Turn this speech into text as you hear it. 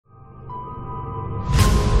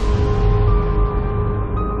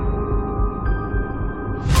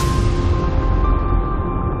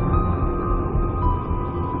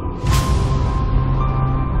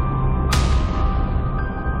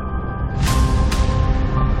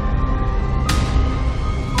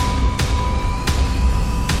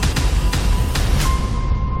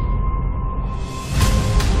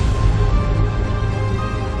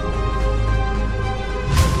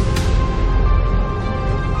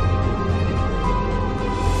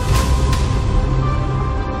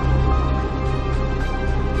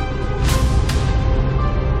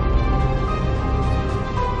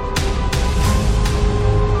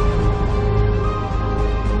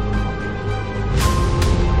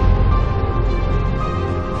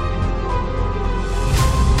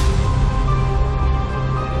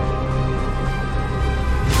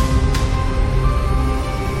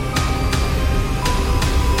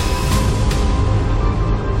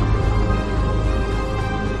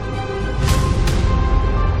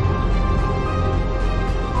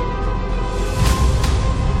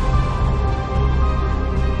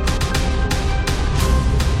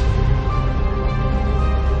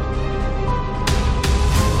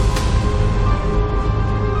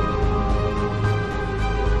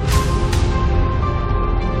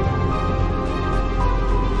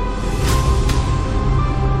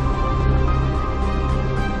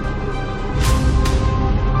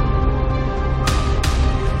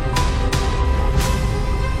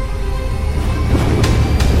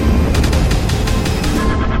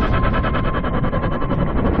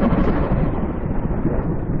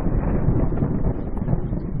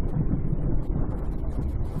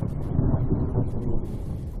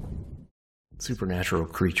Supernatural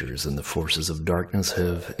creatures and the forces of darkness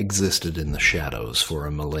have existed in the shadows for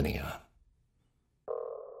a millennia.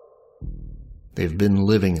 They've been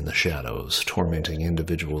living in the shadows, tormenting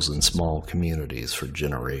individuals in small communities for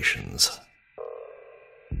generations.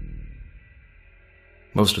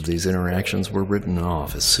 Most of these interactions were written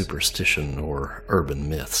off as superstition or urban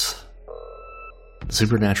myths. The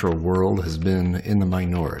supernatural world has been in the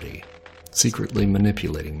minority, secretly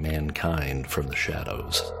manipulating mankind from the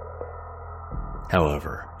shadows.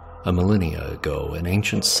 However, a millennia ago, an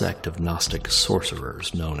ancient sect of Gnostic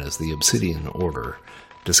sorcerers known as the Obsidian Order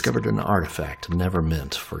discovered an artifact never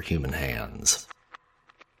meant for human hands.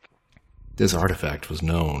 This artifact was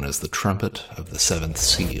known as the Trumpet of the Seventh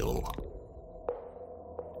Seal.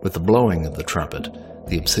 With the blowing of the trumpet,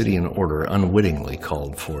 the Obsidian Order unwittingly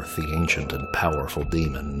called forth the ancient and powerful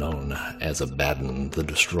demon known as Abaddon the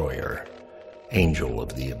Destroyer, Angel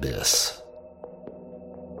of the Abyss.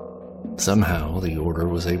 Somehow, the Order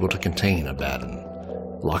was able to contain Abaddon,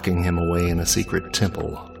 locking him away in a secret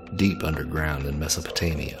temple deep underground in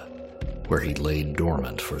Mesopotamia, where he laid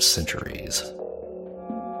dormant for centuries.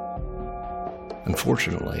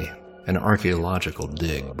 Unfortunately, an archaeological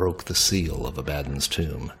dig broke the seal of Abaddon's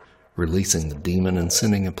tomb, releasing the demon and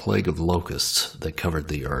sending a plague of locusts that covered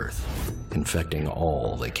the earth, infecting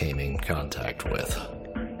all they came in contact with.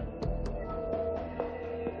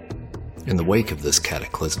 In the wake of this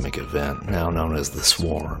cataclysmic event, now known as the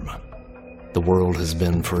Swarm, the world has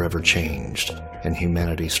been forever changed, and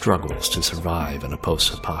humanity struggles to survive in a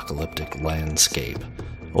post-apocalyptic landscape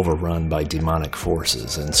overrun by demonic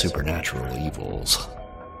forces and supernatural evils.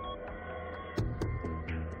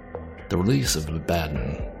 The release of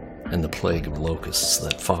Abaddon and the plague of locusts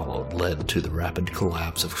that followed led to the rapid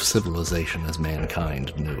collapse of civilization as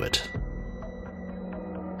mankind knew it.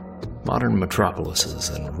 Modern metropolises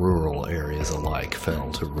and rural areas alike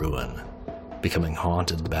fell to ruin, becoming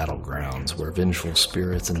haunted battlegrounds where vengeful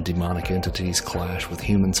spirits and demonic entities clash with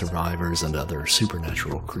human survivors and other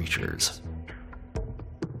supernatural creatures.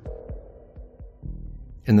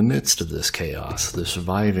 In the midst of this chaos, the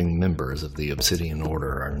surviving members of the Obsidian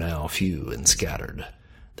Order are now few and scattered,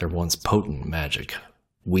 their once potent magic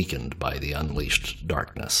weakened by the unleashed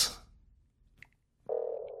darkness.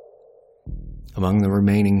 Among the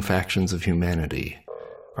remaining factions of humanity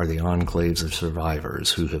are the enclaves of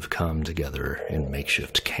survivors who have come together in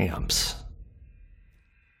makeshift camps.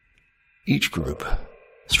 Each group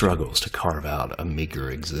struggles to carve out a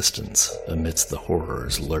meager existence amidst the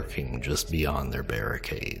horrors lurking just beyond their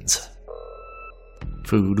barricades.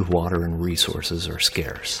 Food, water, and resources are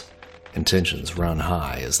scarce, and tensions run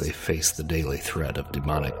high as they face the daily threat of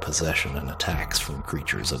demonic possession and attacks from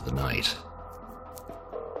creatures of the night.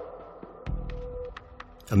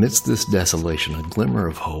 Amidst this desolation, a glimmer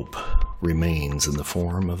of hope remains in the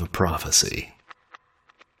form of a prophecy.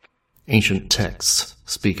 Ancient texts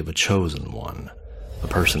speak of a chosen one, a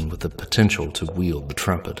person with the potential to wield the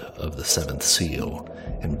trumpet of the seventh seal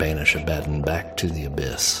and banish Abaddon back to the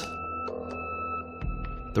abyss.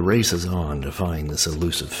 The race is on to find this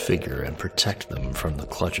elusive figure and protect them from the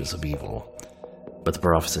clutches of evil, but the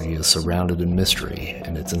prophecy is surrounded in mystery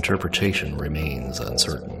and its interpretation remains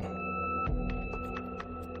uncertain.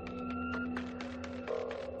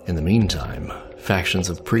 In the meantime, factions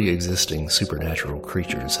of pre-existing supernatural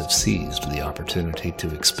creatures have seized the opportunity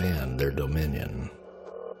to expand their dominion.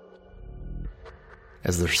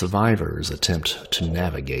 As their survivors attempt to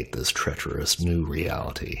navigate this treacherous new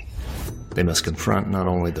reality, they must confront not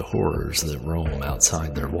only the horrors that roam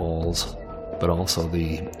outside their walls, but also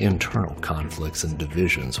the internal conflicts and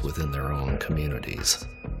divisions within their own communities.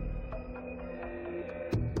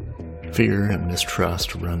 Fear and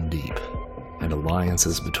mistrust run deep, and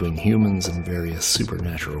alliances between humans and various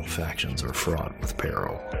supernatural factions are fraught with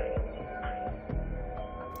peril.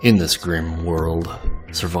 In this grim world,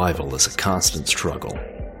 survival is a constant struggle,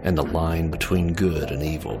 and the line between good and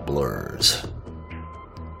evil blurs.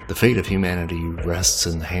 The fate of humanity rests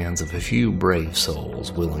in the hands of a few brave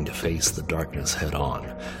souls willing to face the darkness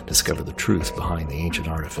head-on, discover the truth behind the ancient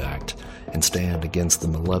artifact, and stand against the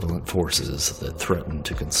malevolent forces that threaten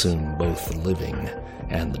to consume both the living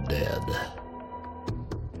and the dead.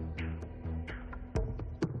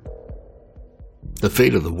 The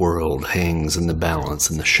fate of the world hangs in the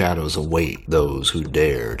balance, and the shadows await those who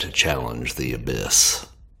dare to challenge the abyss.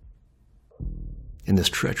 In this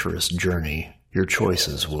treacherous journey, your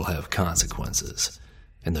choices will have consequences,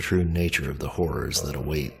 and the true nature of the horrors that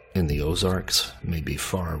await in the Ozarks may be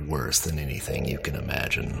far worse than anything you can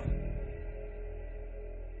imagine.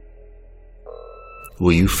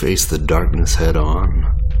 Will you face the darkness head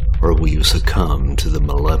on, or will you succumb to the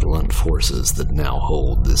malevolent forces that now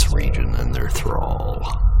hold this region in their thrall?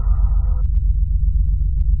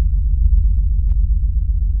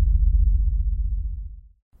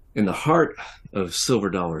 In the heart of Silver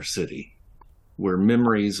Dollar City, where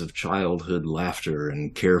memories of childhood laughter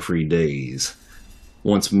and carefree days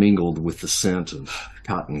once mingled with the scent of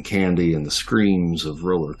cotton candy and the screams of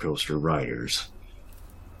roller coaster riders,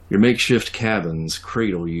 your makeshift cabins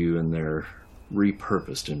cradle you in their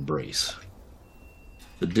repurposed embrace.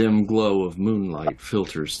 The dim glow of moonlight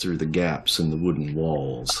filters through the gaps in the wooden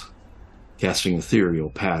walls, casting ethereal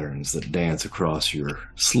patterns that dance across your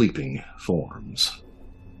sleeping forms.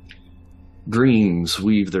 Dreams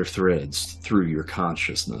weave their threads through your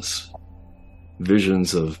consciousness,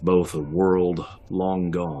 visions of both a world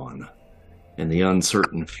long gone and the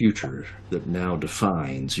uncertain future that now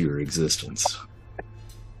defines your existence.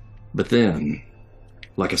 But then,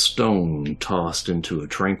 like a stone tossed into a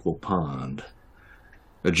tranquil pond,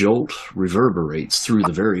 a jolt reverberates through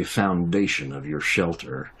the very foundation of your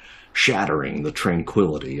shelter, shattering the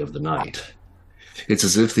tranquility of the night. It's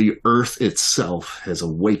as if the earth itself has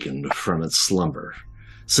awakened from its slumber,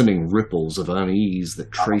 sending ripples of unease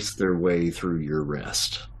that trace their way through your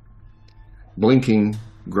rest. Blinking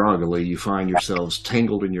groggily, you find yourselves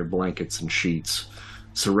tangled in your blankets and sheets,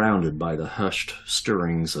 surrounded by the hushed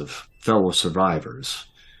stirrings of fellow survivors,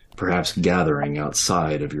 perhaps gathering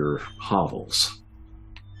outside of your hovels.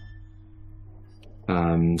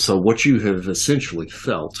 So what you have essentially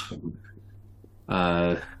felt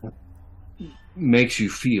makes you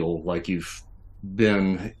feel like you've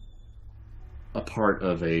been a part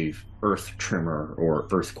of a earth tremor or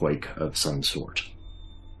earthquake of some sort.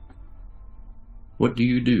 What do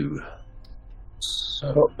you do?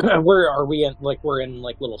 So where are we in? Like we're in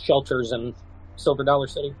like little shelters in Silver Dollar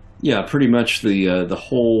City? Yeah, pretty much the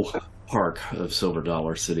whole park of Silver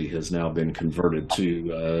Dollar City has now been converted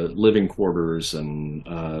to living quarters and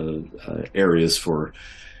areas for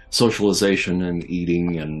socialization and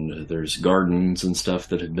eating, and there's gardens and stuff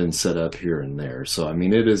that have been set up here and there. So, I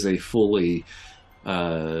mean, it is a fully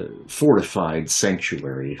fortified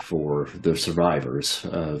sanctuary for the survivors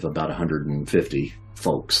of about 150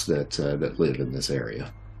 folks that live in this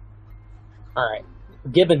area. All right.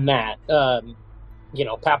 Given that,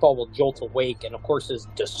 Papa will jolt awake and, of course, is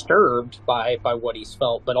disturbed by what he's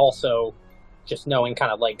felt, but also just knowing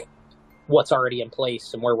kind of like what's already in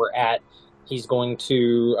place and where we're at. He's going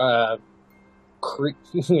to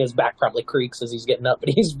his back probably creaks as he's getting up, but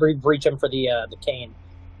he's reaching for the cane.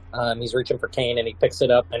 He's reaching for cane, and he picks it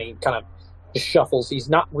up, and he kind of just shuffles. He's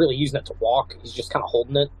not really using it to walk. He's just kind of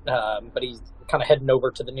holding it, but he's kind of heading over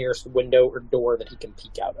to the nearest window or door that he can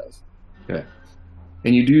peek out of. Okay.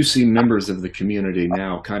 And you do see members of the community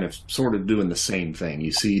now kind of sort of doing the same thing.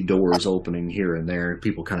 You see doors opening here and there,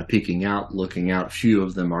 people kind of peeking out, looking out. A few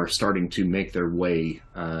of them are starting to make their way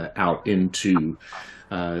out into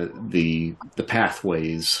the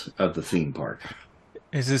pathways of the theme park.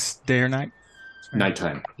 Is this day or night?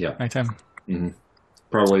 Nighttime, yeah. Nighttime. Mm-hmm.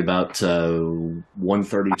 Probably about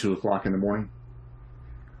 1:30, 2 o'clock in the morning.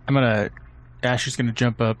 Asher's gonna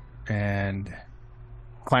jump up and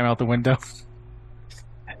climb out the window.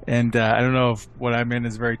 And I don't know if what I'm in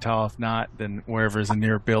is very tall. If not, then wherever's a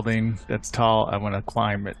near building that's tall, I want to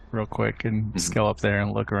climb it real quick and scale up there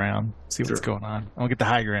and look around, see what's going on. I want to get the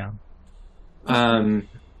high ground.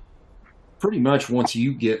 Pretty much once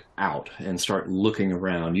you get out and start looking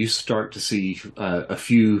around, you start to see a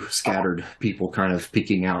few scattered people kind of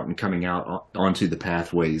peeking out and coming out onto the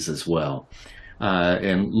pathways as well.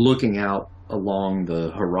 And looking out along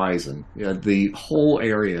the horizon. The whole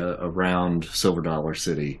area around Silver Dollar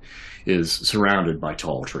City is surrounded by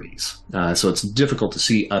tall trees. So it's difficult to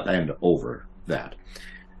see up and over that.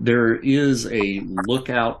 There is a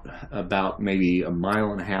lookout about maybe 1.5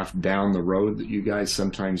 miles down the road that you guys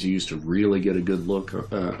sometimes use to really get a good look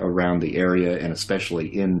around the area, and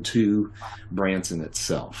especially into Branson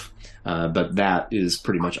itself. But that is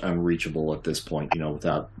pretty much unreachable at this point,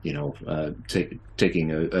 without,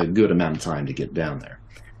 taking a good amount of time to get down there.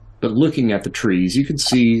 But looking at the trees, you can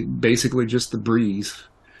see basically just the breeze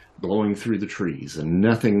blowing through the trees, and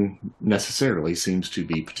nothing necessarily seems to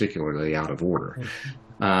be particularly out of order.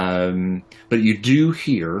 But you do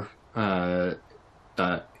hear kind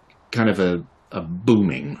of a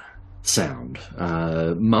booming sound,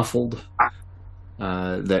 muffled,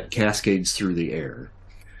 that cascades through the air.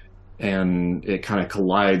 And it kind of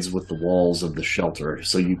collides with the walls of the shelter,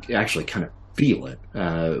 so you actually kind of feel it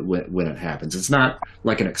when it happens. It's not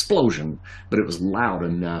like an explosion, but it was loud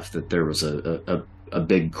enough that there was a a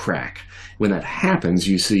big crack. When that happens,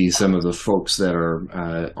 you see some of the folks that are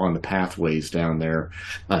on the pathways down there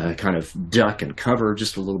kind of duck and cover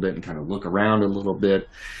just a little bit and kind of look around a little bit.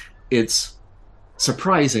 It's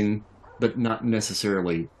surprising, but not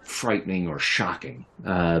necessarily frightening or shocking.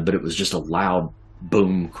 But it was just a loud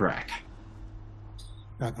boom crack.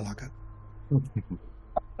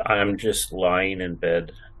 I'm just lying in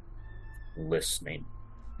bed listening.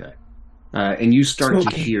 Okay. And you start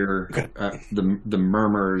to hear the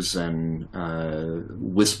murmurs and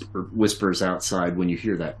whispers outside. When you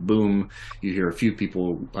hear that boom, you hear a few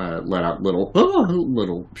people let out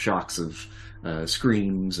little shocks of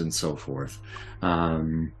screams and so forth.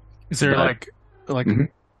 Is there like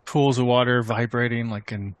pools of water vibrating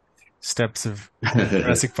like in steps of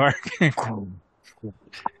Jurassic Park?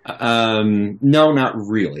 No, not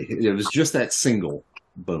really. It was just that single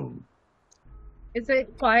boom. Is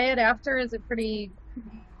it quiet after? Is it pretty?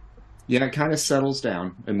 Yeah, it kind of settles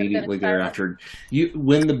down immediately thereafter.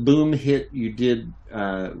 When the boom hit, you did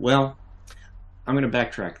well. I'm going to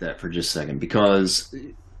backtrack that for just a second because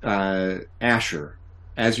Asher,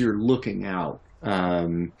 as you're looking out,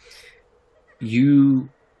 you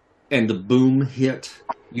and the boom hit,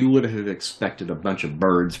 you would have expected a bunch of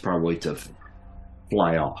birds probably to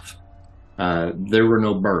fly off. There were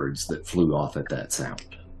no birds that flew off at that sound.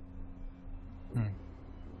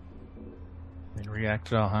 Didn't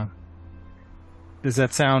react at all, huh? Did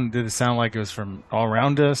it sound like it was from all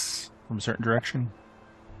around us, from a certain direction?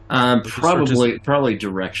 Probably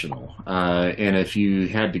directional. And if you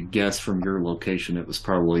had to guess from your location, it was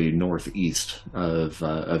probably northeast of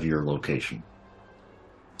your location.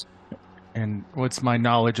 And what's my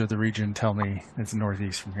knowledge of the region tell me it's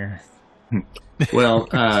northeast from here? Well,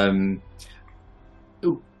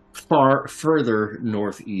 further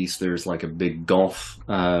northeast, there's like a big golf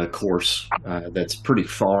course that's pretty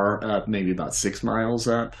far up, maybe about 6 miles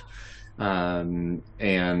up.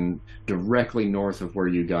 And directly north of where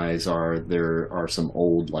you guys are, there are some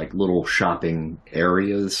old, like, little shopping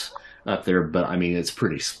areas up there, but I mean, it's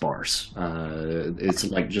pretty sparse. It's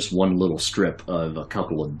like just one little strip of a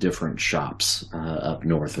couple of different shops up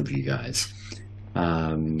north of you guys.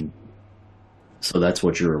 So that's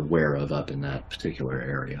what you're aware of up in that particular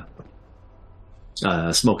area.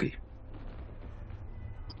 Smokey.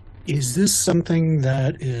 Is this something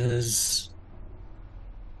that is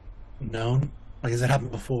known? Like, has it happened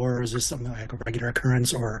before? Or is this something like a regular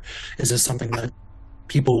occurrence? Or is this something that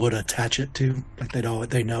people would attach it to? Like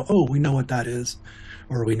they know, oh, we know what that is.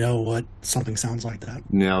 Or we know what something sounds like that.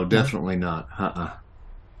 No, definitely not.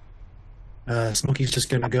 Smokey's just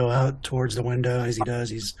going to go out towards the window. As he does,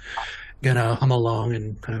 he's going to hum along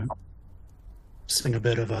and kind of sing a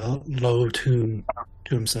bit of a low tune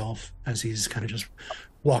to himself as he's kind of just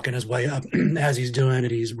walking his way up. As he's doing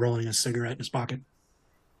it, he's rolling a cigarette in his pocket.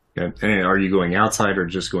 Okay. And are you going outside or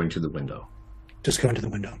just going to the window? Just going to the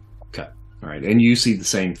window. Okay. All right. And you see the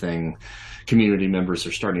same thing. Community members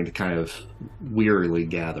are starting to kind of wearily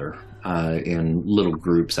gather in little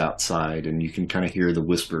groups outside, and you can kind of hear the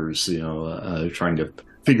whispers, trying to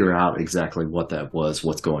figure out exactly what that was,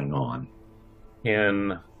 what's going on.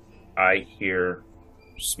 Can I hear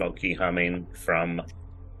Smokey humming from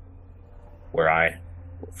where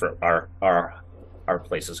our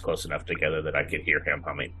place is close enough together that I could hear him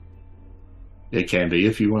humming? It can be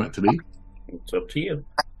if you want it to be. It's up to you.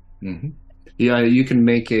 Mm-hmm. Yeah, you can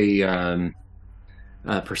make a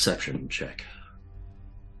perception check.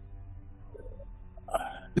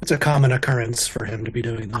 It's a common occurrence for him to be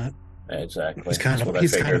doing that. Exactly. He's kind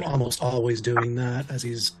of almost always doing that as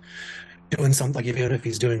he's doing something, like even if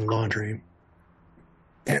he's doing laundry.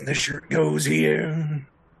 And the shirt goes here,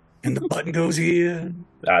 and the button goes here.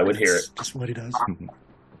 I would hear it. Just what he does.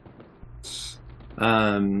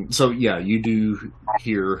 So yeah, you do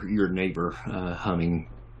hear your neighbor humming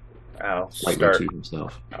to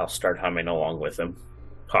himself. I'll start humming along with him,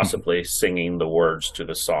 possibly singing the words to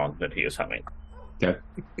the song that he is humming. Okay.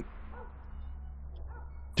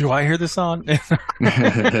 Do I hear the song?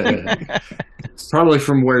 Probably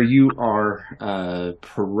from where you are,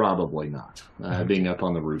 probably not. Being up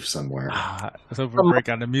on the roof somewhere. Let's hope we break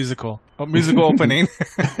out a musical opening.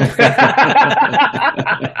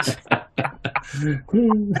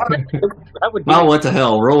 Oh, what the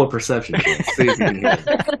hell? Roll a perception check. See if you can hear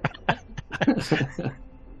it.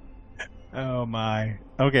 Oh my.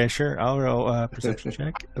 Okay, sure. I'll roll a perception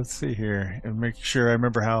check. Let's see here and make sure I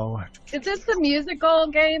remember how. Is this the musical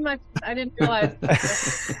game? I didn't realize.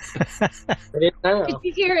 Did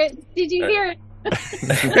you hear it? Did you hear it?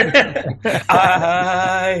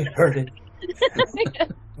 I heard it.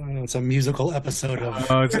 It's a musical episode of.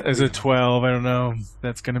 Oh, it's a 12. I don't know.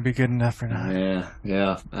 That's going to be good enough or not.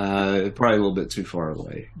 Yeah. Probably a little bit too far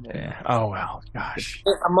away. Yeah. Oh well. Gosh.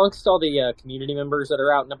 Amongst all the community members that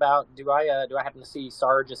are out and about, do I happen to see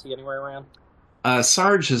Sarge? Is he anywhere around?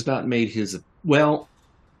 Sarge has not made his. Well,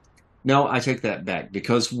 no, I take that back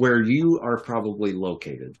because where you are probably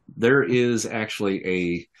located, there is actually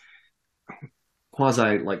a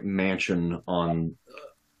quasi like mansion on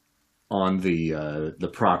the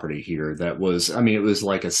property here that was, I mean, it was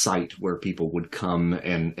like a site where people would come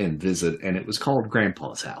and visit, and it was called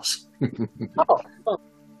Grandpa's house.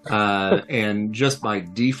 And just by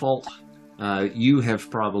default, you have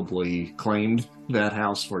probably claimed that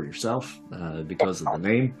house for yourself because of the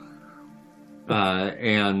name.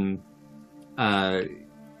 And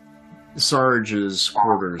Sarge's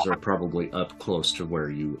quarters are probably up close to where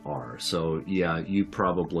you are. So, yeah, you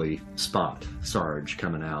probably spot Sarge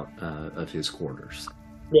coming out of his quarters.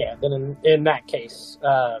 Yeah, then in that case,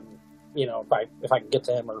 if I can get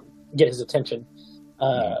to him or get his attention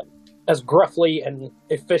as gruffly and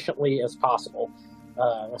efficiently as possible,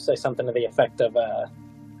 I'll say something to the effect of,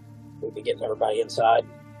 we'll be getting everybody inside.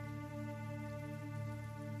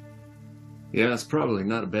 Yeah, it's probably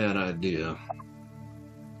not a bad idea.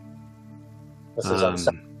 This is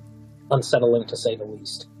unsettling, to say the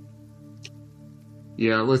least.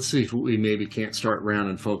 Yeah, let's see if we maybe can't start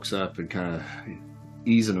rounding folks up and kind of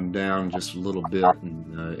easing them down just a little bit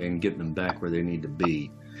and getting them back where they need to be.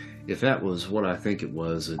 If that was what I think it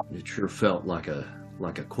was, it sure felt like a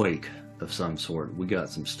quake of some sort. We got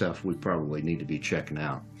some stuff we probably need to be checking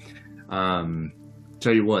out.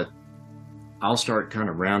 Tell you what, I'll start kind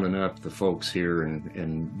of rounding up the folks here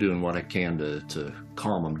and doing what I can to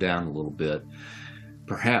calm them down a little bit.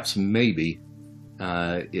 Perhaps maybe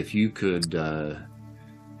if you could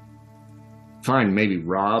find maybe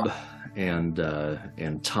Rob and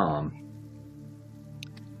Tom,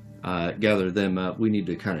 gather them up. We need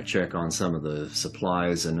to kind of check on some of the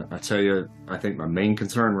supplies. And I tell you, I think my main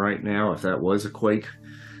concern right now, if that was a quake,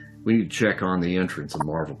 we need to check on the entrance of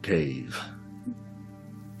Marvel Cave.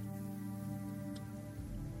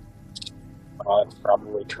 That's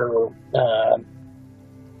probably true.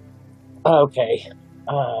 Okay.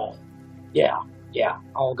 Yeah.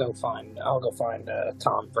 I'll go find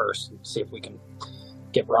Tom first and see if we can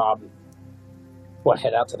get Rob.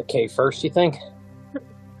 Head out to the cave first, you think?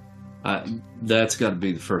 That's got to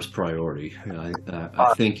be the first priority.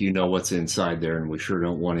 I think you know what's inside there, and we sure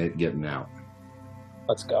don't want it getting out.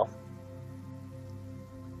 Let's go.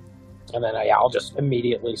 And then I'll just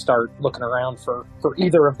immediately start looking around for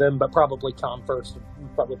either of them, but probably Tom first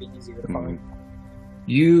would probably be easier to find.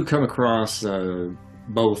 You come across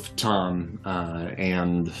both Tom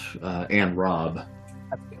and Rob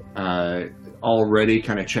already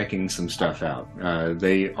kind of checking some stuff out.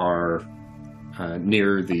 They are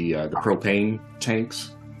near the propane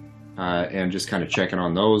tanks and just kind of checking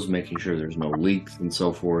on those, making sure there's no leaks and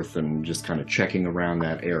so forth, and just kind of checking around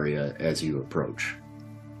that area as you approach.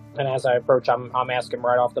 And as I approach, I'm asking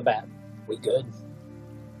right off the bat, we good?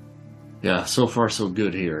 Yeah, so far so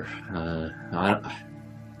good here.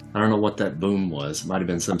 I don't know what that boom was. It might have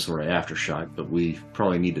been some sort of aftershock, but we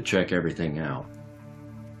probably need to check everything out.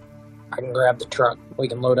 I can grab the truck. We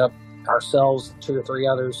can load up ourselves, 2 or 3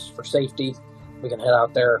 others for safety. We can head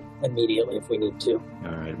out there immediately if we need to.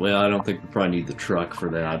 All right. Well, I don't think we probably need the truck for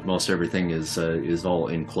that. Most everything is all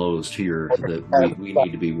enclosed here that we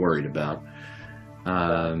need to be worried about.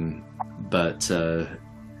 But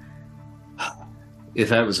if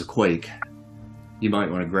that was a quake, you might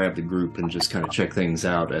want to grab the group and just kind of check things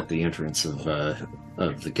out at the entrance of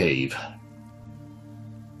the cave.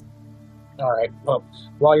 All right. Well,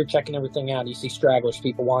 while you're checking everything out, you see stragglers,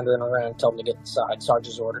 people wandering around. Tell them to get inside.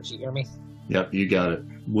 Sarge's orders. You hear me? Yep, you got it.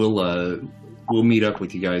 We'll meet up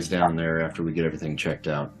with you guys down there after we get everything checked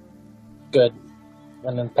out. Good.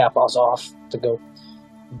 And then Papa's off to go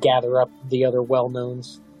gather up the other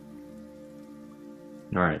well-knowns.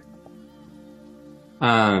 All right.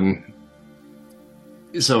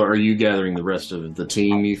 So are you gathering the rest of the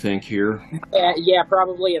team, you think, here? Yeah,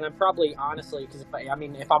 probably. And I'm probably, honestly, because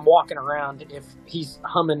if I'm walking around, if he's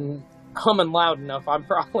humming loud enough, I'm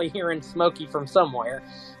probably hearing Smokey from somewhere.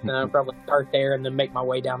 And I'll probably start there and then make my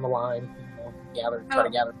way down the line. Try to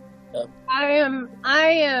gather up. I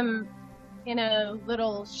am in a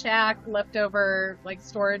little shack, leftover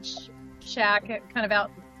storage shack, kind of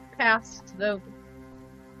out past the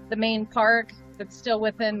main park that's still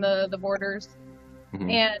within the borders. Mm-hmm.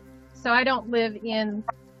 And so I don't live in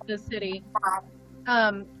the city.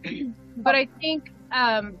 But I think,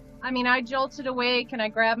 I jolted awake and I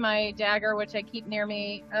grabbed my dagger, which I keep near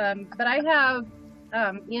me. But I have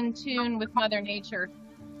in tune with Mother Nature,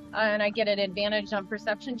 and I get an advantage on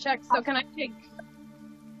perception checks. So can I take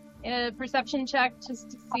a perception check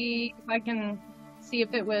just to see if I can see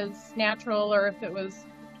if it was natural or if it was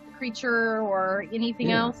creature or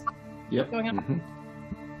anything else going on? Mm-hmm.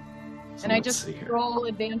 So and I just roll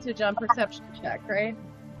advantage on perception check, right?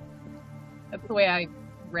 That's the way I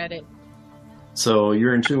read it. So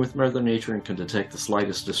you're in tune with Mother Nature and can detect the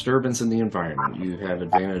slightest disturbance in the environment. You have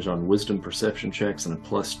advantage on wisdom perception checks and a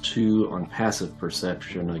 +2 on passive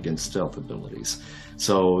perception against stealth abilities.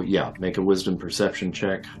 So yeah, make a wisdom perception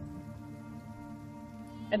check.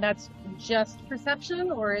 And that's just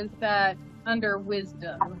perception, or is that under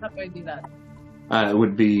wisdom? How do I do that? It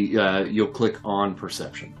would be, you'll click on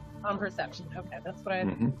perception. On perception. Okay, that's what I...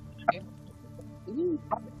 Okay.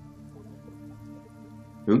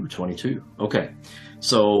 Ooh, 22. Okay.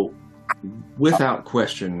 So, without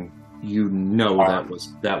question, you know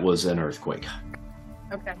that was an earthquake.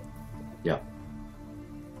 Okay. Yeah.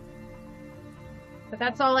 But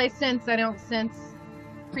that's all I sense. I don't sense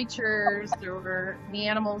creatures or the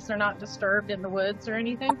animals are not disturbed in the woods or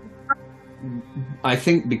anything. I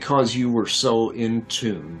think because you were so in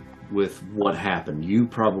tune with what happened, you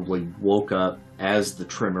probably woke up as the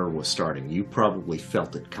tremor was starting. You probably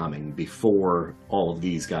felt it coming before all of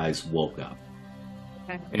these guys woke up.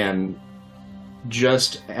 Okay. And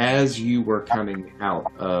just as you were coming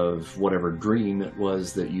out of whatever dream it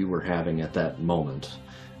was that you were having at that moment,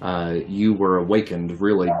 you were awakened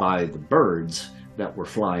really by the birds that were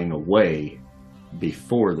flying away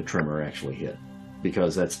before the tremor actually hit.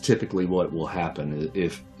 Because that's typically what will happen.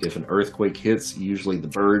 If an earthquake hits, usually the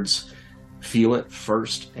birds feel it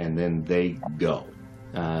first and then they go.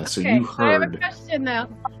 So okay. you heard. I have a question though.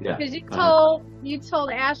 Yeah. Because you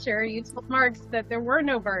told Asher, you told Marks that there were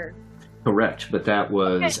no birds. Correct, but that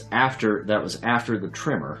was after the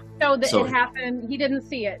tremor. So it happened. He didn't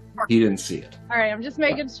see it. He didn't see it. All right. I'm just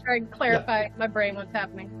making sure I clarify in my brain what's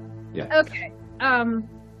happening. Yeah. Okay.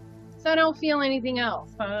 So I don't feel anything else.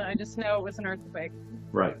 I just know it was an earthquake.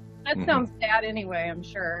 Right. That sounds bad anyway, I'm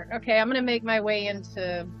sure. Okay, I'm going to make my way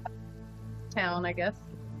into town, I guess.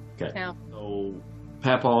 Okay. Town. So,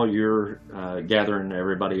 Papal, you're gathering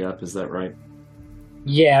everybody up, is that right?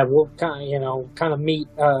 Yeah, we'll kind of meet.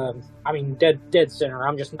 Dead center.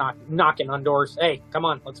 I'm just knocking on doors. Hey, come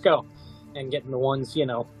on, let's go, and getting the ones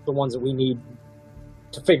that we need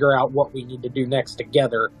to figure out what we need to do next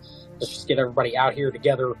together. Let's just get everybody out here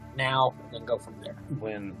together now and then go from there.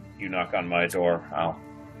 When you knock on my door,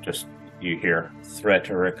 you hear threat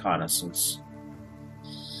or reconnaissance.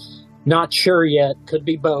 Not sure yet. Could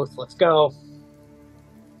be both. Let's go.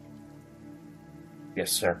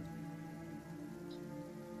 Yes, sir.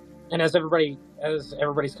 And as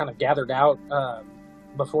everybody's kind of gathered out,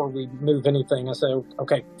 before we move anything, I say,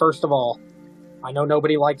 okay, first of all, I know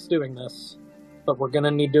nobody likes doing this, but we're going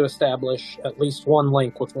to need to establish at least one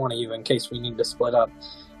link with one of you in case we need to split up.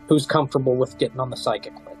 Who's comfortable with getting on the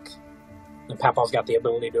psychic link? And Papaw's got the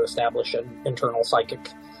ability to establish an internal psychic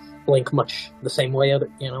link much the same way, I'm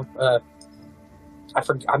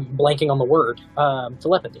blanking on the word.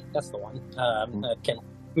 Telepathy, that's the one. That can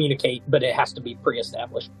communicate, but it has to be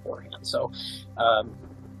pre-established beforehand. So,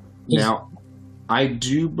 now, I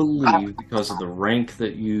do believe because of the rank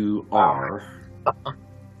that you are,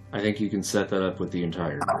 I think you can set that up with the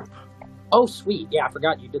entire group. Oh, sweet. Yeah, I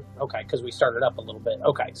forgot you did. Okay, because we started up a little bit.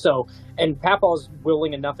 Okay, so, and Papaw's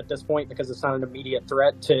willing enough at this point, because it's not an immediate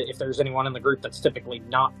threat, to, if there's anyone in the group that's typically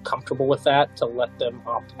not comfortable with that, to let them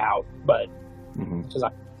opt out. But, because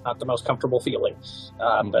I'm not the most comfortable feeling.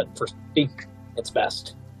 But for Steve, it's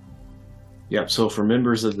best. Yep, so for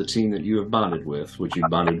members of the team that you have bonded with, which you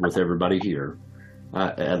bonded with everybody here,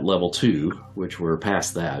 at level 2, which we're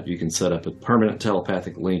past that, you can set up a permanent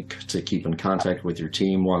telepathic link to keep in contact with your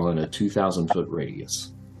team while in a 2,000-foot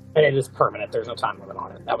radius. And it is permanent. There's no time limit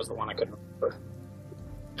on it. That was the one I couldn't remember.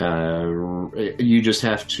 You just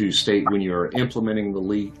have to state when you're implementing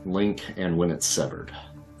the link and when it's severed.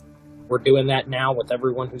 We're doing that now with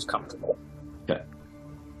everyone who's comfortable. Okay.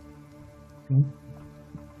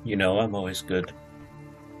 I'm always good.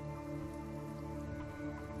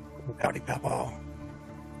 Howdy, Papa.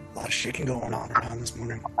 A lot of shaking going on around this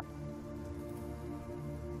morning.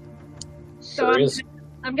 So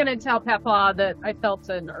I'm going to tell Papa that I felt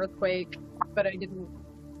an earthquake, but I didn't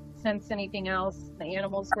sense anything else. The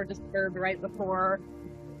animals were disturbed right before,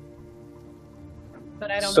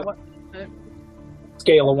 but I don't know what.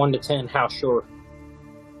 Scale of 1 to 10, how sure?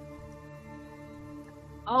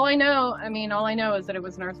 All I know is that it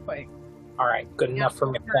was an earthquake. All right, good enough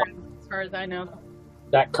for me. As far as I know.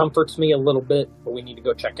 That comforts me a little bit, but we need to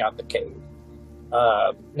go check out the cave.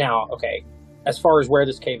 Now, okay, as far as where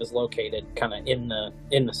this cave is located, kind of in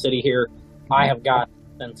the city here, I have got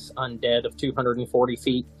fence undead of 240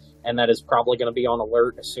 feet, and that is probably going to be on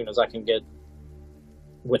alert as soon as I can get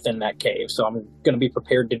within that cave. So I'm going to be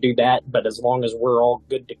prepared to do that. But as long as we're all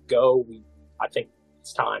good to go, I think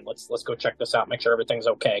it's time. Let's go check this out. Make sure everything's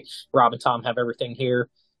okay. Rob and Tom have everything here.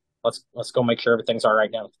 Let's go make sure everything's all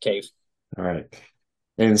right down at the cave. All right.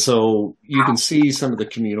 And so you can see some of the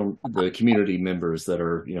community members that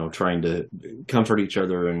are, trying to comfort each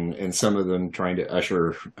other, and some of them trying to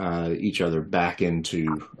usher each other back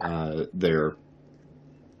into their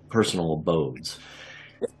personal abodes.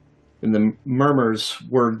 And the murmurs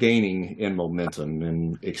were gaining in momentum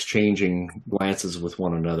and exchanging glances with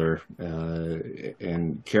one another,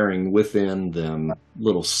 and carrying within them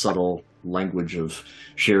little subtle language of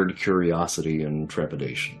shared curiosity and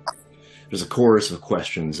trepidation. There's a chorus of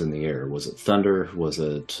questions in the air. Was it thunder? Was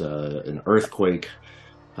it an earthquake?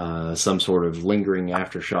 Some sort of lingering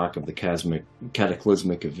aftershock of the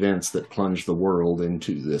cataclysmic events that plunged the world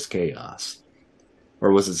into this chaos?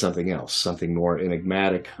 Or was it something else, something more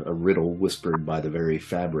enigmatic, a riddle whispered by the very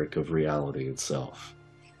fabric of reality itself?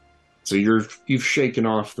 So you've shaken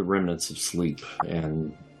off the remnants of sleep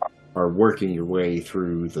and are working your way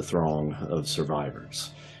through the throng of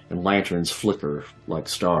survivors, and lanterns flicker like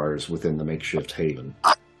stars within the makeshift haven.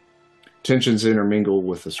 Tensions intermingle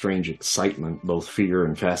with a strange excitement, both fear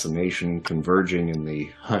and fascination converging in the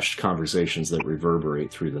hushed conversations that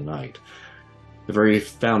reverberate through the night. The very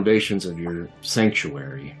foundations of your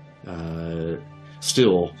sanctuary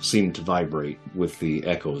still seem to vibrate with the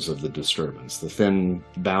echoes of the disturbance, the thin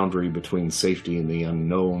boundary between safety and the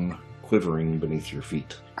unknown quivering beneath your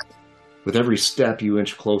feet. With every step, you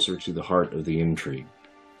inch closer to the heart of the intrigue.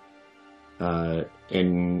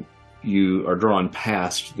 And you are drawn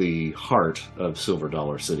past the heart of Silver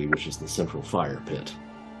Dollar City, which is the central fire pit.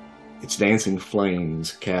 Its dancing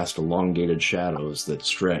flames cast elongated shadows that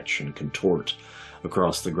stretch and contort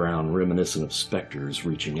across the ground, reminiscent of specters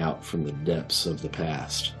reaching out from the depths of the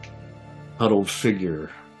past. Huddled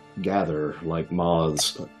figure gather like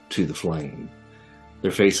moths to the flame,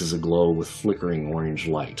 their faces aglow with flickering orange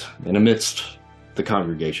light. And amidst the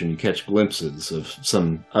congregation, you catch glimpses of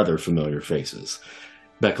some other familiar faces.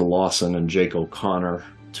 Becca Lawson and Jake O'Connor,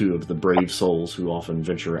 two of the brave souls who often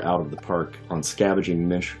venture out of the park on scavenging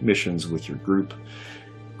missions with your group.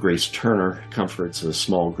 Grace Turner comforts a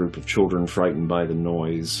small group of children frightened by the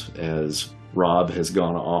noise as Rob has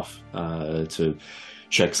gone off to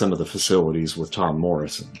check some of the facilities with Tom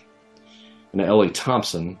Morrison. And Ellie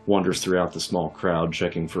Thompson wanders throughout the small crowd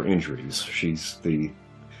checking for injuries. She's the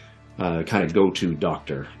kind of go-to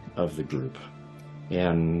doctor of the group.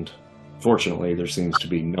 And fortunately, there seems to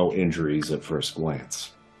be no injuries at first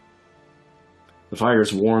glance. The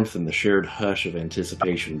fire's warmth and the shared hush of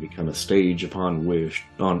anticipation become a stage upon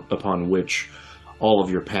which all of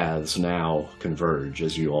your paths now converge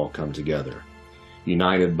as you all come together,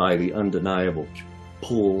 united by the undeniable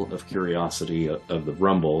pull of curiosity of the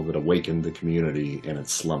rumble that awakened the community in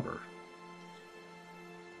its slumber.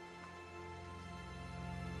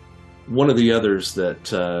 One of the others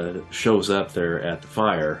that shows up there at the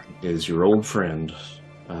fire is your old friend,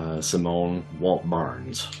 Simone Walt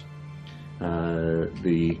Barnes,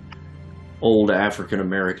 the old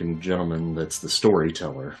African-American gentleman that's the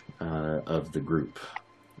storyteller of the group.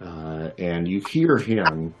 And you hear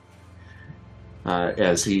him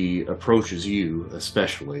as he approaches you,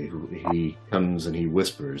 especially. He comes and he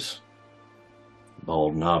whispers,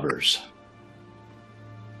 "Bald knobbers."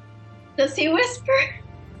 Does he whisper?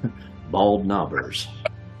 Bald knobbers.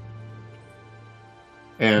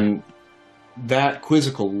 And that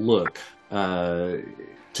quizzical look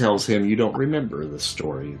tells him you don't remember the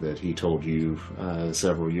story that he told you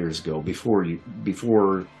several years ago,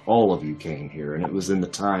 before all of you came here. And it was in the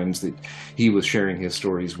times that he was sharing his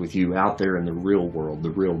stories with you out there in the real world, the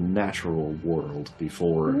real natural world,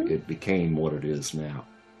 before it became what it is now.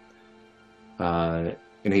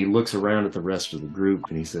 And he looks around at the rest of the group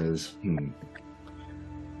and he says,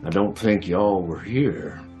 "I don't think y'all were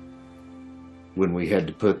here when we had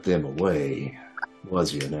to put them away,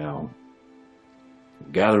 was you now?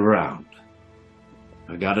 Gather round.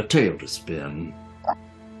 I got a tale to spin.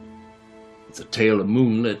 It's a tale of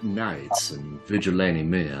moonlit nights and vigilante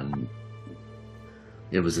men.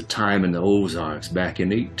 It was a time in the Ozarks back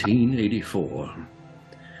in 1884,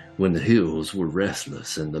 when the hills were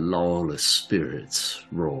restless and the lawless spirits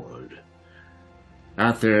roared.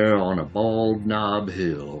 Out there on a bald knob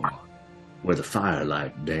hill, where the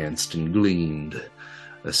firelight danced and gleamed,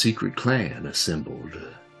 a secret clan assembled.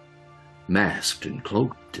 Masked and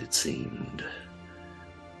cloaked, it seemed.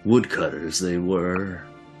 Woodcutters they were,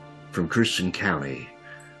 from Christian County,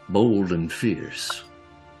 bold and fierce,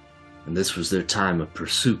 and this was their time of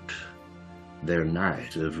pursuit, their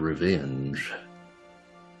night of revenge.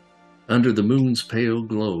 Under the moon's pale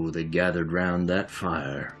glow they gathered round that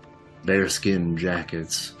fire, bearskin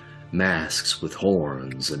jackets, masks with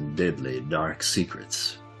horns and deadly dark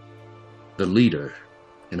secrets. The leader,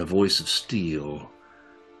 in a voice of steel,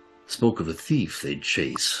 spoke of a thief they'd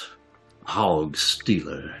chase, a hog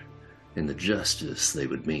stealer, and the justice they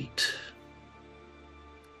would meet.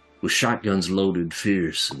 With shotguns loaded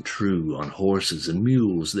fierce and true, on horses and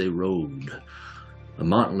mules they rode, a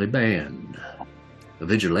motley band, a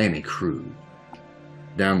vigilante crew.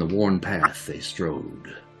 Down the worn path they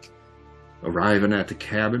strode. Arriving at the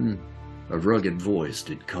cabin, a rugged voice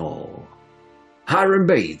did call, "Hiram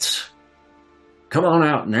Bates, come on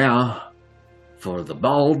out now, for the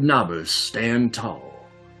bald knobbers stand tall."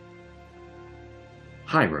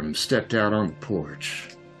 Hiram stepped out on the porch,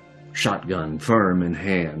 shotgun firm in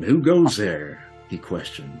hand. "Who goes there?" he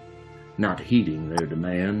questioned, not heeding their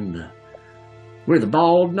demand. "We're the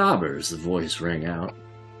bald knobbers," the voice rang out.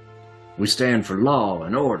 "We stand for law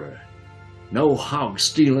and order, no hog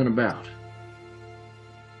stealing about."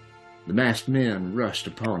 The masked men rushed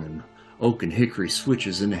upon him, oak and hickory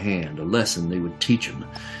switches in hand, a lesson they would teach him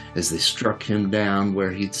as they struck him down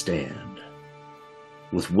where he'd stand.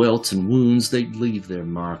 With welts and wounds they'd leave their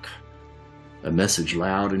mark, a message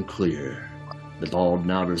loud and clear. The bald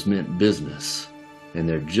knobbers meant business, and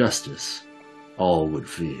their justice all would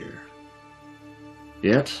fear.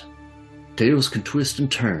 Yet, tales can twist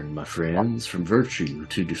and turn, my friends, from virtue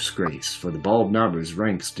to disgrace, for the bald knobbers'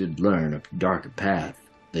 ranks did learn a darker path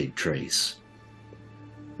they'd trace.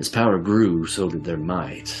 As power grew, so did their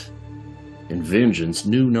might, and vengeance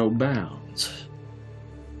knew no bounds.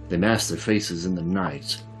 They masked their faces in the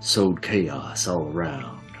night, sowed chaos all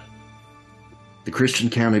around. The Christian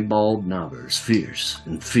County bald knobbers, fierce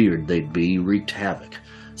and feared they'd be, wreaked havoc,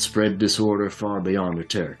 spread disorder far beyond their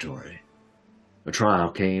territory. A trial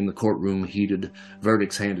came, the courtroom heated,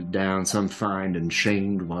 verdicts handed down, some fined and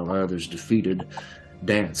shamed, while others defeated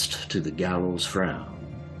danced to the gallows frown.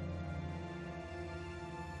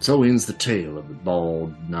 So ends the tale of the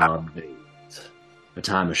bald knob days, a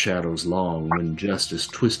time of shadows long, when justice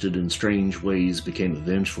twisted in strange ways became a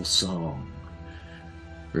vengeful song.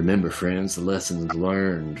 Remember, friends, the lessons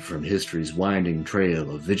learned from history's winding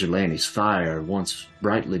trail of vigilantes' fire, once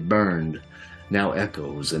brightly burned, now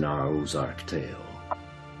echoes in our Ozark tale.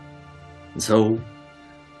 And so,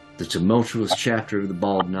 the tumultuous chapter of the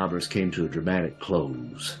bald knobbers came to a dramatic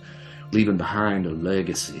close, leaving behind a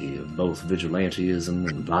legacy of both vigilantism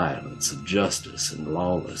and violence, of justice and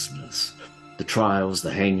lawlessness. The trials,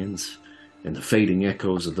 the hangings, and the fading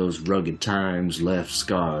echoes of those rugged times left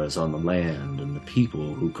scars on the land and the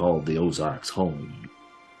people who called the Ozarks home.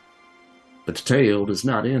 But the tale does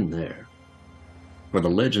not end there, for the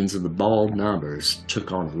legends of the bald knobbers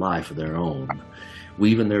took on a life of their own,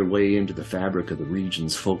 weaving their way into the fabric of the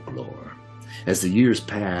region's folklore. As the years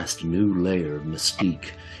passed, a new layer of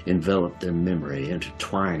mystique enveloped their memory,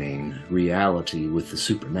 intertwining reality with the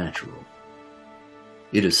supernatural.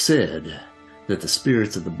 It is said that the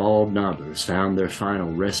spirits of the bald knobbers found their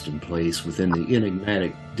final resting place within the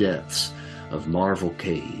enigmatic depths of Marvel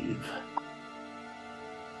Cave.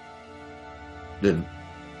 The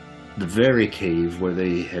very cave where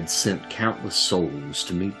they had sent countless souls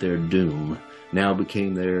to meet their doom now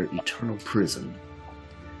became their eternal prison.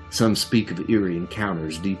 Some speak of eerie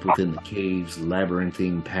encounters deep within the cave's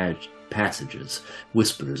labyrinthine passages,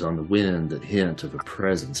 whispers on the wind that hint of a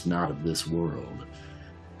presence not of this world.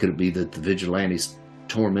 Could it be that the vigilantes'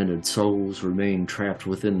 tormented souls remain trapped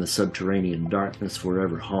within the subterranean darkness,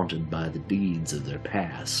 forever haunted by the deeds of their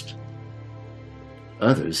past?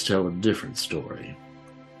 Others tell a different story,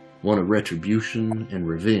 one of retribution and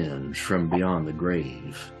revenge from beyond the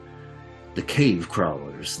grave. The cave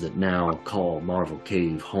crawlers that now call Marvel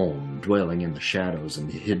Cave home, dwelling in the shadows and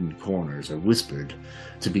the hidden corners, are whispered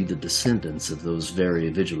to be the descendants of those very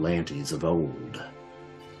vigilantes of old.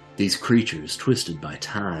 These creatures, twisted by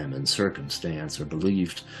time and circumstance, are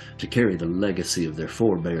believed to carry the legacy of their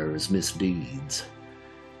forebears' misdeeds.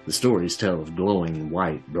 The stories tell of glowing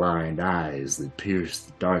white, blind eyes that pierce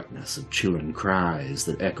the darkness, of chilling cries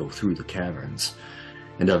that echo through the caverns,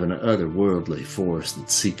 and of an otherworldly force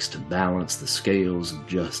that seeks to balance the scales of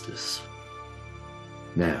justice.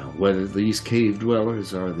 Now, whether these cave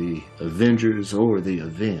dwellers are the avengers or the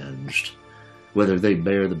avenged, whether they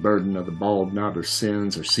bear the burden of the bald knobber's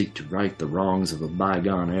sins or seek to right the wrongs of a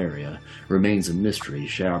bygone area, remains a mystery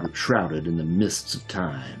shrouded in the mists of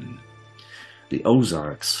time. The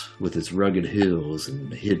Ozarks, with its rugged hills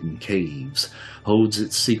and hidden caves, holds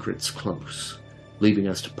its secrets close, leaving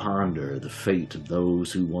us to ponder the fate of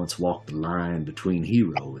those who once walked the line between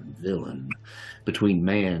hero and villain, between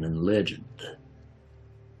man and legend.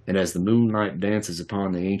 And as the moonlight dances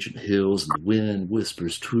upon the ancient hills and the wind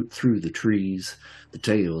whispers through the trees, the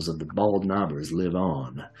tales of the bald knobbers live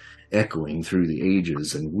on, echoing through the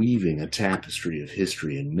ages and weaving a tapestry of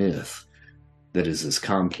history and myth that is as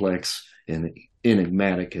complex and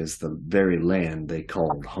enigmatic as the very land they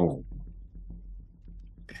called home.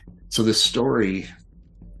 So this story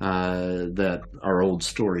that our old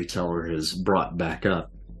storyteller has brought back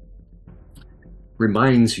up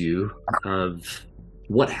reminds you of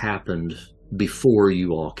what happened before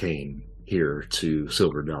you all came here to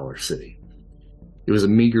Silver Dollar City. It was a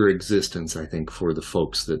meager existence, I think, for the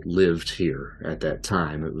folks that lived here at that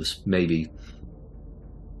time. It was maybe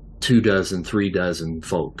 24, 3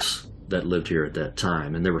 folks that lived here at that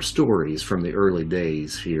time. And there were stories from the early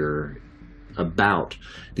days here about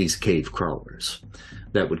these cave crawlers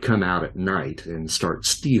that would come out at night and start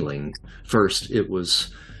stealing. First, it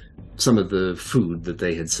was some of the food that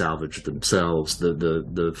they had salvaged themselves,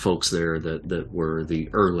 the folks there that were the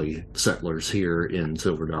early settlers here in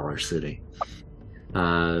Silver Dollar City.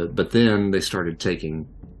 But then they started taking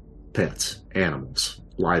pets, animals,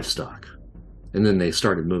 livestock, and then they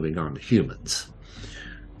started moving on to humans.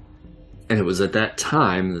 And it was at that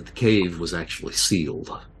time that the cave was actually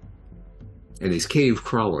sealed. And these cave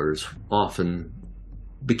crawlers often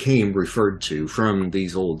became referred to from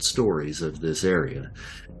these old stories of this area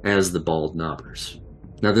as the bald knobbers.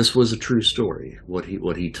 Now, this was a true story, what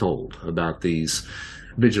he told about these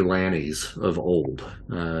vigilantes of old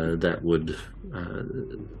that would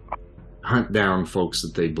hunt down folks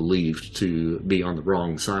that they believed to be on the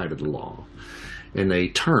wrong side of the law. And they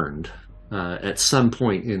turned at some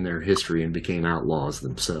point in their history and became outlaws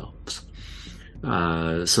themselves.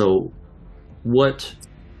 So what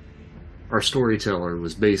our storyteller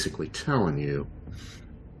was basically telling you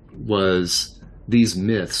was these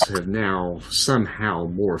myths have now somehow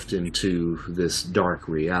morphed into this dark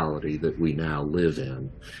reality that we now live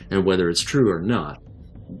in. And whether it's true or not,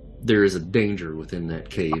 there is a danger within that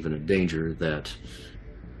cave, and a danger that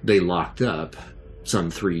they locked up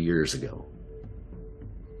some 3 years ago.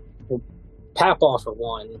 Well, Papaw, for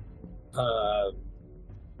one,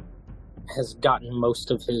 has gotten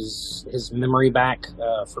most of his memory back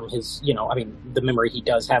from his, the memory he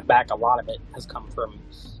does have back, a lot of it has come from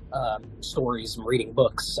stories and reading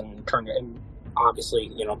books and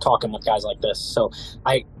obviously, talking with guys like this. So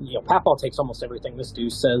Papaw takes almost everything this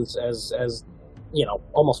dude says as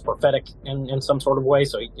almost prophetic in some sort of way.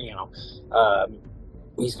 So,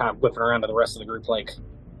 he's kind of whipping around to the rest of the group like,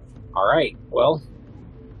 all right, well,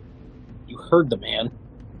 you heard the man.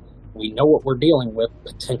 We know what we're dealing with,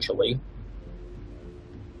 potentially.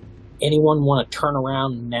 Anyone want to turn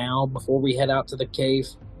around now before we head out to the cave?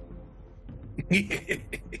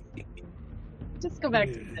 Just go back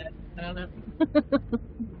to bed. I don't know.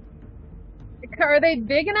 Are they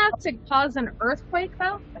big enough to cause an earthquake,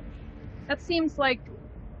 though? That seems like...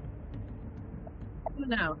 I don't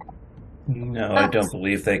know. No, I don't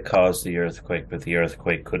believe they caused the earthquake, but the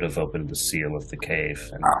earthquake could have opened the seal of the cave,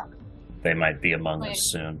 and they might be among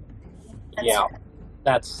us soon. Yeah,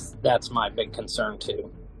 that's my big concern, too.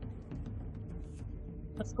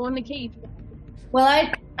 Let's go in the cave. Well,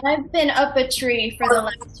 I've been up a tree for the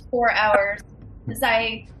last 4 hours as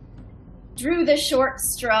I drew the short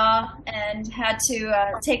straw and had to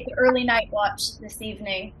take the early night watch this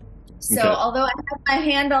evening. So Okay. although I have my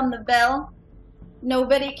hand on the bell,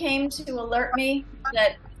 nobody came to alert me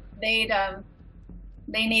that they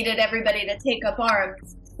needed everybody to take up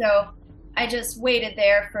arms. So I just waited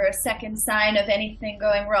there for a second sign of anything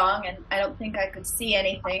going wrong, and I don't think I could see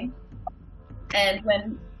anything. And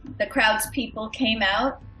when the crowd's people came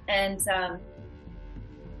out, and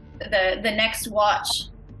the next watch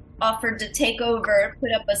offered to take over,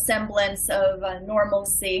 put up a semblance of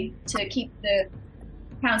normalcy to keep the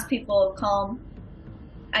townspeople calm,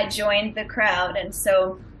 I joined the crowd. And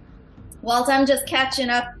so, Walt, I'm just catching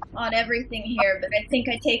up on everything here, but I think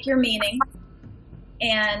I take your meaning,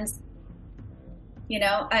 and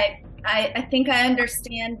I think I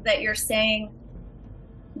understand that you're saying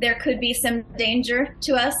there could be some danger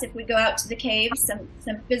to us if we go out to the cave, some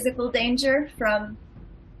physical danger from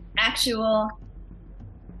actual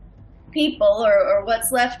people or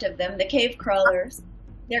what's left of them, the cave crawlers.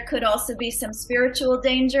 There could also be some spiritual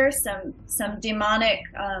danger, some demonic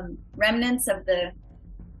remnants of the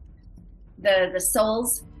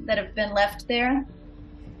souls that have been left there.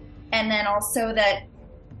 And then also that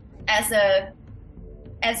as a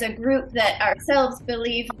as a group that ourselves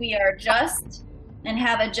believe we are just and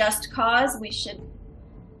have a just cause, we should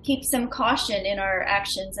keep some caution in our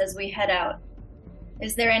actions as we head out.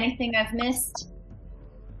 Is there anything I've missed?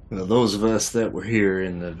 Well, those of us that were here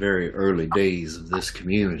in the very early days of this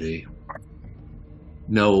community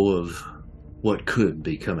know of what could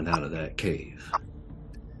be coming out of that cave.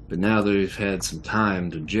 But now that we've had some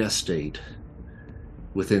time to gestate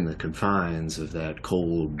within the confines of that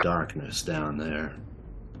cold darkness down there,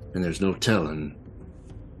 and there's no telling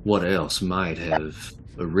what else might have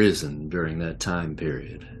arisen during that time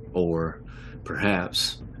period, or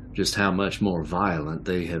perhaps just how much more violent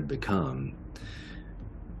they have become.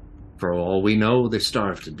 For all we know, they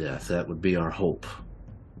starved to death. That would be our hope.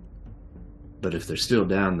 But if they're still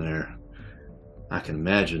down there, I can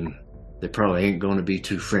imagine they probably ain't going to be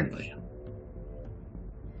too friendly.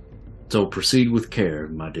 So proceed with care,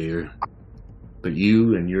 my dear. But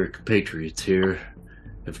you and your compatriots here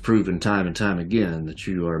have proven time and time again that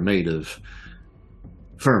you are made of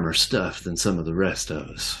firmer stuff than some of the rest of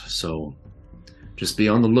us. So just be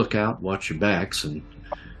on the lookout, watch your backs, and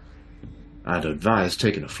I'd advise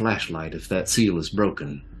taking a flashlight if that seal is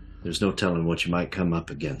broken. There's no telling what you might come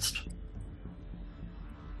up against.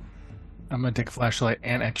 I'm going to take a flashlight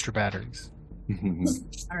and extra batteries.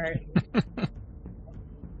 All right.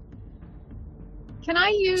 Can I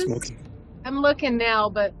use... Smoky. I'm looking now,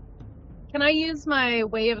 but can I use my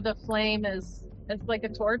Way of the Flame as like a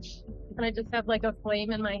torch? Can I just have like a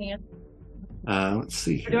flame in my hand? Let's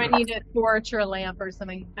see here. Or do I need a torch or a lamp or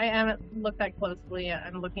something? I haven't looked that closely.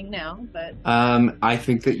 I'm looking now, but... I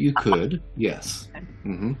think that you could, yes.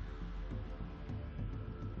 Mm-hmm.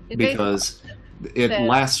 Because it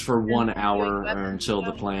lasts for 1 hour until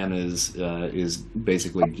the plan is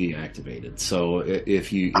basically deactivated. So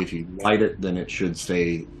if you light it, then it should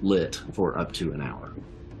stay lit for up to an hour.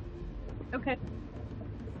 Okay.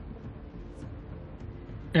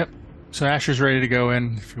 Yep. So Asher's ready to go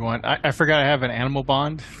in if you want. I forgot I have an animal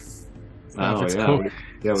bond. Oh, yeah. Cool.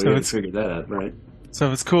 Yeah, we So didn't figure that out, right? So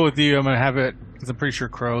if it's cool with you, I'm going to have it, because I'm pretty sure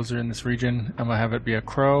crows are in this region. I'm going to have it be a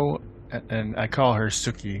crow, and I call her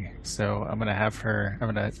Suki. So I'm going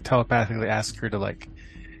to telepathically ask her to like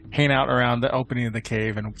hang out around the opening of the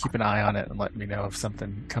cave and keep an eye on it and let me know if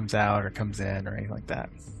something comes out or comes in or anything like that.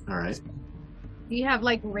 All right. Do you have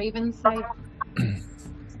like raven sight?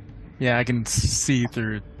 Yeah, I can see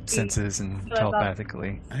through senses and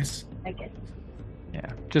telepathically. Nice. I get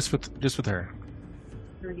Yeah, just with her.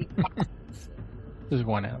 30. There's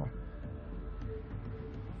one animal.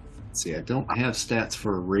 See, I don't have stats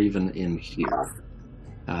for a raven in here,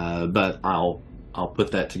 but I'll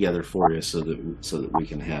put that together for you so that we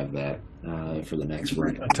can have that for the next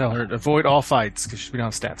round. I tell her to avoid all fights because we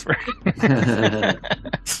don't have stats for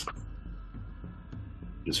it.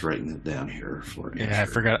 Just writing it down here for you. Yeah,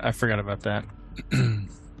 I forgot about that.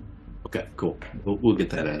 Okay, cool. We'll get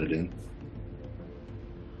that added in.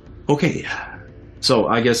 Okay, so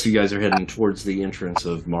I guess you guys are heading towards the entrance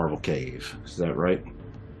of Marvel Cave. Is that right?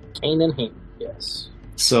 Cane in hand, yes.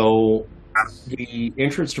 So the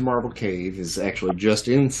entrance to Marble Cave is actually just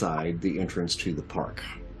inside the entrance to the park.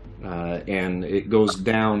 And it goes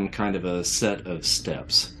down kind of a set of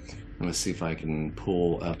steps. I'm going to see if I can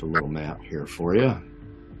pull up a little map here for you.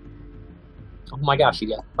 Oh my gosh, you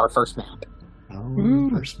got our first map. Oh,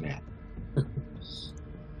 first map.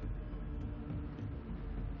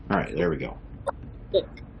 All right, there we go.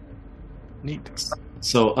 Neat.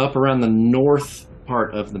 So up around the north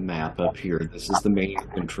part of the map up here, this is the main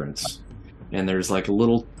entrance. And there's like a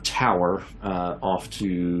little tower off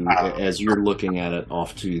to, as you're looking at it,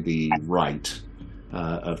 off to the right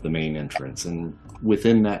of the main entrance. And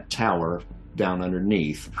within that tower, down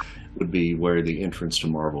underneath, would be where the entrance to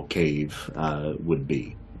Marble Cave would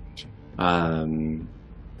be.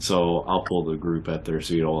 So I'll pull the group up there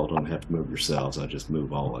so you all don't have to move yourselves. I'll just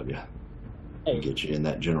move all of you and get you in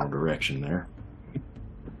that general direction there.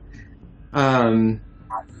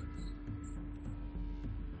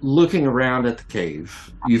 Looking around at the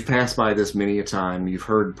cave, you've passed by this many a time. You've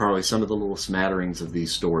heard probably some of the little smatterings of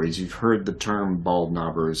these stories. You've heard the term bald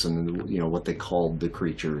knobbers and what they called the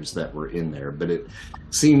creatures that were in there. But it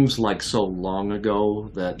seems like so long ago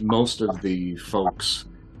that most of the folks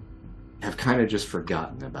have kind of just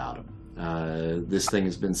forgotten about them. This thing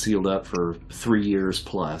has been sealed up for 3 years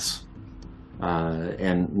plus,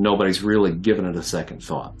 and nobody's really given it a second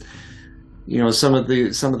thought. Some of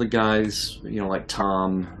the guys, like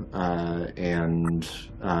Tom and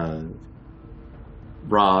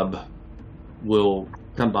Rob, will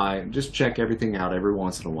come by and just check everything out every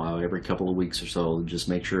once in a while, every couple of weeks or so, just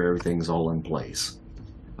make sure everything's all in place.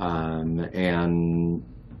 And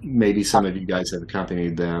maybe some of you guys have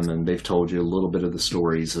accompanied them, and they've told you a little bit of the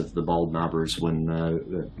stories of the bald knobbers when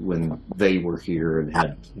they were here and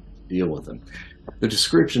had to deal with them. The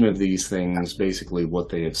description of these things, basically what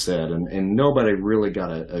they have said, and nobody really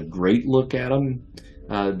got a great look at them,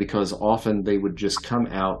 because often they would just come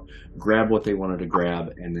out, grab what they wanted to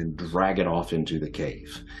grab, and then drag it off into the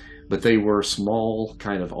cave. But they were small,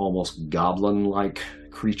 kind of almost goblin-like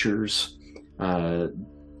creatures.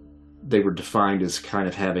 They were defined as kind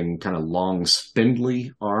of having kind of long,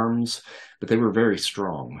 spindly arms, but they were very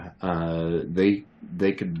strong.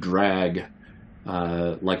 They could drag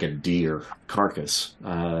like a deer carcass,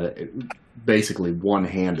 basically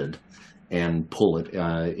one-handed, and pull it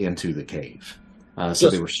into the cave. So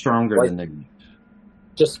they were stronger than they.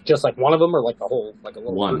 Just like one of them, or like a whole, like a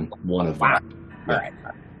little one of them. Wow. Yeah. All right.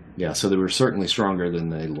 Yeah, so they were certainly stronger than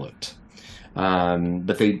they looked,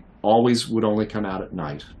 but they always would only come out at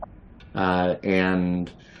night.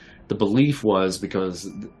 And the belief was, because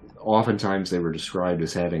oftentimes they were described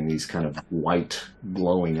as having these kind of white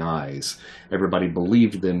glowing eyes, everybody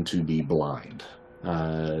believed them to be blind.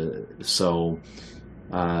 So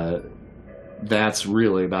that's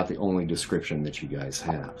really about the only description that you guys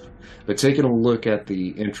have. But taking a look at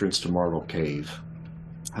the entrance to Marble Cave,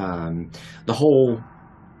 the whole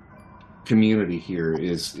community here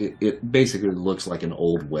it basically looks like an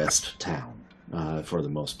Old West town. For the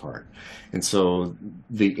most part. And so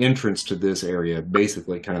the entrance to this area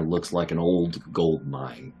basically kind of looks like an old gold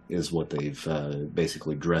mine, is what they've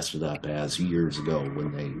basically dressed it up as years ago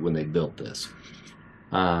when they built this.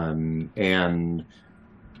 And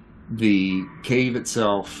the cave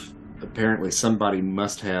itself, apparently somebody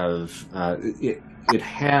must have it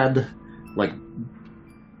had like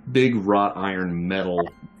big wrought iron metal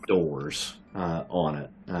doors on it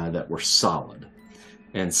that were solid,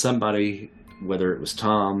 and somebody, whether it was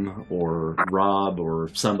Tom or Rob or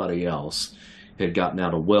somebody else, had gotten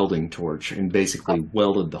out a welding torch and basically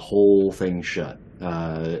welded the whole thing shut.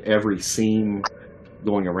 Every seam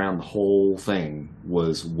going around the whole thing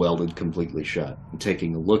was welded completely shut. I'm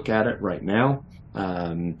taking a look at it right now.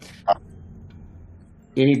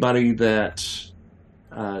 Anybody that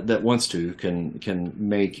wants to can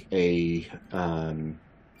make a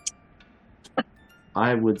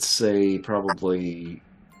I would say probably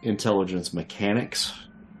intelligence mechanics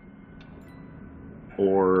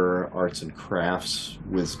or arts and crafts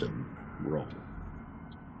wisdom roll.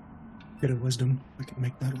 Get a wisdom. I can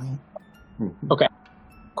make that roll. Okay.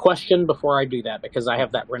 Question before I do that, because I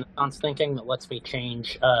have that Renaissance thinking that lets me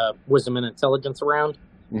change wisdom and intelligence around.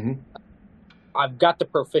 Mm-hmm. I've got the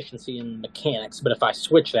proficiency in mechanics, but if I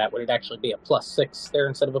switch that, would it actually be a +6 there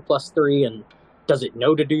instead of a +3? And does it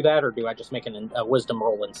know to do that, or do I just make a wisdom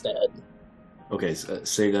roll instead? Okay,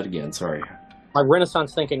 say that again. Sorry. My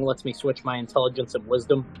Renaissance thinking lets me switch my intelligence and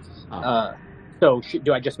wisdom. So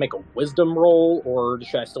do I just make a wisdom roll, or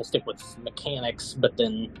should I still stick with mechanics, but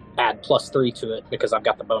then add +3 to it because I've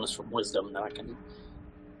got the bonus from wisdom that I can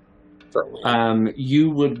throw in? You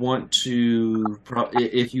would want to,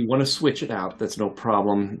 if you want to switch it out, that's no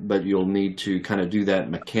problem, but you'll need to kind of do that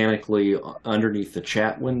mechanically underneath the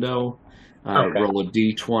chat window. Okay. Roll a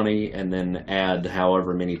d20 and then add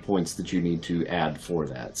however many points that you need to add for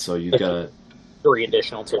that. So you've got 3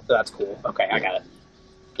 additional too. So that's cool. Okay, I got it.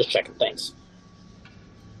 Just checking. Thanks.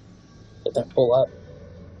 Did that pull up?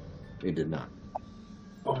 It did not.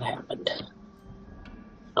 What happened?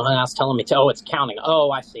 Oh, now it's telling me to. Oh, it's counting. Oh,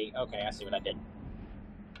 I see. Okay, I see what I did.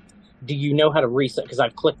 Do you know how to reset? Because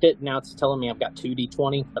I've clicked it. Now it's telling me I've got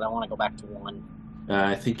 2d20, but I want to go back to 1.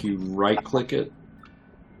 I think you right-click it.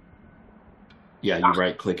 Yeah, you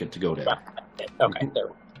right-click it to go down. Okay, there.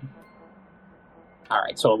 All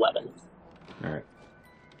right, so 11. All right.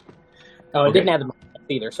 Oh, it didn't add the minus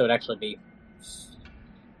either, so it'd actually be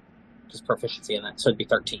just proficiency in that, so it'd be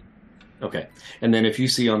 13. Okay, and then if you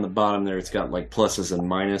see on the bottom there, it's got like pluses and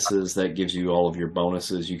minuses. That gives you all of your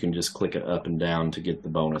bonuses. You can just click it up and down to get the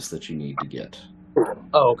bonus that you need to get.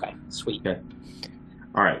 Oh, okay, sweet. Okay.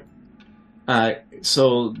 All right.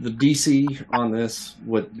 So the DC on this,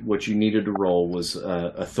 what you needed to roll was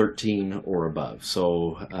a 13 or above.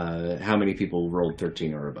 So how many people rolled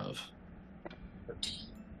 13 or above?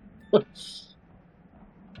 13.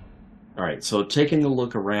 All right, so taking a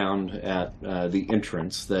look around at the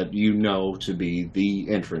entrance that you know to be the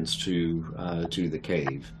entrance to the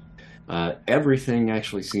cave, everything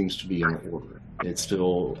actually seems to be in order. It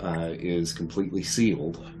still is completely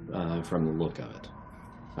sealed from the look of it.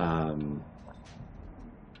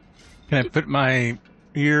 Can I put my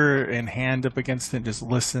ear and hand up against it and just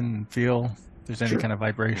listen and feel if there's any kind of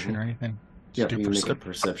vibration or anything? Yeah, you make a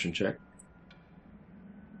perception check.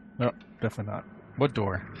 No, definitely not. What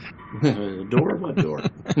door? Door? What door?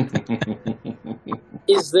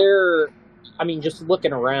 Is there, I mean, just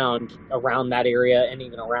looking around that area and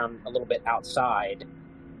even around a little bit outside,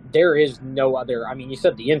 there is no other, I mean, you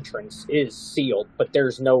said the entrance is sealed, but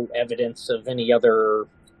there's no evidence of any other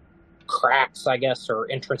cracks, I guess,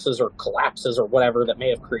 or entrances or collapses or whatever that may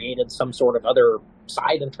have created some sort of other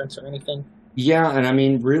side entrance or anything? Yeah, and I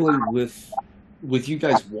mean, really, with you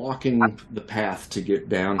guys walking the path to get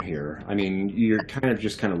down here, I mean, you're kind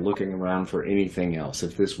of looking around for anything else.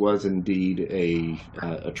 If this was indeed a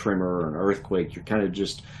tremor or an earthquake, you're kind of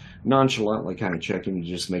just nonchalantly kind of checking to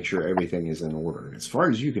just make sure everything is in order. As far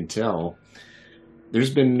as you can tell,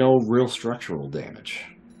 there's been no real structural damage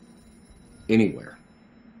anywhere.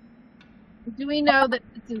 Do we know that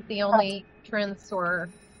this is the only entrance, or are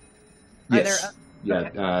Yes. there? Yeah.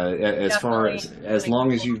 Okay. As far as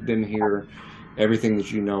long as you've been here, everything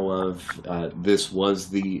that you know of, this was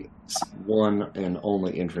the one and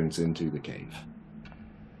only entrance into the cave.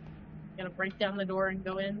 Gonna break down the door and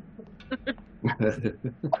go in.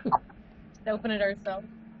 Open it ourselves.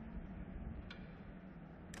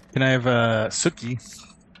 Can I have Suki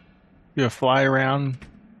do a fly around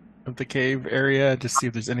of the cave area, just see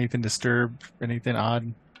if there's anything disturbed, anything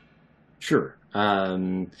odd? Sure.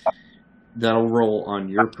 That'll roll on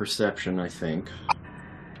your perception, I think.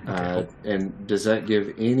 Okay, cool. And does that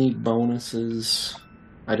give any bonuses?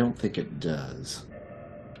 I don't think it does.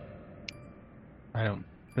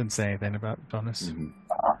 Didn't say anything about bonus. Mm-hmm.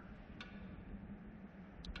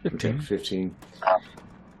 15. Okay, 15.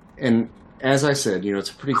 And as I said, it's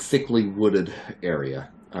a pretty thickly wooded area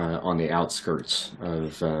on the outskirts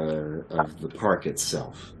of the park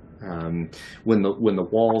itself. When the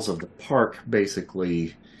walls of the park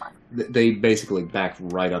basically back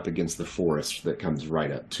right up against the forest that comes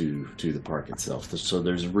right up to the park itself. So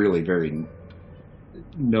there's really very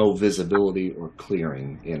no visibility or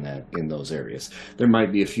clearing in those areas. There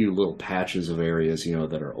might be a few little patches of areas,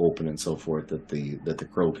 that are open and so forth that the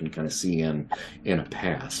crow can kind of see in a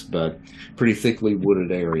pass, but pretty thickly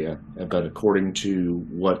wooded area. But according to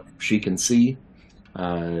what she can see,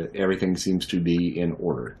 everything seems to be in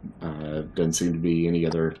order. Doesn't seem to be any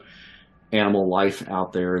other animal life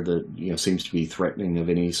out there that seems to be threatening of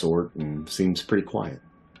any sort, and seems pretty quiet.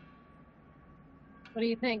 What do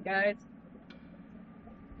you think, guys?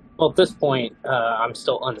 Well, at this point, I'm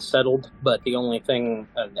still unsettled, but the only thing,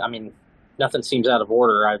 I mean, nothing seems out of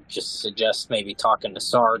order. I just suggest maybe talking to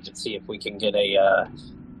Sarge and see if we can get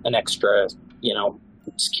an extra,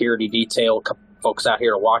 security detail, a couple folks out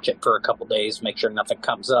here to watch it for a couple days, make sure nothing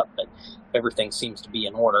comes up, but everything seems to be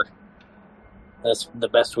in order. That's the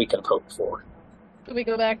best we could have hoped for. Do we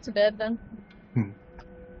go back to bed then? You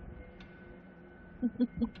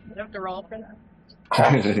have to roll for that.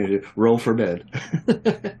 Roll for bed.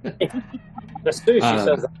 As soon as she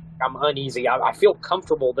says that, I'm uneasy. I feel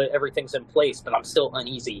comfortable that everything's in place, but I'm still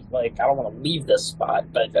uneasy. Like, I don't want to leave this spot,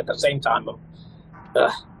 but at the same time,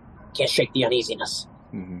 can't shake the uneasiness.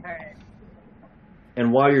 Mm-hmm. All right.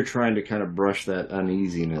 And while you're trying to kind of brush that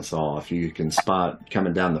uneasiness off, you can spot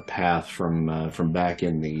coming down the path from back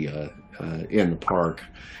in the park.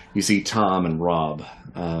 You see Tom and Rob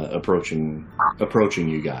approaching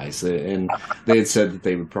you guys, and they had said that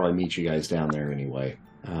they would probably meet you guys down there anyway.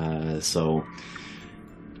 So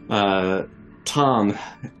Tom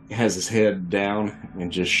has his head down and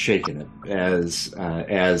just shaking it as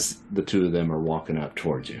the two of them are walking up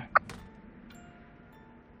towards you.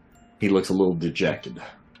 He looks a little dejected.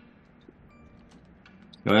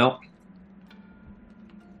 Well,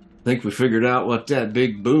 I think we figured out what that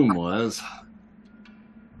big boom was.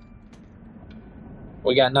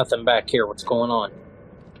 We got nothing back here. What's going on?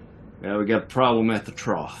 Yeah, we got a problem at the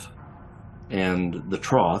trough. And the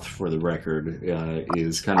trough, for the record,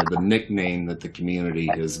 is kind of the nickname that the community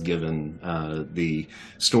has given the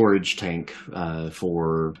storage tank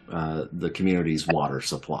for the community's water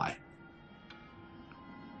supply.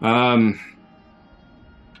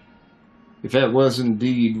 If that was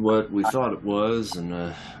indeed what we thought it was, and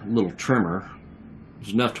a little tremor, it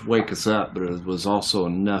was enough to wake us up, but it was also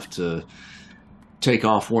enough to take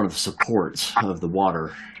off one of the supports of the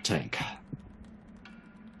water tank.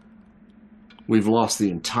 We've lost the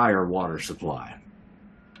entire water supply.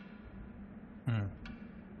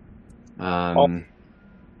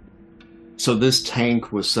 So this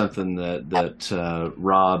tank was something that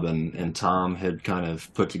Rob and Tom had kind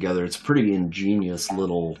of put together. It's a pretty ingenious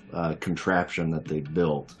little contraption that they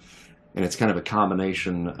built. And it's kind of a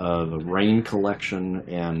combination of a rain collection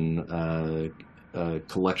and a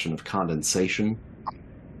collection of condensation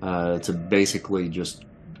to basically just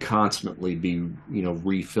constantly be,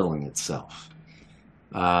 refilling itself.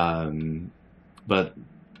 but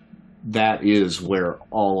that is where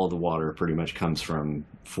all of the water pretty much comes from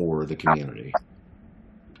for the community.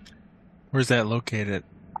 Where's that located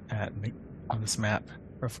at on this map,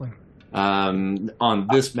 roughly? On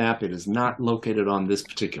this map, it is not located on this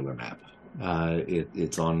particular map.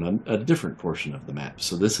 It's on a different portion of the map.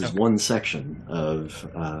 So this is one section of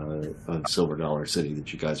Silver Dollar City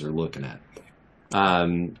that you guys are looking at.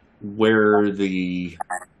 Where the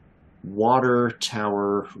water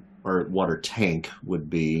tower or water tank would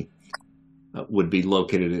be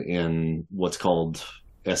located in what's called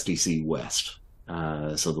SDC West.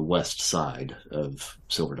 So the west side of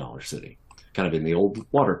Silver Dollar City, kind of in the old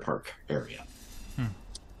water park area.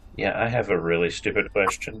 Yeah, I have a really stupid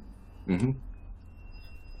question. Mm-hmm.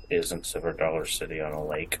 Isn't Silver Dollar City on a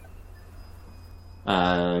lake?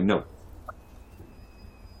 No.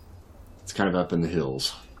 It's kind of up in the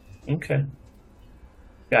hills. Okay.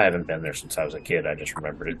 Yeah, I haven't been there since I was a kid. I just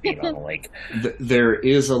remembered it being on a lake. There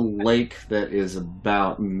is a lake that is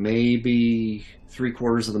about maybe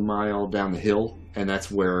 3/4 of the mile down the hill, and that's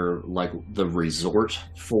where like the resort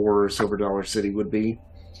for Silver Dollar City would be.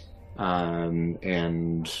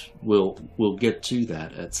 And we'll get to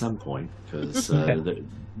that at some point because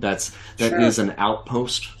that is an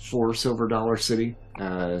outpost for Silver Dollar City,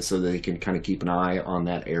 so they can kind of keep an eye on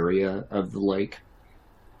that area of the lake.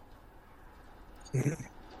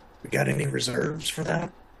 We got any reserves for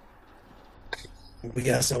that? We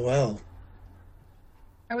got SOL.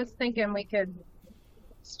 I was thinking we could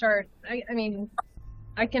start. I mean,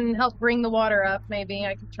 I can help bring the water up. Maybe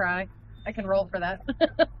I could try. I can roll for that.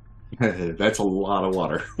 That's a lot of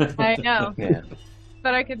water. I know. Yeah.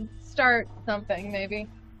 But I could start something maybe.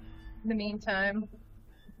 In the meantime,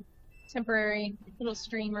 temporary little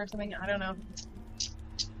stream or something. I don't know.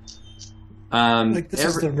 Like this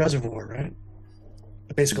is the reservoir, right?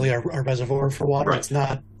 Basically, our reservoir for water. Right. It's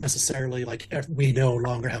not necessarily like we no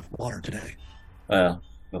longer have water today. Well,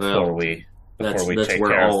 before we that's take where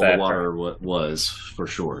care all of that, the water was for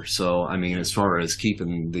sure. So I mean, as far as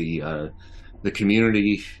keeping the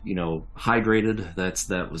community, hydrated,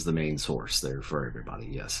 that was the main source there for everybody.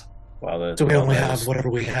 Yes. well, So we only have whatever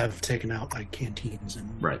we have taken out, like canteens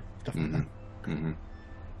and Right. stuff like that. Mm-hmm.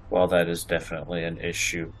 While that is definitely an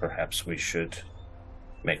issue, perhaps we should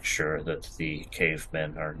make sure that the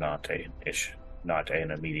cavemen are not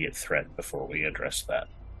an immediate threat before we address that.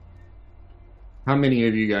 How many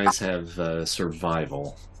of you guys have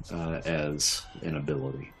survival as an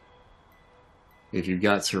ability? If you've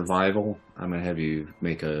got survival, I'm going to have you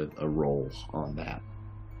make a roll on that.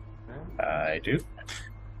 I do.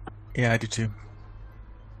 Yeah, I do too.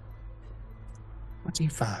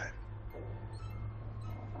 25.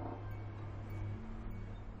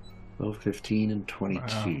 12, 15, and 22.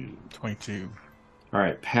 Wow, 22. All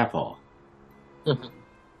right, Papaw.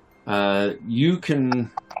 Mhm. You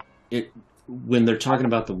can... when they're talking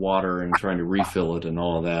about the water and trying to refill it and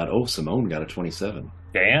all of that, Simone got a 27.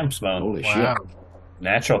 Damn, Simone. Holy Wow.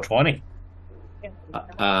 Natural 20. shit.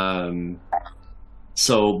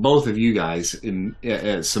 So both of you guys,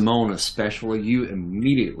 Simone especially, you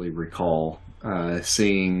immediately recall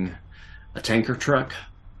seeing a tanker truck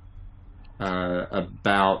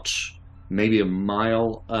about maybe a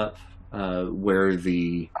mile up where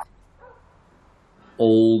the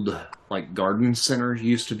old garden center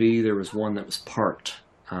used to be. There was one that was parked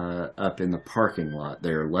up in the parking lot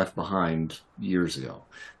there, left behind years ago.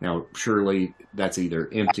 Now surely that's either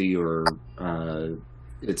empty or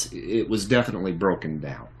it was definitely broken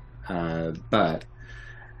down, but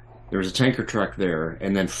there was a tanker truck there,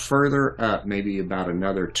 and then further up, maybe about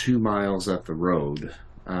another 2 miles up the road,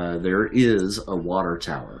 there is a water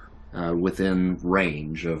tower within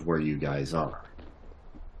range of where you guys are.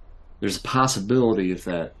 There's a possibility if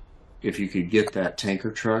you could get that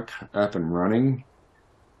tanker truck up and running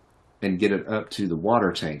and get it up to the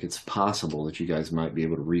water tank, it's possible that you guys might be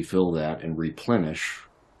able to refill that and replenish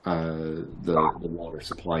the water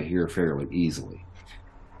supply here fairly easily.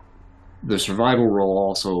 The survival roll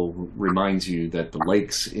also reminds you that the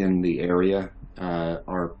lakes in the area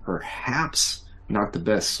are perhaps not the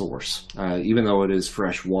best source. Even though it is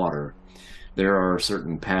fresh water, there are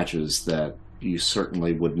certain patches that you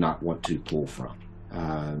certainly would not want to pull from.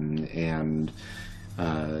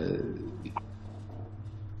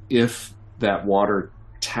 If that water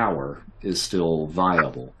tower is still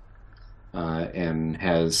viable and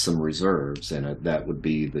has some reserves in it, that would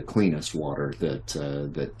be the cleanest water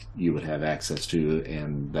that you would have access to,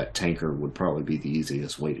 and that tanker would probably be the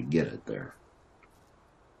easiest way to get it there.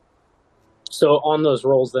 So on those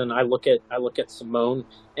rolls, then I look at Simone,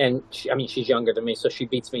 and she's younger than me, so she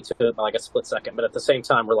beats me to it by like a split second. But at the same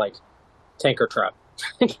time, we're like, tanker truck.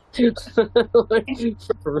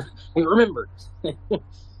 Remember.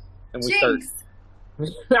 And we start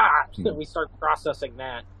Jinx. we start processing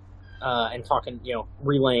that and talking,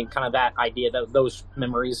 relaying kind of that idea, those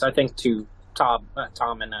memories, I think, to Tom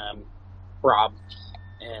and Rob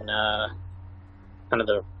and kind of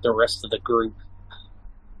the rest of the group.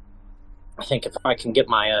 I think if I can get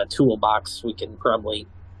my toolbox, we can probably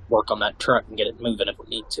work on that truck and get it moving if we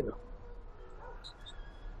need to.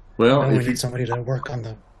 Well, we if need somebody to work on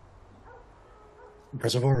the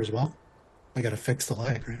reservoir as well. I got to fix the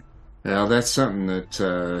light, right? Well, that's something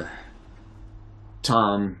that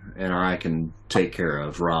Tom and I can take care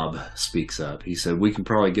of. Rob speaks up. He said we can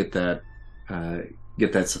probably get that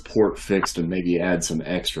support fixed and maybe add some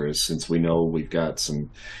extras, since we know we've got some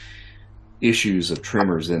issues of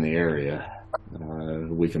tremors in the area.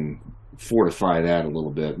 We can fortify that a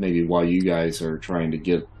little bit. Maybe while you guys are trying to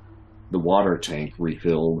get the water tank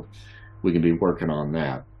refilled, we can be working on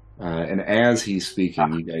that. And as he's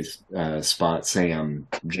speaking, you guys spot Sam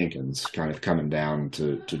Jenkins kind of coming down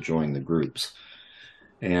to join the groups.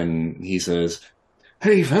 And he says,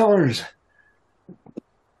 "Hey, fellers,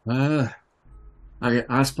 I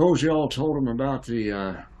suppose you all told him about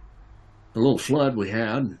the little flood we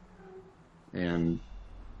had." And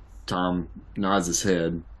Tom nods his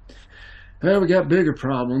head. "Well, we got bigger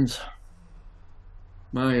problems.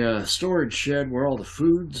 My storage shed where all the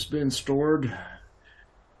food's been stored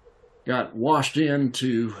got washed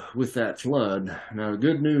into with that flood. Now, the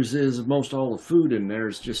good news is most all the food in there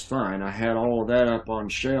is just fine. I had all of that up on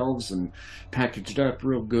shelves and packaged up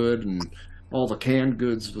real good, and all the canned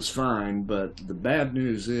goods was fine. But the bad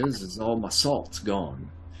news is all my salt's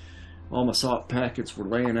gone. All my salt packets were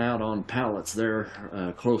laying out on pallets there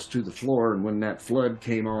close to the floor, and when that flood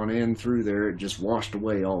came on in through there, it just washed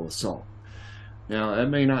away all the salt. Now, that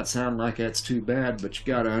may not sound like that's too bad, but you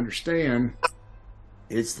got to understand,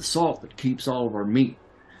 it's the salt that keeps all of our meat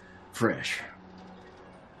fresh.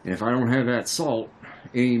 And if I don't have that salt,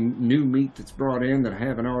 any new meat that's brought in that I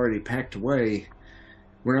haven't already packed away,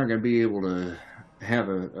 we're not going to be able to have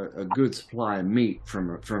a good supply of meat from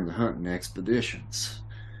the hunting expeditions.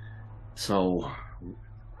 So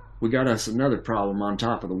we got us another problem on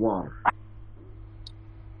top of the water."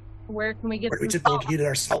 Where can we get Where do we some just go salt? get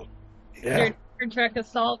our salt? Is Yeah. there a truck of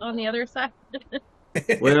salt on the other side?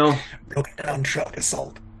 Well, Broken down truck of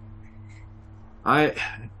salt.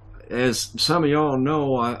 as some of y'all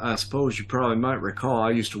know, I suppose you probably might recall,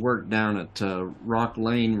 I used to work down at Rock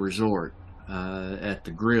Lane Resort at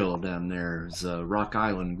the grill down there. It's Rock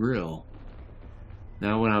Island Grill.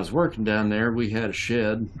 Now, when I was working down there, we had a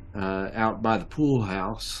shed out by the pool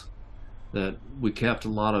house that we kept a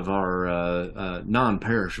lot of our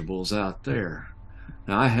non-perishables out there.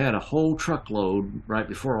 Now, I had a whole truckload right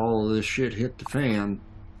before all of this shit hit the fan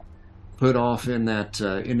put off in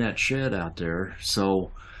that shed out there.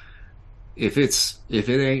 So if it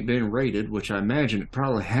ain't been raided, which I imagine it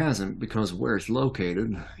probably hasn't because of where it's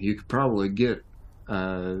located, you could probably get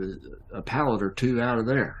a pallet or two out of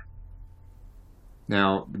there.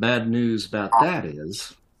 Now, the bad news about that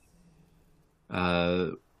is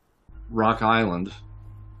Rock Island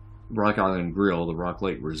Grill, the Rock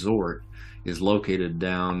Lake Resort, is located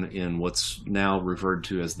down in what's now referred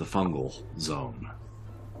to as the fungal zone.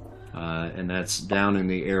 And that's down in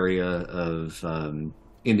the area of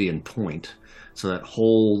Indian Point. So that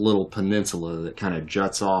whole little peninsula that kind of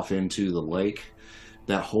juts off into the lake,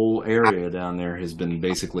 that whole area down there has been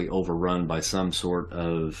basically overrun by some sort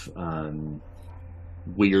of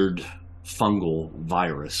weird fungal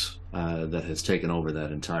virus that has taken over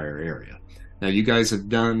that entire area. Now, you guys have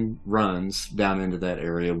done runs down into that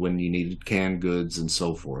area when you needed canned goods and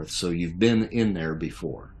so forth, so you've been in there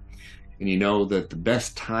before. And you know that the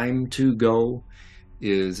best time to go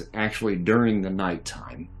is actually during the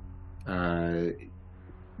nighttime,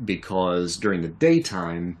 because during the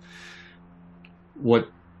daytime,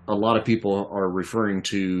 what a lot of people are referring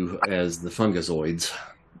to as the fungusoids,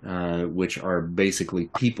 which are basically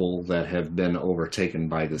people that have been overtaken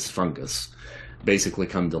by this fungus, basically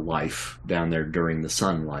come to life down there during the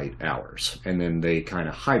sunlight hours, and then they kind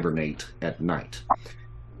of hibernate at night.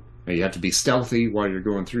 Now, you have to be stealthy while you're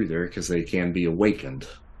going through there because they can be awakened,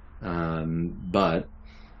 but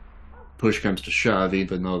push comes to shove,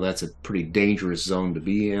 even though that's a pretty dangerous zone to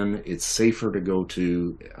be in, it's safer to go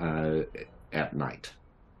to at night.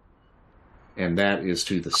 And that is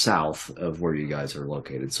to the south of where you guys are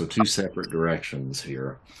located. So two separate directions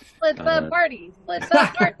here. Split the party. Split the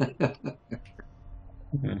party.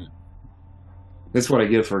 That's what I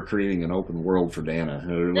get for creating an open world for Dana.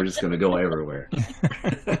 We're just going to go everywhere.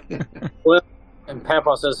 Well, and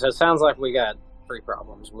Papa says, it sounds like we got three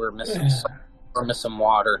problems. We're missing some. From some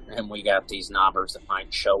water, and we got these knobbers that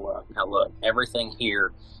might show up. Now look, everything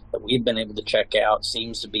here that we've been able to check out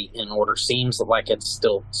seems to be in order, seems like it's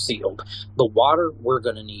still sealed. The water we're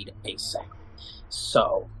going to need ASAP.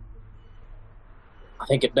 So, I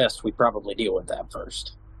think at best we probably deal with that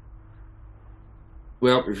first.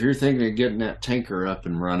 Well, if you're thinking of getting that tanker up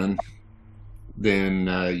and running, then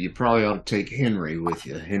you probably ought to take Henry with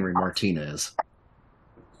you, Henry Martinez.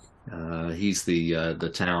 He's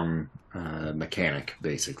the town mechanic,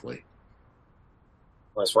 basically.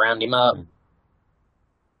 Let's round him up.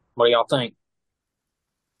 What do y'all think?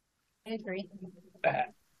 I agree.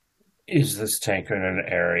 Is this tanker in an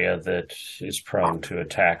area that is prone to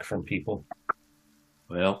attack from people?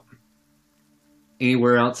 Well,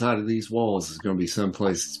 anywhere outside of these walls is going to be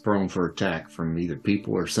someplace that's prone for attack from either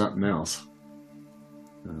people or something else.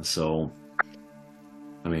 So,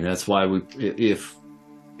 I mean, that's why if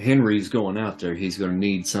Henry's going out there, he's going to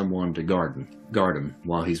need someone to guard him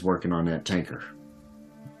while he's working on that tanker.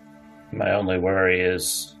 My only worry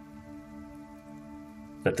is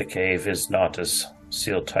that the cave is not as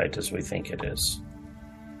sealed tight as we think it is.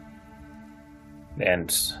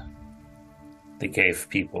 And the cave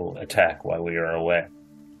people attack while we are away.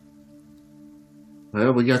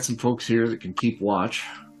 Well, we got some folks here that can keep watch.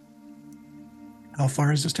 How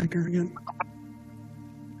far is this tanker again?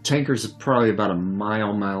 Tanker's probably about a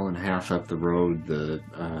mile and a half up the road. The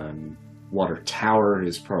water tower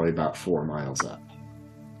is probably about 4 miles up.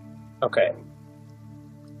 Okay.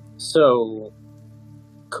 So,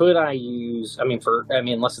 could I use,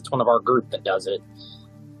 unless it's one of our group that does it,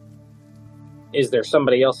 is there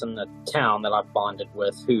somebody else in the town that I've bonded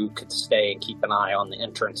with who could stay and keep an eye on the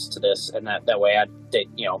entrance to this? And that way,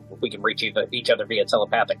 if we can reach each other via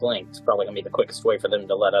telepathic link, it's probably going to be the quickest way for them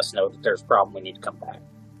to let us know that there's a problem, we need to come back.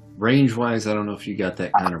 Range-wise, I don't know if you got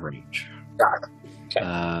that kind of range. Got it. Okay.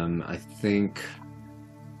 I think,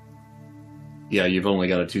 yeah, you've only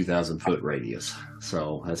got a 2,000-foot radius,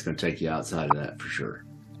 so that's going to take you outside of that for sure.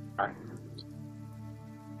 All right.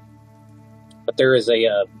 But there is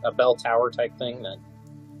a bell tower type thing that...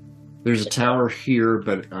 There's a tower here,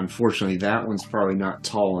 but unfortunately that one's probably not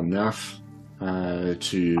tall enough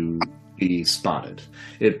to be spotted.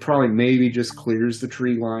 It probably maybe just clears the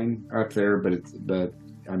tree line up there, but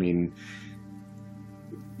I mean,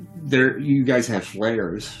 you guys have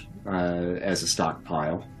flares as a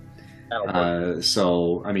stockpile.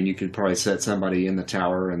 So, I mean, you could probably set somebody in the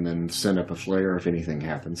tower and then send up a flare if anything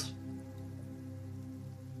happens.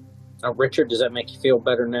 Richard, does that make you feel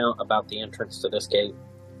better now about the entrance to this gate?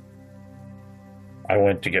 I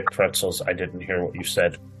went to get pretzels. I didn't hear what you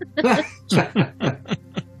said.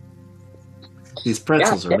 These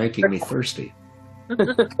pretzels are making me thirsty. Water.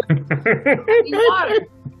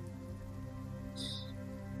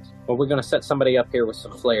 Well, we're going to set somebody up here with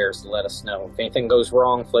some flares to let us know. If anything goes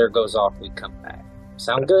wrong, flare goes off, we come back.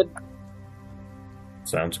 Sound good?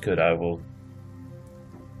 Sounds good.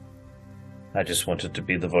 I just wanted to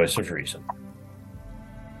be the voice of reason.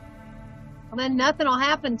 Well, then nothing will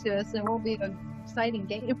happen to us. It won't be an exciting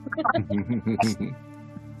game.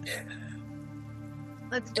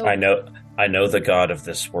 Let's go. I know the God of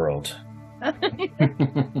this world.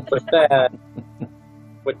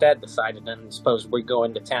 With that decided, then suppose we go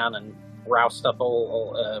into town and roust up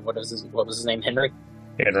old what was his name? Henry?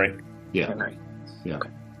 Yeah. Henry. Yeah. Okay.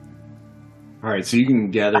 All right, so you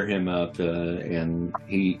can gather him up, and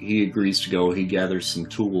he agrees to go. He gathers some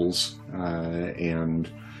tools and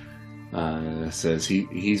says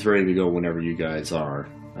he's ready to go whenever you guys are.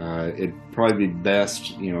 It'd probably be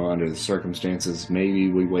best, under the circumstances,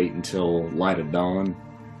 maybe we wait until light of dawn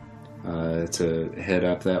to head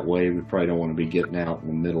up that way. We probably don't want to be getting out in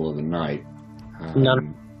the middle of the night.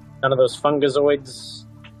 None of those fungozoids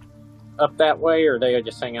up that way, or they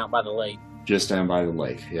just hang out by the lake? Just down by the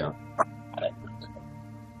lake, yeah. Got it.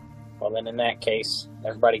 Well, then in that case,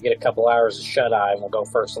 everybody get a couple hours of shut-eye, and we'll go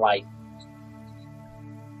first light.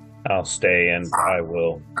 I'll stay and I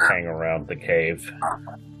will hang around the cave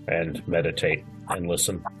and meditate and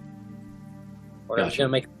listen. Whatever's going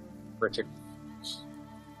to make Richard.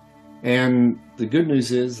 And the good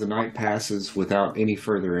news is the night passes without any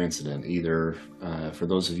further incident, either for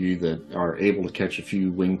those of you that are able to catch a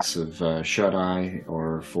few winks of shut-eye,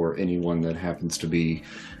 or for anyone that happens to be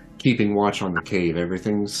keeping watch on the cave.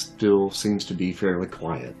 Everything still seems to be fairly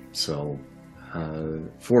quiet. So,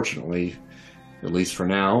 fortunately, at least for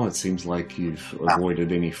now, it seems like you've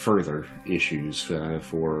avoided any further issues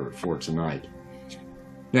for tonight.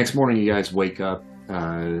 Next morning, you guys wake up,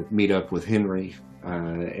 meet up with Henry,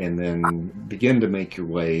 and then begin to make your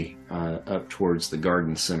way up towards the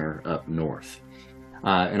garden center up north.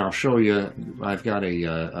 And I'll show you, I've got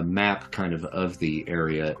a map kind of the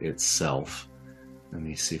area itself. Let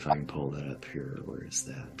me see if I can pull that up here. Where is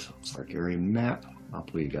that? Ozark area map. I'll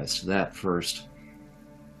pull you guys to that first.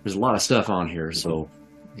 There's a lot of stuff on here, so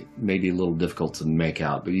it may be a little difficult to make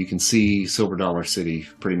out, but you can see Silver Dollar City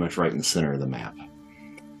pretty much right in the center of the map.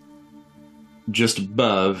 Just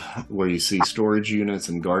above where you see storage units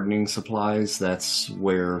and gardening supplies, that's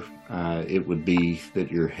where it would be that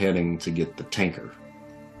you're heading to get the tanker.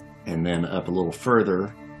 And then up a little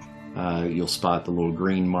further, you'll spot the little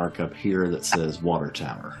green mark up here that says Water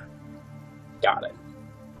Tower. Got it.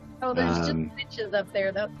 Oh, there's just witches up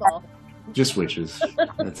there, that's all. Just witches.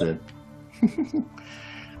 That's it.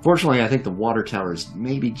 Fortunately, I think the Water Tower is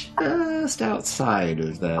maybe just outside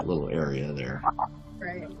of that little area there.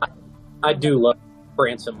 Right. I do love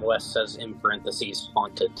Branson West says in parentheses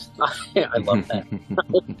haunted. I love that.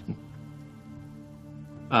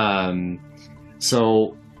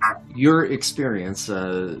 So your experience,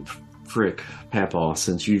 Frick, Papaw,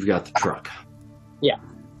 since you've got the truck. Yeah.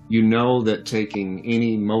 You know that taking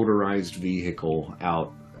any motorized vehicle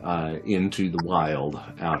out into the wild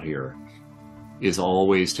out here is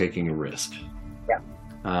always taking a risk. Yeah.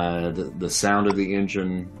 The sound of the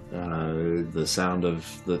engine, the sound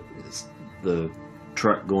of the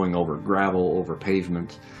truck going over gravel, over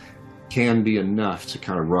pavement, can be enough to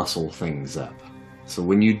kind of rustle things up. So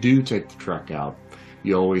when you do take the truck out,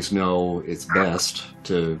 you always know it's best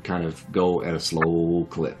to kind of go at a slow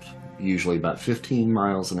clip. Usually about 15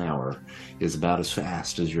 miles an hour is about as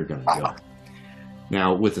fast as you're going to go.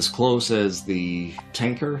 Now, with as close as the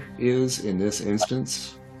tanker is in this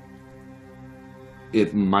instance,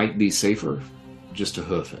 it might be safer just to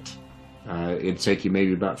hoof it. It'd take you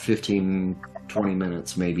maybe about 15, 20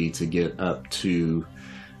 minutes maybe to get up to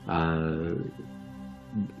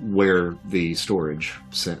where the storage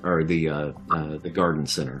or the garden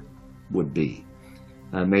center would be.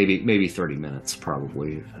 Maybe 30 minutes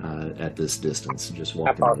probably at this distance. Just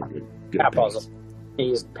walking at a good pace.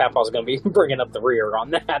 Papaw's going to be bringing up the rear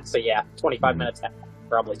on that. So yeah, 25 minutes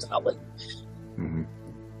probably solid.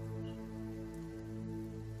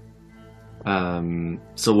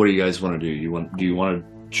 So what do you guys want to do? Do you want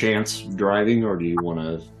to chance driving, or do you want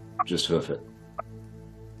to just hoof it?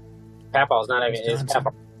 Papaw's not even. It's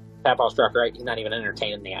Papaw's truck, right? He's not even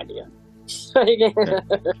entertaining the idea.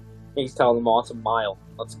 He's telling them, "Oh, it's a mile.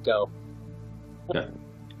 Let's go." Yeah.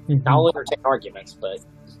 I'll entertain arguments, but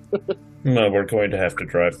no, we're going to have to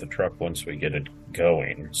drive the truck once we get it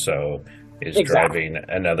going. So, is driving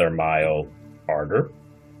another mile harder?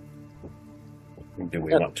 Do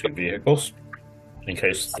we want two vehicles in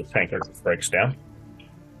case the tanker breaks down?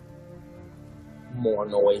 More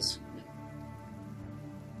noise.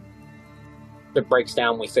 If it breaks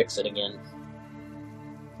down, we fix it again.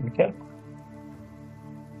 Okay.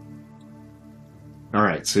 All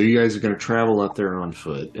right, so you guys are going to travel up there on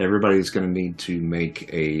foot. Everybody's going to need to make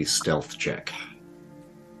a stealth check.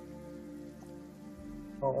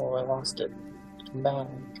 Oh, I lost it. Come back.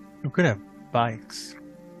 We could have bikes.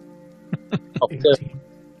 Oh, good.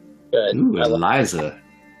 Good. Ooh, Eliza.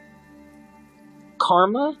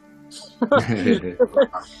 Karma? Did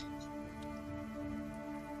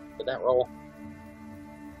that roll?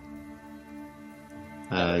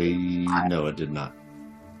 No, it did not.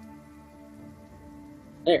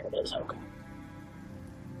 There it is, okay.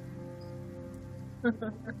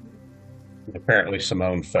 Apparently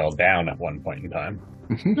Simone fell down at one point in time.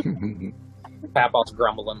 Papaw's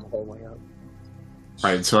grumbling the whole way up.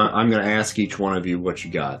 All right, so I'm going to ask each one of you what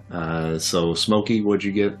you got. So, Smokey, what'd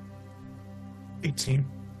you get? 18.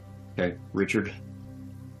 Okay, Richard?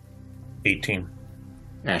 18.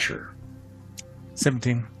 Asher?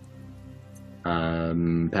 17.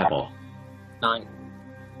 Papaw? 9.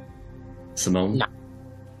 Simone?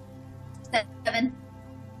 7.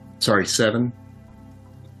 Sorry, 7?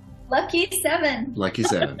 Lucky 7. Lucky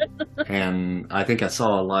 7. And I think I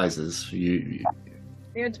saw Eliza's.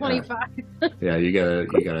 You're 25. Yeah, you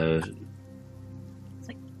gotta. It's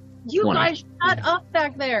like, you 20. guys shut up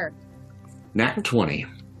back there. Nat 20.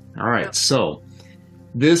 All right, so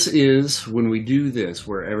this is when we do this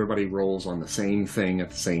where everybody rolls on the same thing at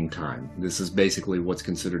the same time. This is basically what's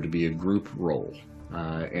considered to be a group roll.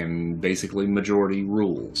 And basically majority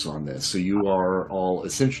rules on this. So you are all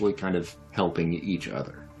essentially kind of helping each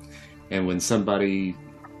other. And when somebody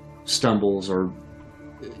stumbles or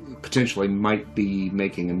potentially might be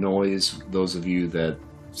making a noise, those of you that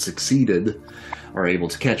succeeded are able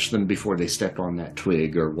to catch them before they step on that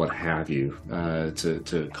twig or what have you,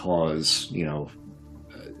 to cause,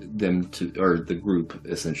 them to, or the group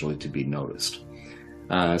essentially to be noticed.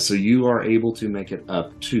 So you are able to make it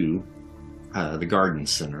up to the garden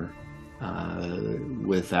center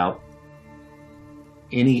without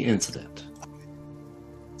any incident.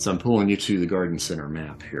 So I'm pulling you to the garden center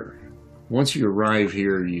map here. Once you arrive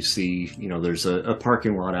here, you see, there's a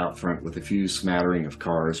parking lot out front with a few smattering of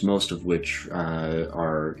cars, most of which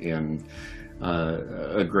are in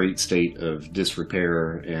a great state of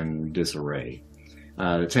disrepair and disarray.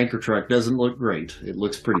 The tanker truck doesn't look great. It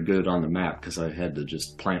looks pretty good on the map because I had to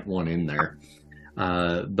just plant one in there.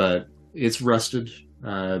 But it's rusted,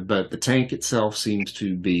 but the tank itself seems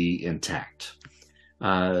to be intact.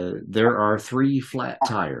 There are 3 flat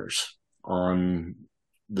tires on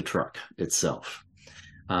the truck itself,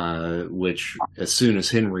 which as soon as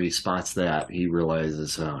Henry spots that, he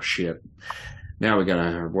realizes, oh shit, now we got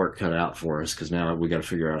our work cut out for us, because now we got to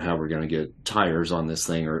figure out how we're going to get tires on this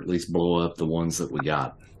thing, or at least blow up the ones that we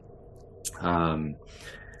got.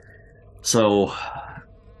 So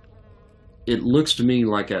it looks to me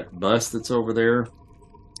like that bus that's over there,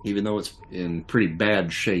 even though it's in pretty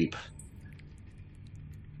bad shape,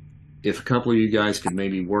 if a couple of you guys could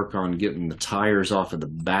maybe work on getting the tires off of the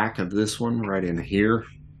back of this one right in here,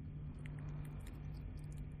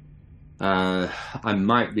 I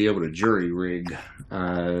might be able to jury rig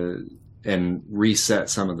and reset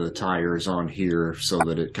some of the tires on here so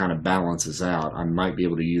that it kind of balances out. I might be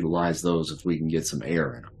able to utilize those if we can get some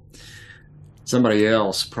air in them. Somebody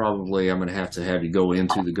else, probably I'm going to have you go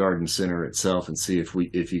into the garden center itself and see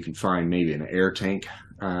if you can find maybe an air tank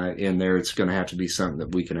in there. It's going to have to be something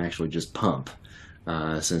that we can actually just pump,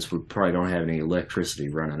 since we probably don't have any electricity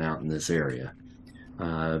running out in this area.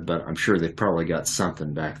 But I'm sure they've probably got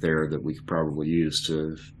something back there that we could probably use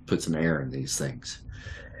to put some air in these things.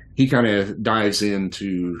 He kind of dives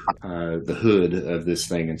into the hood of this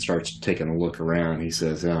thing and starts taking a look around. He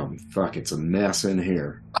says, oh, fuck, it's a mess in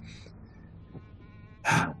here.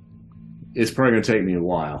 It's probably going to take me a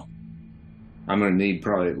while. I'm going to need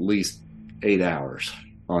probably at least 8 hours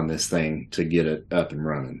on this thing to get it up and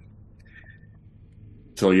running.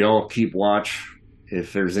 So y'all keep watch.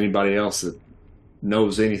 If there's anybody else that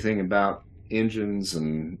knows anything about engines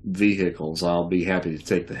and vehicles, I'll be happy to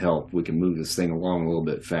take the help. We can move this thing along a little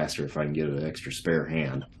bit faster if I can get an extra spare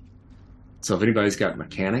hand. So if anybody's got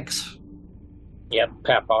mechanics. Yep,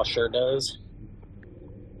 Papaw sure does.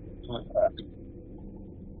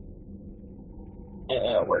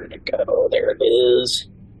 Where did it go? There it is.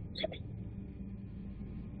 Okay.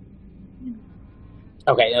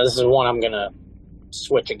 Okay, now this is one I'm going to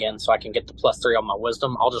switch again so I can get the +3 on my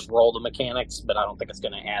wisdom. I'll just roll the mechanics, but I don't think it's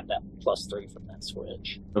going to add that +3 from that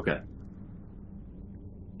switch. Okay.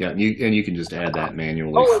 Yeah, you can just add that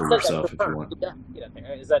manually for yourself if you want. Yeah,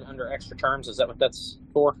 is that under extra terms? Is that what that's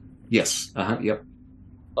for? Yes. Yep.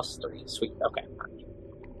 +3. Sweet. Okay.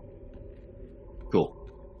 Cool.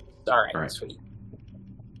 All right. Sweet.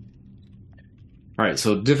 All right,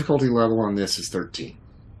 so difficulty level on this is 13.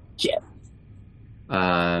 Yeah.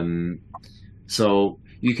 So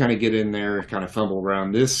you kind of get in there, kind of fumble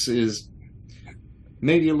around. This is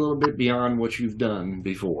maybe a little bit beyond what you've done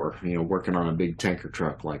before, working on a big tanker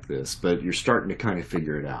truck like this, but you're starting to kind of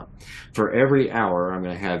figure it out. For every hour, I'm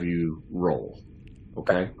going to have you roll,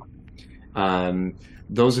 okay?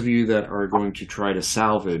 Those of you that are going to try to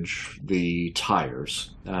salvage the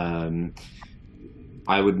tires,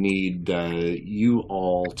 I would need you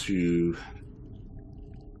all to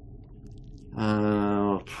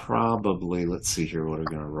probably, let's see here what I'm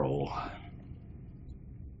going to roll.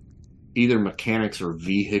 Either mechanics or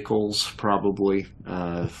vehicles, probably,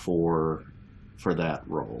 for that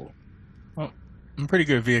roll. Well, I'm pretty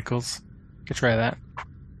good at vehicles. Could try that.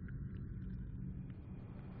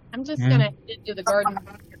 I'm just going to do the garden.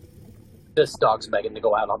 This dog's begging to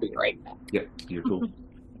go out. I'll be right back. Yep, you're cool.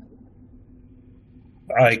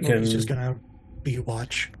 He's just gonna be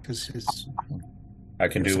watch because I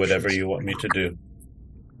can do whatever you want me to do.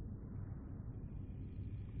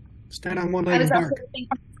 Stand on one leg and bark.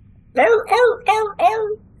 I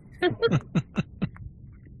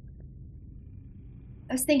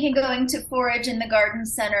was thinking going to forage in the garden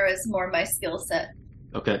center is more my skill set.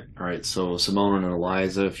 Okay, all right. So Simone and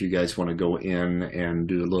Eliza, if you guys want to go in and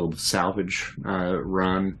do a little salvage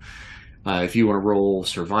run, if you want to roll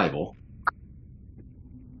survival.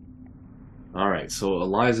 All right, so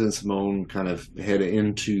Eliza and Simone kind of head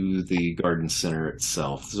into the garden center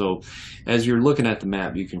itself. So as you're looking at the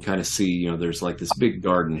map, you can kind of see, there's like this big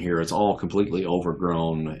garden here. It's all completely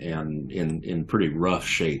overgrown and in pretty rough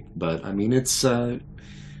shape. But, I mean, it's,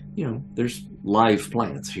 there's live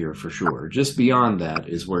plants here for sure. Just beyond that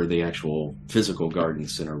is where the actual physical garden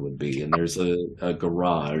center would be. And there's a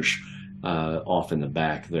garage off in the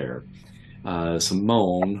back there.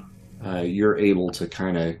 Simone, you're able to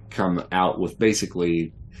kind of come out with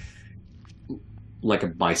basically like a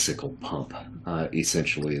bicycle pump,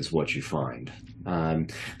 essentially, is what you find.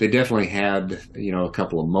 They definitely had, a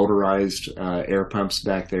couple of motorized air pumps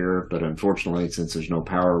back there, but unfortunately, since there's no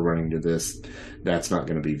power running to this, that's not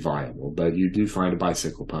going to be viable. But you do find a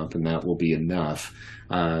bicycle pump, and that will be enough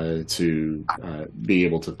to be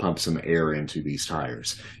able to pump some air into these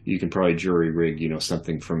tires. You can probably jury rig,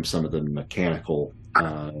 something from some of the mechanical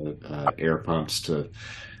air pumps to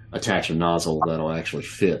attach a nozzle that'll actually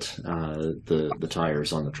fit the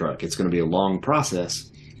tires on the truck. It's going to be a long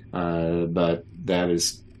process, but that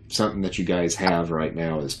is something that you guys have right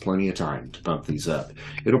now is plenty of time to pump these up.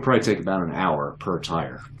 It'll probably take about an hour per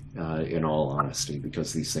tire, in all honesty,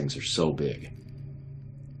 because these things are so big.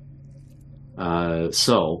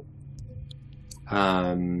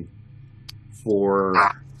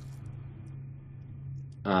 For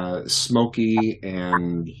Smokey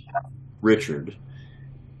and Richard,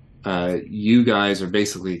 you guys are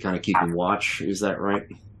basically kind of keeping watch. Is that right?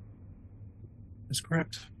 That's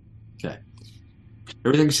correct. Okay.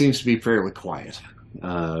 Everything seems to be fairly quiet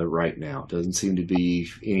right now. Doesn't seem to be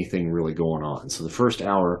anything really going on. So the first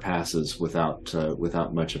hour passes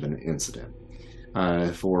without much of an incident.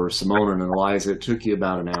 For Simone and Eliza, it took you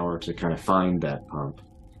about an hour to kind of find that pump.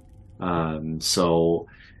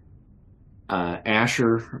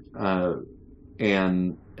 Asher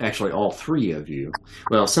and actually all three of you,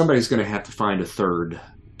 well, somebody's going to have to find a third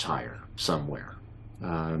tire somewhere.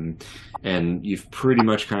 And you've pretty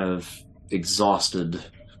much kind of exhausted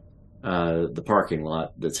the parking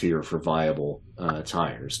lot that's here for viable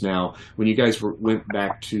tires. Now, when you guys went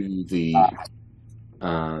back to the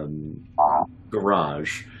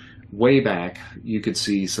garage, way back, you could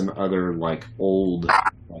see some other old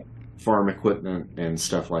farm equipment and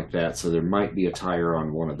stuff like that. So there might be a tire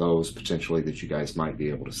on one of those potentially that you guys might be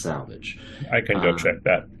able to salvage. I can go check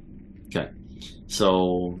that. Okay.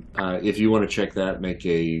 So if you want to check that, make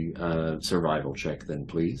a survival check then,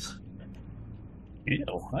 please. I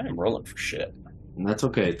am rolling for shit. And that's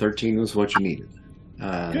okay. 13 was what you needed.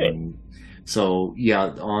 Good. So, yeah,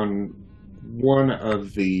 on one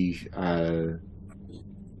of the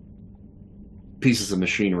pieces of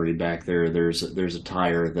machinery back there's a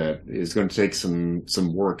tire that is going to take some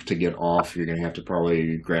work to get off. You're going to have to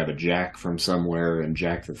probably grab a jack from somewhere and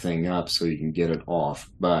jack the thing up so you can get it off.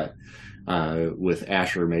 But with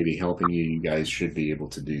Asher maybe helping you, you guys should be able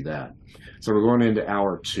to do that. So we're going into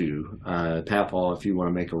hour 2. Papaw, if you want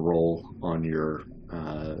to make a roll on your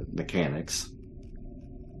mechanics.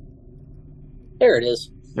 There it is.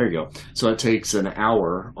 There you go. So it takes an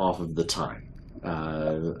hour off of the time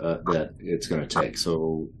that it's going to take.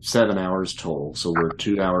 So 7 hours total. So we're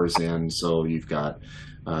 2 hours in. So you've got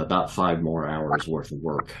about 5 more hours worth of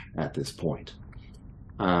work at this point.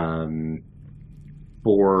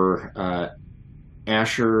 For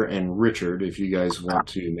Asher and Richard, if you guys want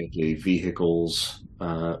to make a vehicles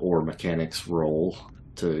or mechanics roll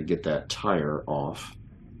to get that tire off.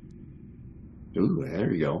 Ooh,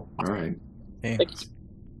 there you go. All right. Hey.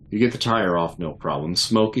 You get the tire off, no problem.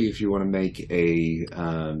 Smokey, if you want to make a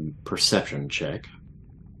perception check.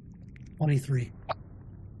 23.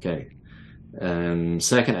 Okay. And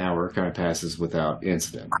second hour kind of passes without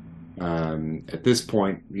incident. At this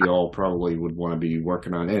point, you all probably would want to be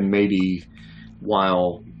working on, and maybe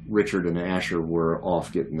while Richard and Asher were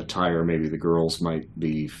off getting the tire, maybe the girls might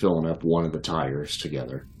be filling up one of the tires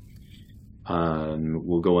together.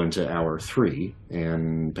 We'll go into hour 3,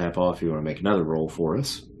 and Papaw, if you want to make another roll for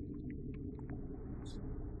us.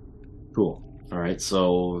 Cool. All right,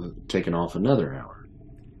 so taking off another hour.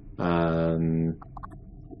 And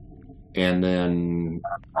then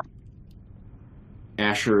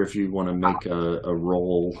Asher, if you want to make a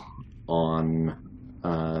roll on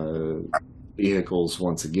vehicles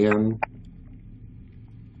once again.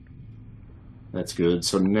 That's good.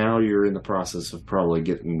 So now you're in the process of probably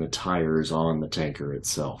getting the tires on the tanker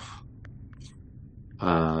itself.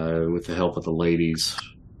 With the help of the ladies,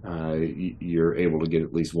 you're able to get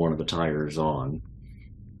at least one of the tires on.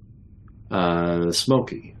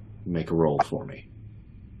 Smokey, make a roll for me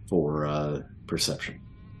for perception.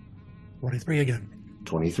 23 again.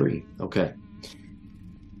 23. Okay.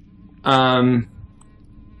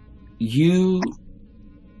 You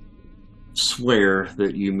swear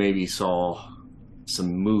that you maybe saw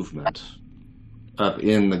some movement up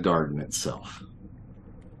in the garden itself.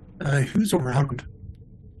 Who's around?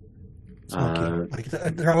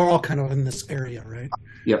 They're all kind of in this area, right?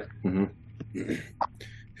 Yep. Mm-hmm.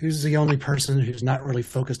 Who's the only person who's not really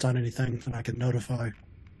focused on anything that I can notify?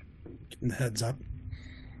 Getting the heads up.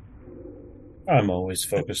 I'm always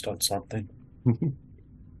focused on something.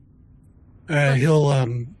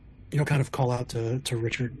 He'll kind of call out to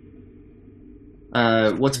Richard.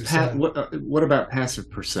 What about passive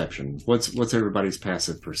perception? What's everybody's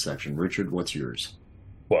passive perception? Richard, what's yours?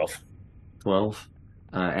 12. 12.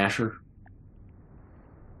 Asher?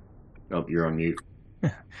 Oh, you're on mute.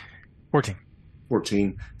 14.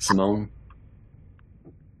 14. Simone?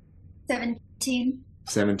 17.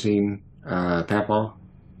 17. Papaw?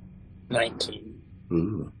 19.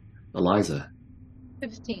 Ooh. Eliza?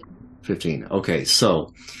 15. 15. Okay,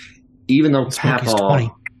 so even though Smokey's Papaw...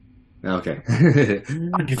 20. Okay.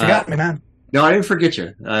 You forgot me, man. No, I didn't forget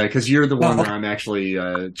you, because you're the one that I'm actually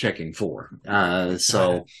checking for.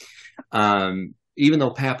 Even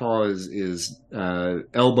though Papaw is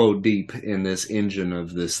elbow deep in this engine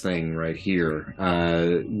of this thing right here,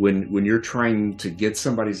 when you're trying to get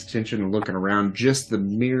somebody's attention and looking around, just the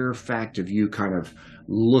mere fact of you kind of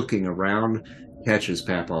looking around catches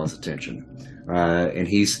Papaw's attention, and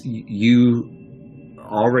you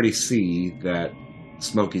already see that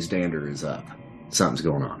Smokey's dander is up. Something's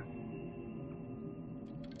going on.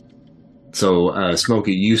 So,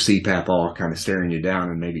 Smokey, you see Papaw kind of staring you down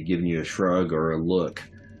and maybe giving you a shrug or a look,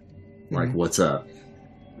 like, what's up?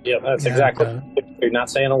 Yeah, that's exactly. You're not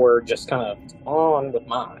saying a word, just kind of on with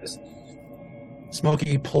my eyes.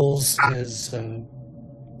 Smokey pulls his, I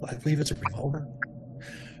believe it's a revolver,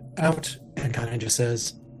 out and kind of just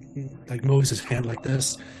says, like, moves his hand like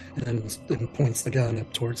this, and then points the gun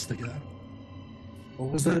up towards the guy.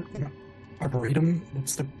 What was that? Arboretum?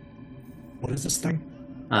 What is this thing?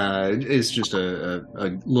 It's just a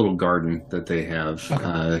little garden that they have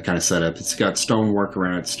kind of set up. It's got stonework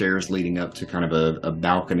around it, stairs leading up to kind of a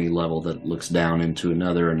balcony level that looks down into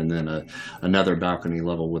another, and then another balcony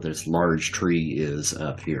level with this large tree is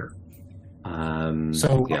up here.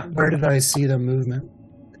 Where did I see the movement?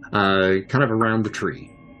 Kind of around the tree.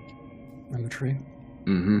 On the tree?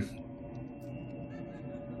 Mm-hmm.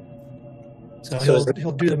 So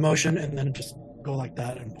he'll do the motion and then just go like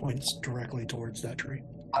that and points directly towards that tree.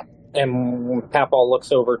 And Papaw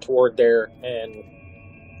looks over toward there and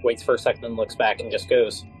waits for a second and looks back and just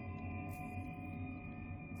goes.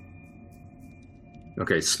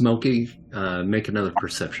 Okay, Smokey, make another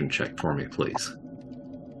perception check for me, please.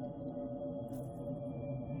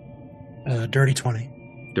 Dirty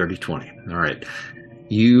 20. Dirty 20. All right.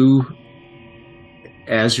 You,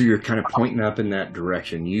 as you're kind of pointing up in that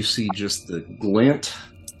direction, you see just the glint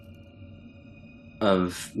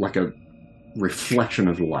of like a reflection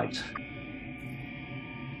of light,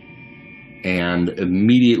 and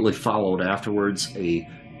immediately followed afterwards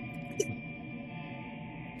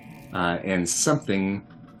and something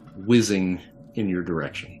whizzing in your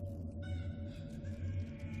direction.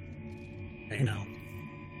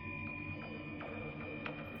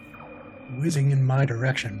 Whizzing in my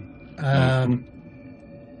direction.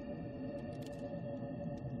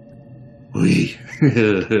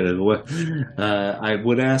 I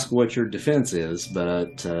would ask what your defense is,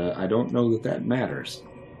 but I don't know that matters.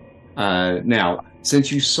 Now,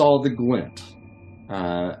 since you saw the glint,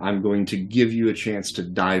 I'm going to give you a chance to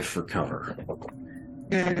dive for cover.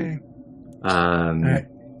 All right.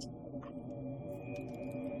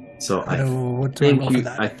 So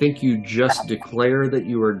I think you just declare that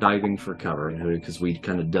you are diving for cover, because we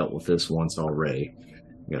kind of dealt with this once already.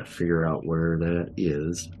 You got to figure out where that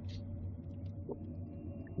is.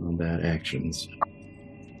 Combat actions.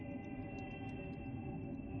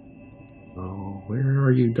 Oh, where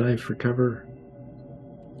are you? Dive for cover.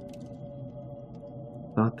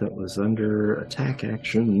 Thought that was under attack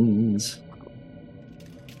actions.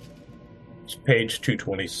 It's page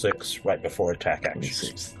 226, right before attack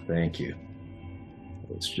actions. Thank you.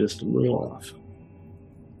 It's just a little off.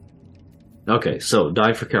 Okay, so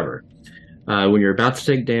dive for cover. When you're about to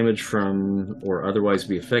take damage from or otherwise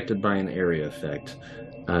be affected by an area effect,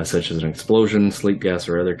 such as an explosion, sleep gas,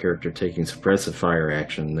 or other character taking suppressive fire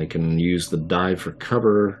action, they can use the dive for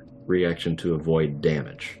cover reaction to avoid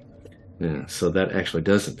damage. Yeah, so that actually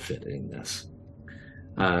doesn't fit in this.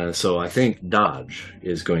 So I think dodge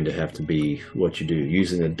is going to have to be what you do.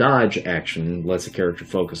 Using the dodge action lets a character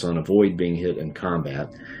focus on avoid being hit in combat.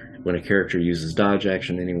 When a character uses dodge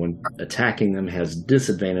action, anyone attacking them has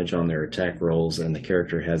disadvantage on their attack rolls, and the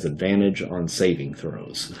character has advantage on saving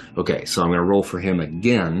throws. Okay, so I'm going to roll for him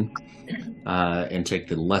again and take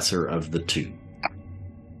the lesser of the two.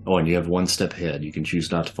 Oh, and you have one step ahead. You can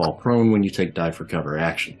choose not to fall prone when you take dive for cover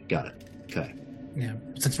action. Got it. Okay. Yeah,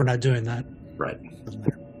 since we're not doing that. Right.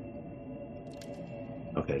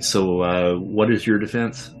 Okay, so what is your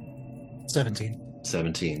defense? 17.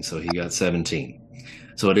 17, so he got 17.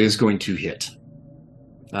 So it is going to hit.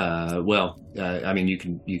 I mean, you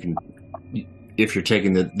can if you're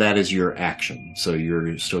taking that is your action, so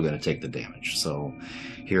you're still going to take the damage. So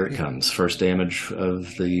here it comes. First damage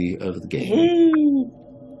of the game.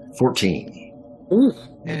 14.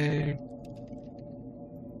 Yay.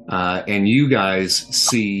 And you guys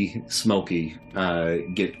see Smokey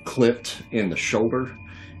get clipped in the shoulder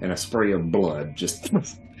and a spray of blood. Just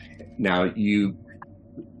now, you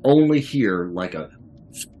only hear like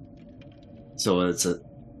so it's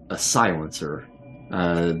a silencer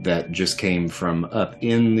that just came from up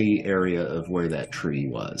in the area of where that tree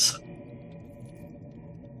was.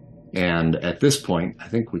 And at this point, I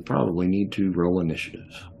think we probably need to roll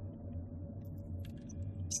initiative.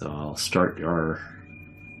 So I'll start our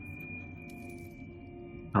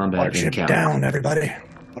combat Watership encounter. down, everybody.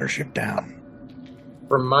 Watership down.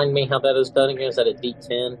 Remind me how that is done again. Is that a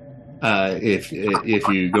D10? If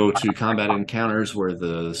you go to combat encounters where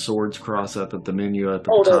the swords cross up at the menu up at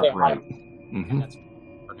the there top they are. right, That's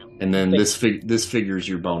and then this figures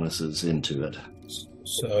your bonuses into it.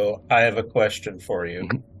 So I have a question for you.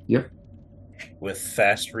 Yep. With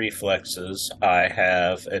fast reflexes, I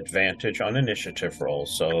have advantage on initiative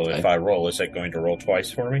rolls. So Okay. if I roll, is it going to roll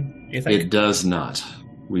twice for me? You think? It does not.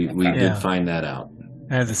 We Yeah. did find that out.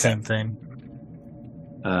 I had the same thing.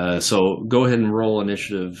 So go ahead and roll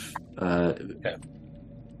initiative. Okay.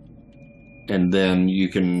 And then you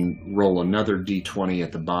can roll another d20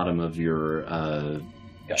 at the bottom of your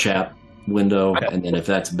chat window. Okay. And then if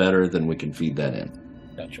that's better, then we can feed that in.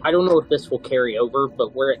 Gotcha. I don't know if this will carry over,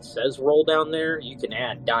 but where it says roll down there, you can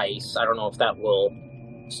add dice. I don't know if that will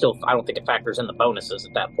still. I don't think it factors in the bonuses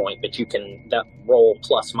at that point, but you can that roll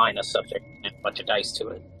plus minus subject and a bunch of dice to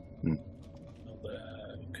it.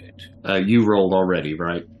 Okay. You rolled already,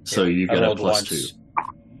 right? So you I got a rolled plus once.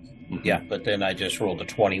 2. Mhm. Yeah, but then I just rolled a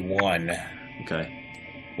 21 Okay.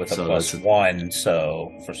 with a So plus that's 1.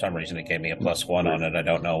 So for some reason it gave me a plus 1 on it. I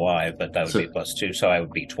don't know why, but that would So- be plus 2. So I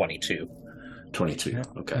would be 22. 22. Yeah.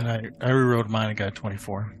 Okay. And I rerolled mine and got a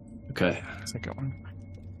 24. Okay. Second one.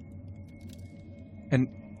 And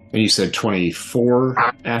you said 24,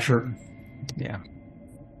 Asher? Yeah.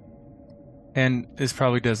 And this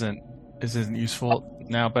probably isn't useful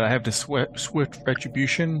now, but I have the swift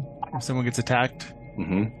retribution. If someone gets attacked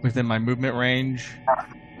Mm-hmm. within my movement range,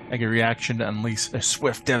 I get a reaction to unleash a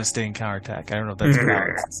swift, devastating counterattack. I don't know if that's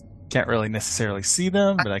valid. Can't really necessarily see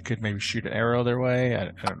them, but I could maybe shoot an arrow their way. I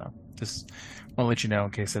don't know. Just want to let you know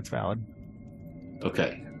in case that's valid.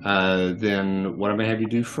 Okay. Then what I'm going to have you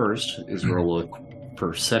do first is roll a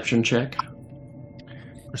perception check.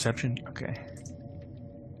 Perception? Okay.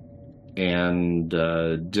 And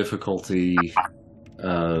difficulty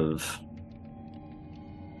of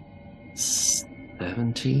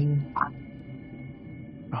 17?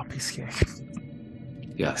 Oh, piece of cake.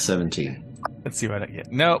 Yeah, 17. Let's see what I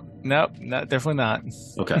get. Nope, definitely not.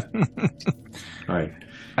 Okay. All right.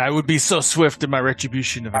 I would be so swift in my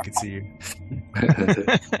retribution if I could see you.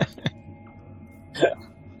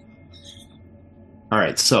 All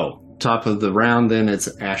right, so top of the round then it's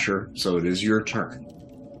Asher, so it is your turn.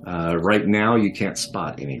 Right now you can't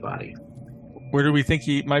spot anybody. Where do we think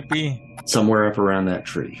he might be? Somewhere up around that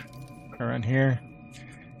tree. Around here?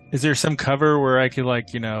 Is there some cover where I could,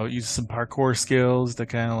 use some parkour skills to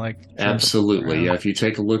kind of Absolutely. Yeah, if you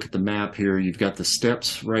take a look at the map here, you've got the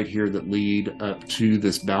steps right here that lead up to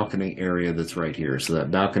this balcony area that's right here. So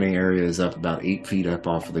that balcony area is up about 8 feet up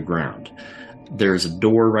off of the ground. There's a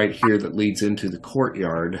door right here that leads into the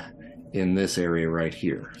courtyard in this area right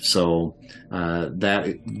here. So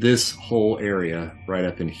this whole area right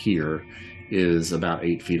up in here is about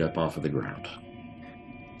 8 feet up off of the ground.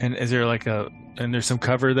 And is there and there's some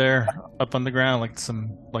cover there up on the ground,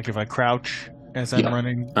 like if I crouch as I'm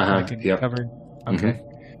running, I can get covered? Okay.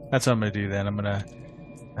 That's what I'm going to do then. I'm going to,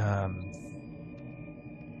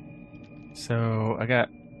 so I got,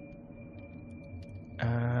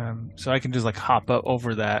 so I can just hop up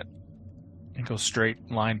over that and go straight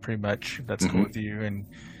line pretty much, if that's cool with you, and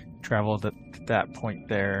travel to that point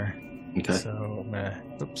there. Okay. So I'm going to,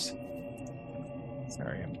 oops.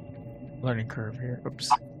 Sorry, I'm learning curve here. Oops.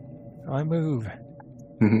 How I move.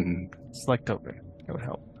 Select open. That would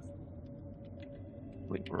help.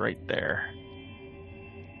 Leave right there.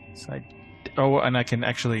 So and I can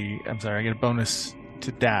actually, I'm sorry, I get a bonus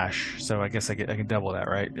to dash, so I guess I can double that,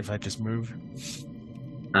 right? If I just move.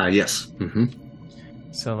 Yes. Mm-hmm.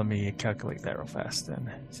 So let me calculate that real fast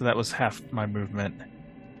then. So that was half my movement.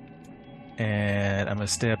 And I'm going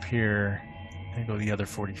to stay up here and go the other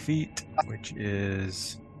 40 feet, which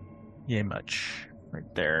is yay much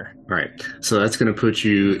right there. All right. So that's going to put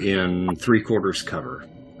you in 3/4 cover.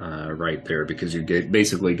 right there, because you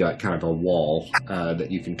basically got kind of a wall that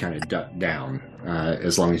you can kind of duck down.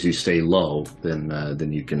 As long as you stay low,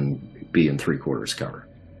 then you can be in 3/4 cover.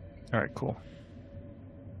 All right, cool.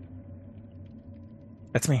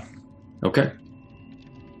 That's me. Okay.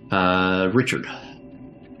 Richard.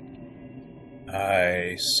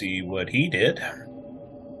 I see what he did,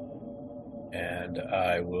 and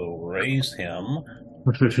I will raise him.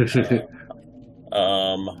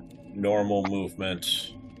 Normal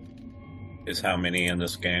movement is how many in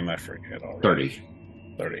this game? I forget already.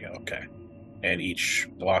 30, okay. And each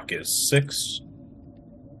block is 6?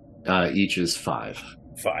 Each is 5.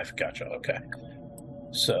 5, gotcha, okay.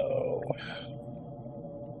 So,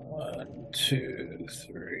 1, 2,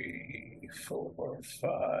 3, 4,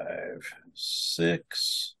 5,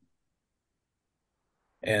 6.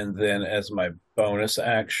 And then as my bonus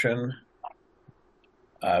action,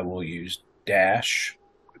 I will use dash.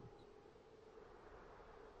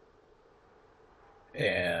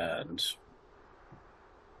 And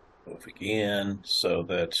move again so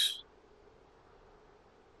that,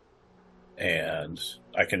 and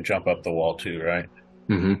I can jump up the wall too, right?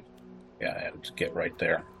 Mm-hmm. Yeah, and get right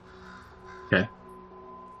there. Okay.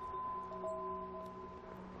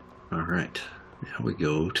 All right. Now we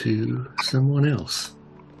go to someone else.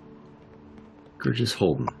 Gorgeous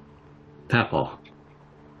Holden. Papaw.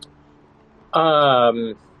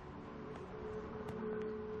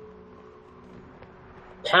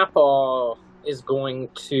 Papaw is going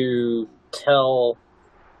to tell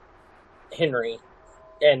Henry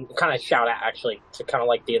and kind of shout out, actually, to kind of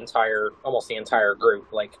like almost the entire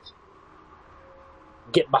group, like,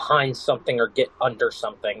 get behind something or get under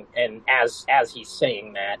something. And as he's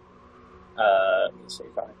saying that, let's say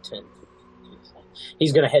 5, 10, 15,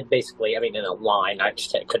 he's going to head basically, in a line. I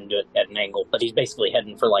just couldn't do it at an angle, but he's basically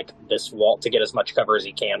heading for like this wall to get as much cover as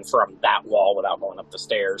he can from that wall without going up the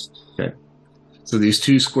stairs. Okay. So these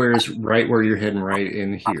 2 squares right where you're heading, right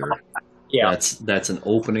in here. Yeah. That's an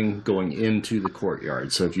opening going into the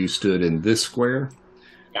courtyard. So if you stood in this square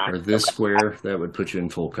or this square, that would put you in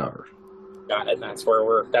full cover. Got it. And that's where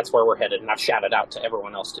we're headed. And I've shouted out to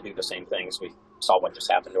everyone else to do the same things. We saw what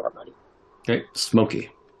just happened to our buddy. Okay, Smokey.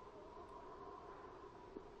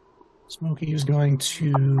 Smokey is going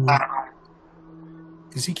to,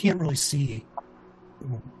 because he can't really see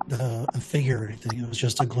the figure or anything. It was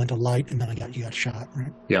just a glint of light, and then you got shot,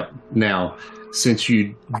 right? Yep. Now, since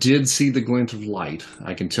you did see the glint of light,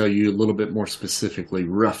 I can tell you a little bit more specifically,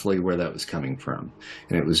 roughly where that was coming from,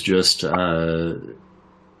 and it was just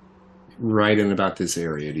right in about this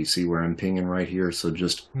area. Do you see where I'm pinging right here? So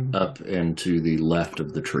just up and to the left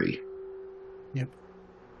of the tree. Yep.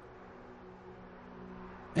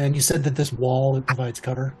 And you said that this wall, it provides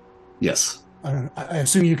cover? Yes. I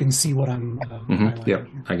assume you can see what I'm highlighting Yep,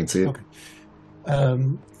 here. I can see it. Okay.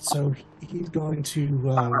 So he's going to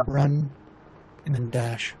run and then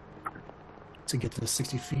dash to get to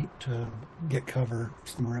 60 feet to get cover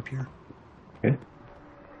somewhere up here. Okay.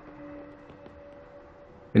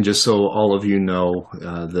 And just so all of you know,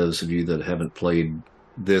 those of you that haven't played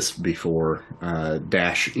this before,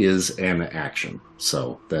 dash is an action.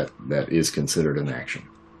 So that is considered an action.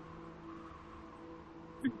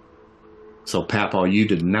 So, Papaw, you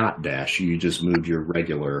did not dash. You just moved your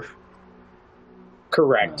regular.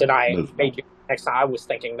 Correct. And I movement. made you next time. I was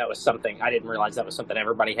thinking that was something. I didn't realize that was something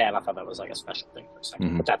everybody had. I thought that was like a special thing for a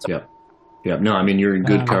second. But that's yeah. Yeah. No, you're in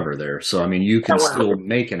good cover there. So, you can still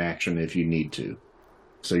make an action if you need to.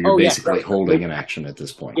 So you're basically holding an action at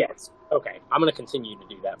this point. Yes. Okay. I'm going to continue to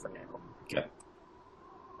do that for now. Okay.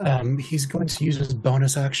 He's going to use his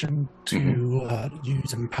bonus action to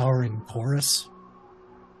use Empowering Chorus.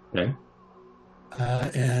 Okay.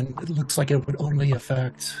 And it looks like it would only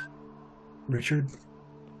affect Richard.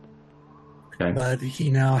 Okay. But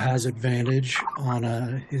he now has advantage on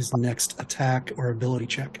his next attack or ability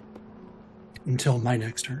check until my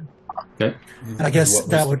next turn. Okay. And I guess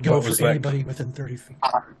that would go for anybody within 30 feet.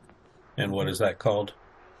 And what is that called?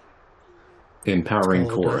 Empowering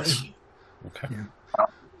Chorus. Okay.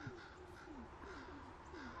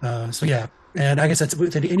 Yeah. So yeah, and I guess that's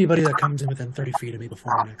within anybody that comes in within 30 feet of me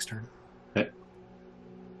before my next turn. Okay.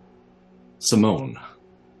 Simone.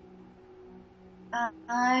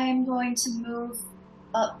 I'm going to move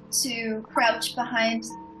up to crouch behind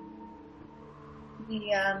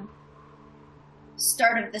the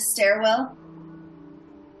start of the stairwell.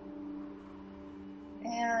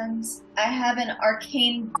 And I have an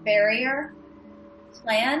arcane barrier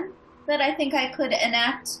plan that I think I could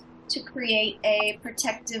enact to create a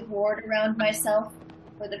protective ward around myself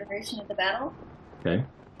for the duration of the battle. Okay.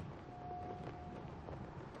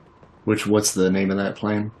 What's the name of that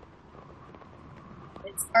plan?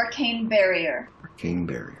 Arcane Barrier. Arcane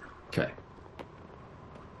Barrier. Okay.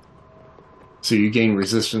 So you gain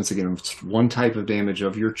resistance against one type of damage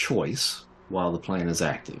of your choice while the plan is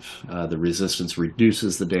active. The resistance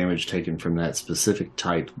reduces the damage taken from that specific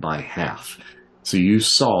type by half. So you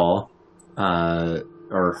saw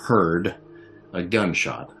or heard a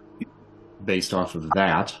gunshot. Based off of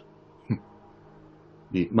that,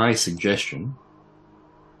 my suggestion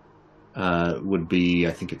would be,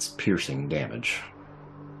 I think it's piercing damage.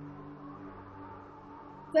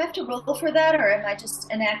 Do I have to roll for that, or am I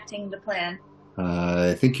just enacting the plan?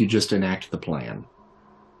 I think you just enact the plan.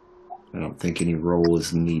 I don't think any roll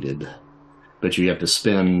is needed. But you have to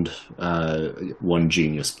spend one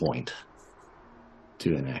genius point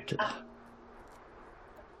to enact it.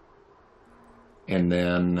 And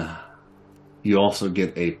then you also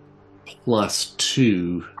get a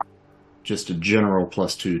 +2, just a general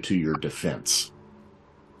 +2 to your defense.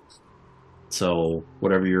 So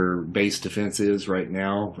whatever your base defense is right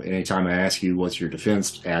now, anytime I ask you what's your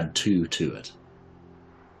defense, add 2 to it.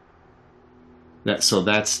 So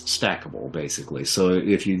that's stackable, basically. So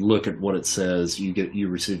if you look at what it says, you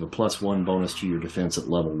receive a +1 bonus to your defense at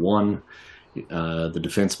level 1. The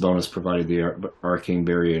defense bonus provided the arcane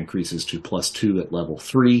barrier increases to +2 at level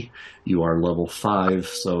 3. You are level 5,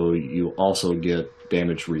 so you also get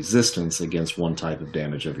damage resistance against one type of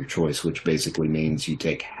damage of your choice, which basically means you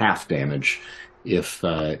take half damage if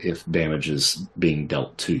damage is being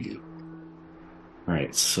dealt to you. All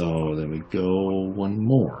right, so then we go one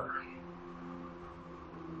more.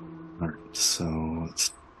 All right, so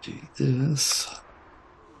let's do this.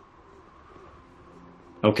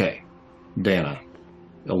 Okay. Dana,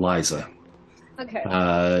 Eliza. Okay.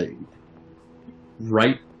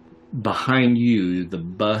 Right behind you, the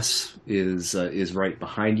bus is right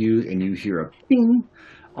behind you, and you hear a ping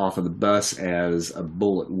off of the bus as a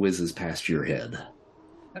bullet whizzes past your head.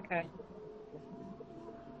 Okay.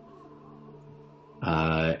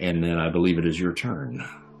 And then I believe it is your turn.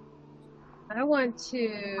 I want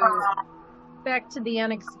to back to the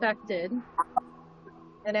unexpected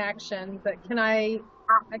in action, but can I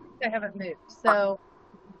think I haven't moved. So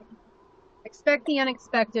expect the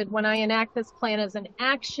unexpected. When I enact this plan as an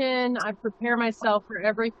action, I prepare myself for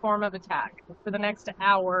every form of attack for the next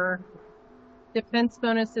hour. Defense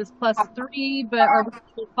bonus is +3, but are we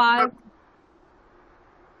level 5?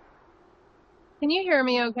 Can you hear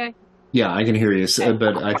me okay? Yeah, I can hear you,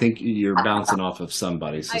 but I think you're bouncing off of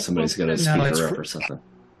somebody, so somebody's got to speaker up or something.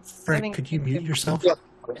 Frank, could you mute yourself? Yep.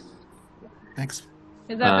 Thanks.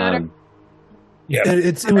 Is that better? Yeah,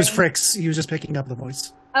 It was Frick's. He was just picking up the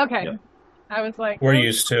voice. Okay. Yep. I was like, we're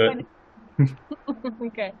used to it.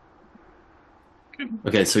 Okay.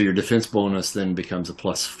 Okay, so your defense bonus then becomes a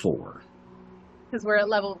 +4. Because we're at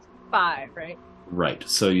level 5, right? Right,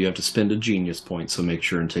 so you have to spend a genius point, so make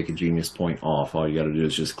sure and take a genius point off. All you got to do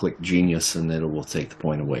is just click genius, and it will take the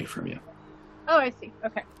point away from you. Oh, I see.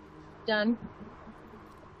 Okay. Done.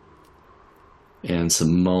 And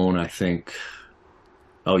Simone, I think...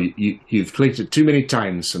 Oh, you've clicked it too many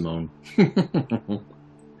times, Simone. I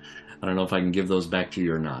don't know if I can give those back to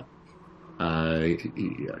you or not.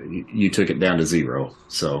 You took it down to 0,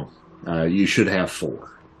 so you should have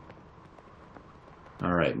 4.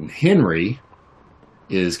 All right, and Henry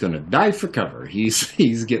is going to dive for cover.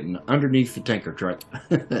 He's getting underneath the tanker truck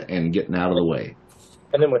and getting out of the way.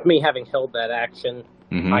 And then with me having held that action,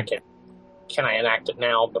 Mm-hmm. Can I enact it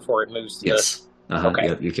now before it moves to Yes. Okay.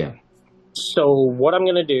 Yep, you can. So what I'm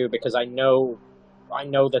going to do, because I know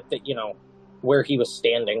that where he was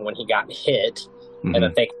standing when he got hit, Mm-hmm. and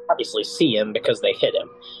that they can obviously see him because they hit him.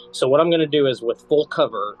 So what I'm going to do is, with full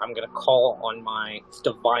cover, I'm going to call on my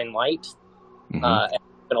divine light. Mm-hmm. And I'm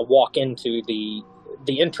going to walk into the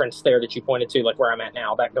entrance there that you pointed to, like where I'm at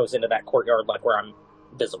now. That goes into that courtyard, like where I'm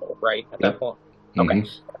visible, right? At that point. Okay. Mm-hmm.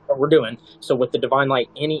 That's what we're doing. So with the divine light,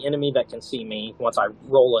 any enemy that can see me, once I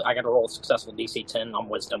roll it, I got to roll a successful DC 10 on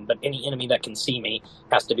wisdom, but any enemy that can see me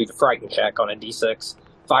has to do the frighten check on a D6.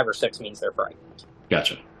 5 or 6 means they're frightened.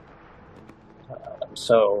 Gotcha.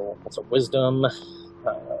 So that's a wisdom. Let's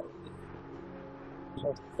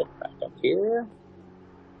flip back up here.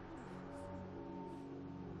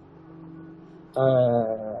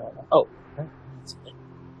 No,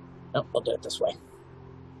 we'll do it this way.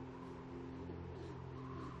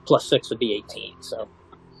 +6 would be 18, so.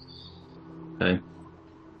 Okay.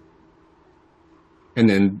 And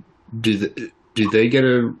then do they get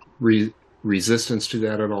a resistance to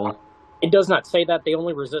that at all? It does not say that. The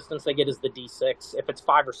only resistance they get is the D6. If it's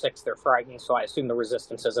 5 or 6, they're frightened, so I assume the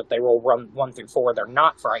resistance is if they roll 1 through 4, they're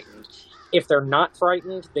not frightened. If they're not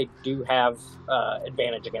frightened, they do have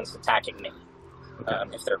advantage against attacking me.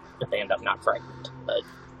 Okay. If they end up not frightened. But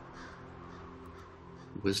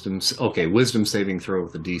Wisdom saving throw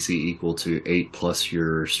with a DC equal to 8 plus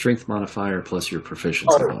your strength modifier plus your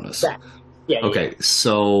proficiency bonus. Yeah. Okay,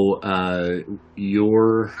 so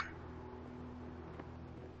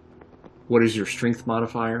what is your strength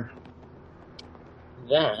modifier?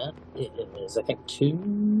 That is, I think,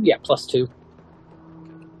 2. Yeah, plus 2.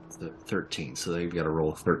 13. So they've got to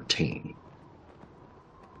roll 13.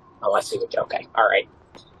 Oh, I see. Okay, all right.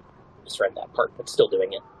 Just read that part, but still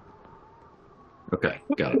doing it. Okay,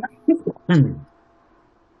 got it.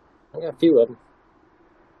 I got a few of them.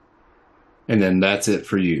 And then that's it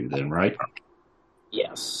for you, then, right?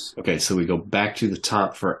 Yes. Okay, so we go back to the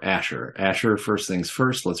top for Asher. Asher, first things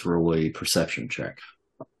first, let's roll a perception check.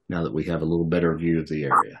 Now that we have a little better view of the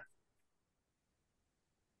area.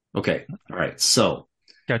 Okay, all right, so.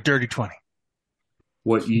 Got dirty 20.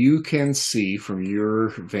 What you can see from your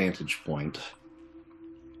vantage point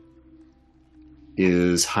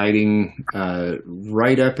is hiding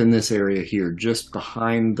right up in this area here, just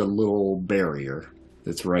behind the little barrier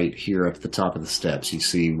that's right here up at the top of the steps. You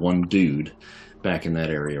see one dude back in that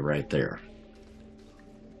area right there.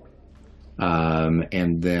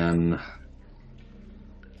 And then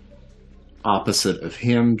opposite of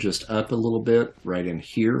him, just up a little bit, right in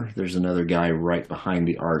here, there's another guy right behind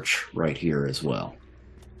the arch right here as well.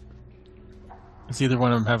 Does either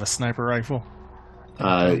one of them have a sniper rifle?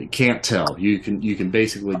 Can't tell. You can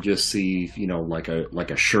basically just see, like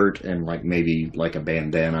a shirt and like maybe like a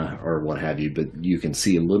bandana or what have you, but you can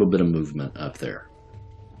see a little bit of movement up there.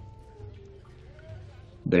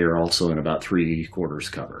 They are also in about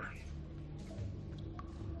 3/4 cover.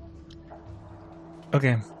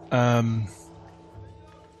 Okay.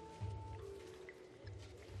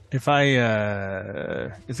 If I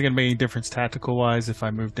is it gonna make any difference tactical wise if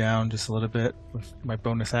I move down just a little bit with my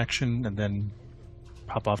bonus action and then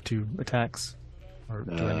pop off 2 attacks? Or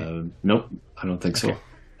nope, I don't think so. I'm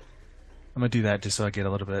gonna do that just so I get a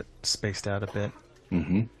little bit spaced out a bit.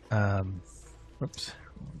 Whoops.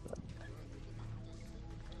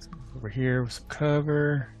 Over here with some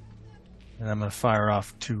cover, and I'm gonna fire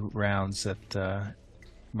off 2 rounds at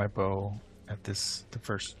my bow at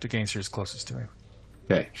the gangsters closest to me.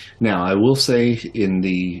 Okay. Now, I will say in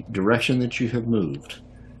the direction that you have moved,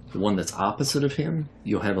 the one that's opposite of him,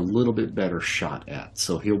 you'll have a little bit better shot at.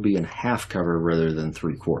 So he'll be in half cover rather than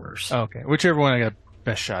 3/4. Okay. Whichever one I got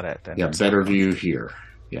best shot at then. Yeah, better view here.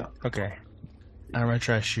 Yeah. Okay. I'm going to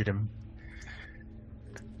try to shoot him.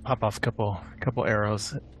 Pop off a couple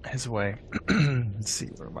arrows his way. Let's see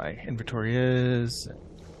where my inventory is.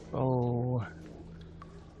 Oh.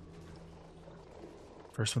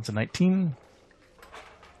 First one's a 19.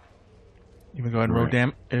 You can go ahead and roll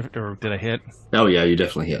damage, or did I hit? Oh yeah, you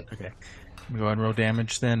definitely hit. Okay. You go ahead and roll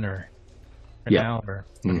damage then, or yeah. now, or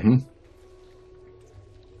mm-hmm.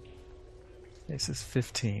 This is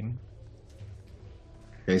 15.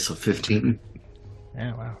 Okay, so 15.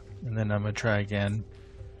 Yeah, wow. And then I'm gonna try again.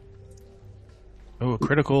 Oh, a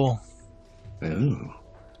critical. Ooh.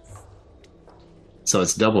 So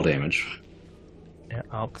it's double damage. Yeah,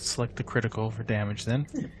 I'll select the critical for damage then.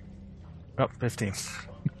 Oh, 15.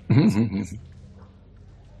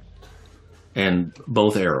 And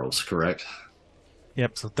both arrows, correct?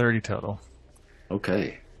 Yep, so 30 total.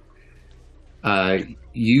 Okay.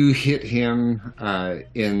 You hit him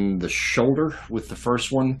in the shoulder with the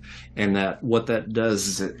first one, and what that does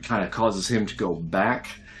is it kind of causes him to go back,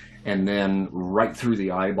 and then right through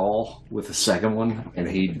the eyeball with the second one, and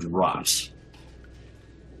he drops.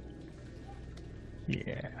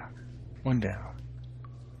 Yeah. One down.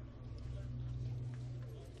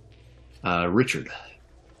 Richard,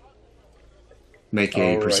 make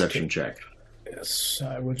a perception check. Yes,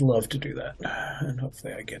 I would love to do that, and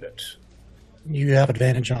hopefully I get it. You have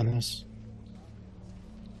advantage on this.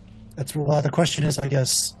 The question is, I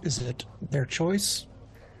guess, is it their choice?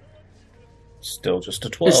 Still just a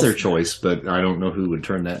 12. It's their choice, but I don't know who would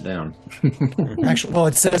turn that down. Actually, well,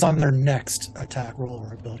 it says on their next attack roll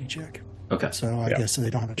or ability check. Okay. So I guess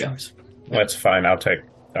they don't have a choice. That's fine. I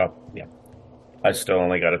still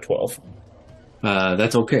only got a 12.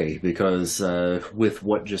 That's okay, because with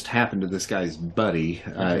what just happened to this guy's buddy,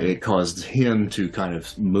 it caused him to kind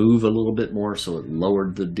of move a little bit more, so it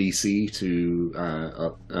lowered the DC to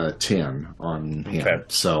 10 on him. Okay.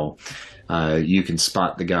 So you can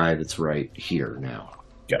spot the guy that's right here now.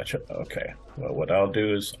 Gotcha. Okay. Well, what I'll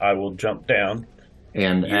do is I will jump down.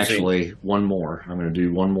 And actually, one more. I'm going to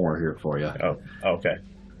do one more here for you. Oh, okay.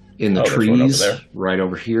 In the trees, right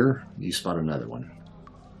over here, you spot another one.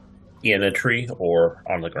 In a tree or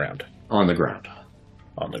on the ground? On the ground.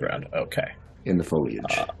 On the ground, okay. In the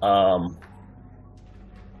foliage.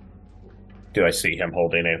 Do I see him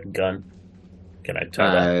holding a gun? Can I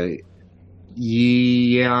tell that?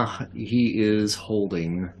 Yeah, he is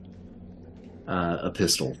holding a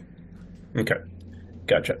pistol. Okay,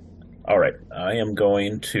 gotcha. All right, I am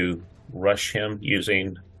going to rush him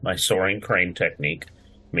using my soaring crane technique,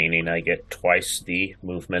 meaning I get twice the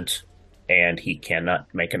movement, and he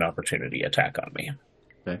cannot make an opportunity attack on me.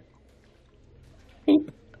 Okay.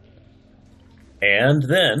 And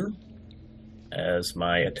then, as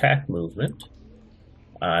my attack movement,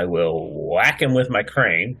 I will whack him with my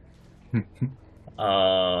crane,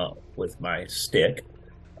 with my stick,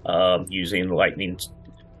 using lightning.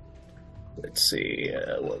 Let's see,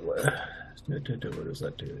 what does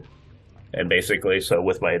that do? And basically, so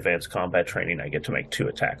with my advanced combat training, I get to make 2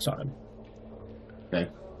 attacks on him. Okay.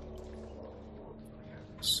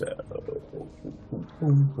 So,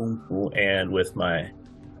 and with my,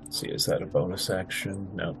 let's see, is that a bonus action?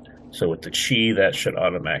 No. So with the chi, that should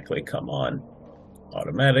automatically come on.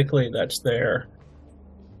 Automatically, that's there.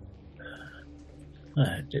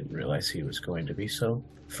 I didn't realize he was going to be so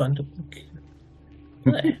fun to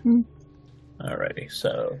play. Alrighty,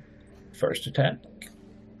 so first attack.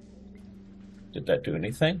 Did that do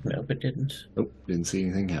anything? Nope, it didn't. Nope, didn't see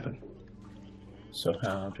anything happen. So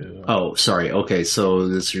how do... Oh, sorry. Okay, so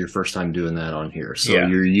this is your first time doing that on here. So Yeah.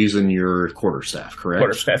 you're using your quarterstaff, correct?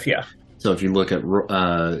 Quarterstaff, yeah. So if you look at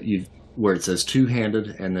where it says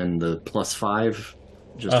two-handed and then the +5,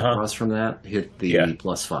 just across from that, hit the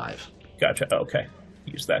 +5. Gotcha, okay.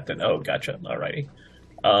 Use that then. Oh, gotcha, alrighty.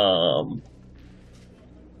 So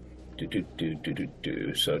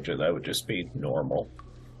that would just be normal.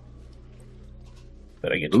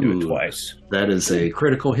 But I get to do it twice. That is a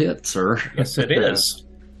critical hit, sir. Yes, it is.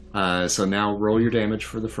 So now roll your damage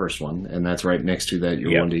for the first one, and that's right next to that,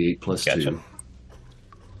 your 1d8 plus Gotcha. 2.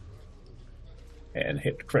 And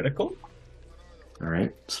hit critical. All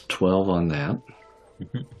right, so 12 on that.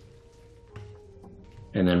 Mm-hmm.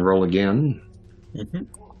 And then roll again. Mm-hmm.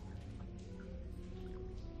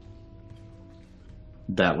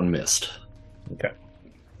 That one missed. Okay.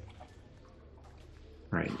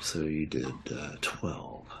 All right, so you did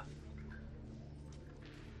 12.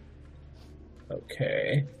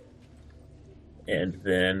 Okay. And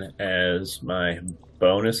then as my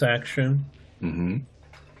bonus action,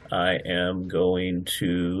 I am going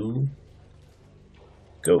to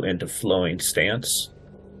go into flowing stance.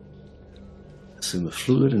 Assume a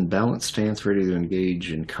fluid and balanced stance, ready to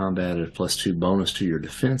engage in combat at a +2 bonus to your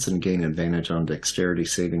defense and gain advantage on dexterity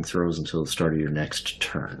saving throws until the start of your next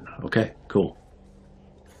turn. Okay, cool.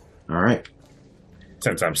 All right.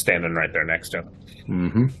 Since I'm standing right there next to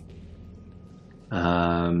him.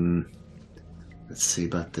 Let's see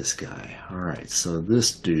about this guy. All right, so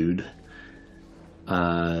this dude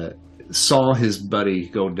saw his buddy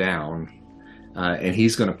go down, and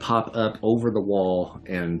he's going to pop up over the wall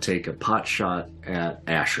and take a pot shot at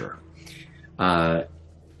Asher.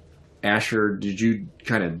 Asher, did you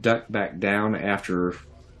kind of duck back down after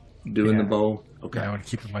doing the bow? Okay. Yeah, I want to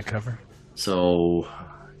keep in my cover. So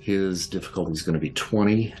his difficulty is going to be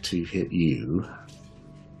 20 to hit you.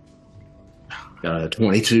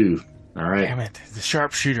 22. All right. Damn it. The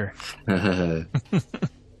sharpshooter. And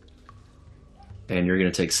you're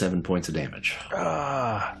going to take 7 points of damage. All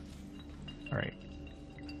right.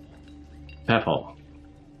 Pathol.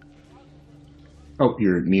 Oh,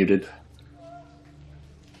 you're muted.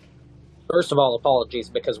 First of all, apologies,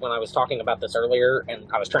 because when I was talking about this earlier and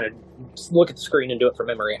I was trying to look at the screen and do it from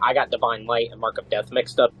memory, I got Divine Light and Mark of Death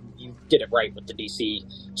mixed up. You did it right with the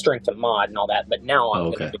DC Strength and Mod and all that, but now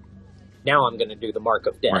I'm going to do the Mark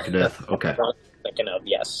of Death. Mark of Death, okay. That's what I'm thinking of,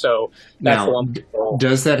 yes. So that's now,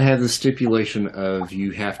 does that have the stipulation of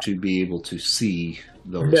you have to be able to see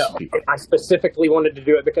those people? I specifically wanted to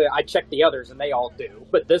do it because I checked the others and they all do,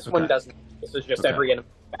 but this one doesn't. This is just every enemy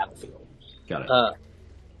battlefield. Got it.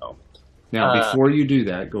 Now, before you do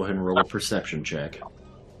that, go ahead and roll a perception check.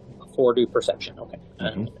 Before do perception, okay.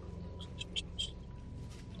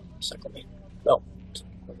 Second. Oh,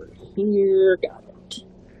 over here, got it.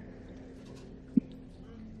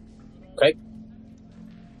 Okay.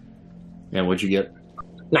 And what'd you get?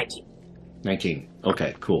 19. 19.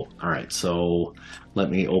 Okay, cool. All right, so let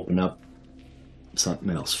me open up something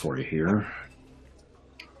else for you here.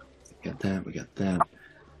 We got that.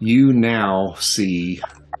 You now see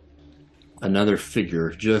another figure,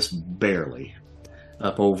 just barely,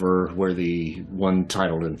 up over where the one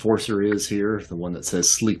titled Enforcer is here, the one that says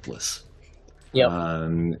Sleepless. Yep.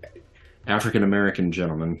 African-American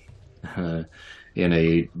gentleman in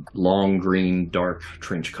a long green dark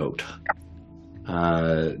trench coat.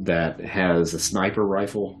 that has a sniper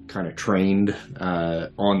rifle kind of trained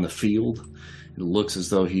on the field. It looks as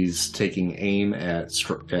though he's taking aim at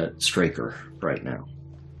Straker right now.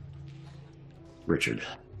 Richard.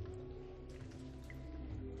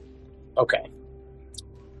 Okay.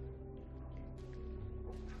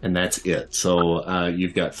 And that's it. So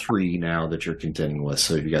you've got 3 now that you're contending with.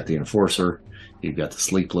 So you've got the Enforcer, you've got the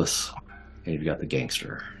Sleepless, and you've got the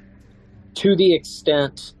Gangster. To the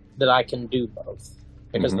extent that I can do both,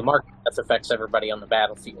 because the mark of death affects everybody on the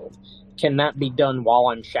battlefield. Can that be done while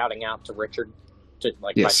I'm shouting out to Richard? To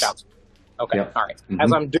like Yes. my shouts. Okay, Yep. all right.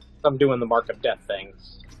 As I'm doing the mark of death thing,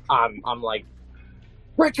 I'm like,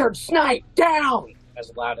 Richard, snipe down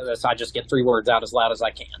as loud as I just get 3 words out as loud as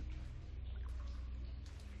I can.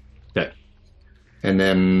 Okay. And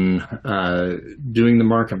then doing the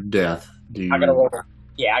mark of death. Do you... I gotta roll.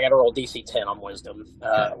 Yeah, I gotta roll DC 10 on wisdom,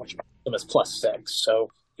 which wisdom is +6.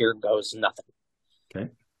 So here goes nothing. Okay.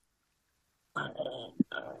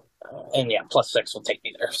 And yeah, +6 will take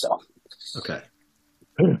me there. So. Okay.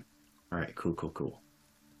 All right. Cool. All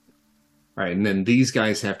right, and then these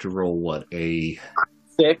guys have to roll what? A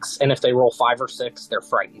 6, and if they roll 5 or 6, they're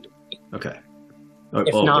frightened. Okay.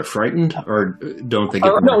 If not, not, they're frightened, or don't they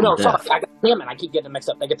get the no, mark of death? sorry. Damn it, I keep getting them mixed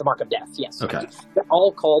up. They get the mark of death. Yes. Okay. They're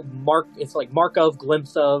all called mark. It's like mark of,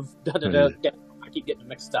 glimpse of. I keep getting them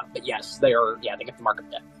mixed up, but yes, they are. Yeah, they get the mark of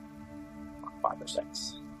death. 5 or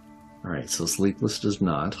 6. All right. So Sleepless does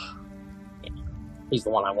not. Yeah. He's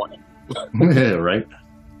the one I wanted. Right.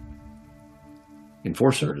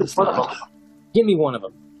 Enforcer does not. Give me one of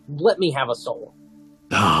them. Let me have a soul.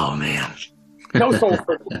 Oh man. No soul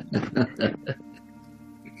for me.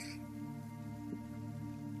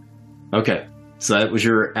 Okay, so that was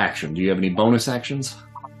your action. Do you have any bonus actions?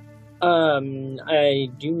 I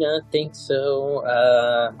do not think so.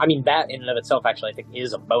 I mean, that in and of itself, actually, I think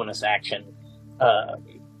is a bonus action.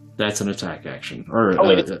 That's an attack action, or that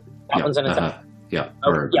one's an attack.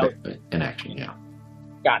 An action. Yeah.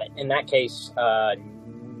 Got it. In that case,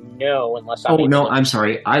 no, unless I. Oh no, I'm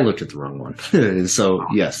sorry. I looked at the wrong one. So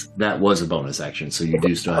yes, that was a bonus action. So you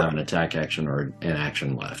do still have an attack action or an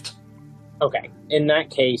action left. Okay. In that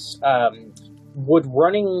case, would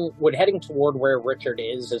heading toward where Richard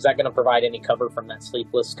is that going to provide any cover from that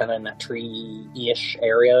Sleepless kind of in that tree-ish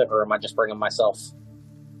area, or am I just bringing myself?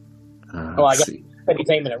 Well, I guess he's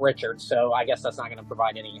aiming at Richard, so I guess that's not going to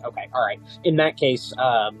provide any. Okay, all right. In that case,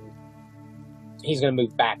 he's going to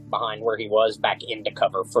move back behind where he was, back into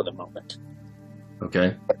cover for the moment.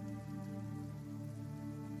 Okay.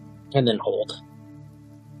 And then hold.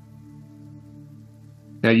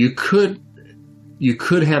 Now you could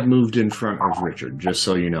have moved in front of Richard, just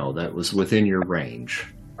so you know. That was within your range.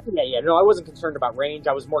 Yeah. No, I wasn't concerned about range.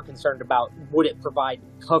 I was more concerned about would it provide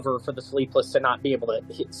cover for the Sleepless to not be able to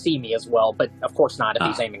see me as well. But of course not if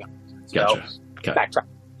he's aiming up. So, gotcha. Okay. Backtrack.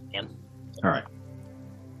 All right.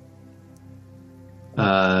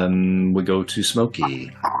 We go to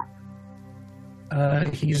Smokey.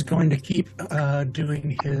 He's going to keep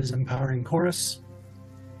doing his empowering chorus.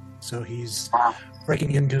 So he's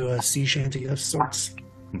breaking into a sea shanty of sorts.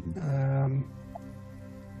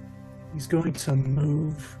 He's going to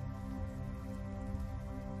move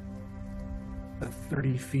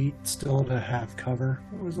 30 feet still to have cover.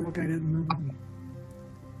 What was the look I didn't move?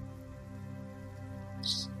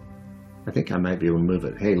 I think I might be able to move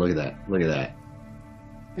it. Hey, look at that. Look at that.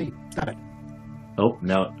 Hey, stop it. Oh,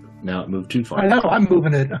 now it moved too far. I know, I'm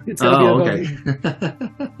moving it. It's okay.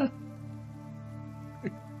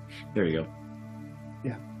 There you go.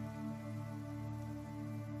 Yeah.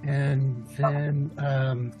 And then,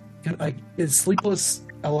 is Sleepless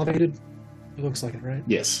elevated? It looks like it, right?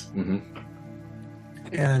 Yes. Mm-hmm.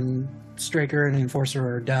 And Straker and Enforcer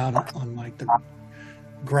are down on the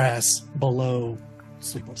grass below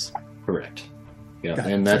Sleepless. Correct. Yeah, Got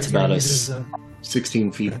and it. that's So about uses,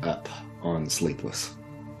 16 feet up on Sleepless.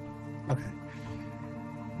 Okay.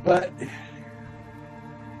 But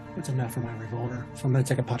that's enough for my revolver, so I'm going to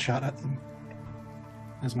take a pot shot at them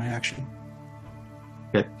as my action.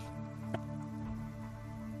 Okay.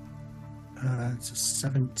 It's a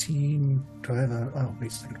 17. Do I have a... Oh,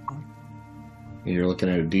 wait a second. You're looking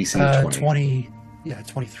at a DC 20. Yeah,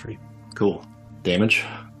 23. Cool. Damage?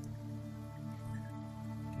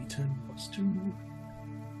 D10 plus 2.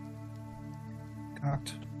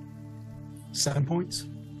 Got 7 points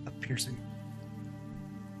of piercing.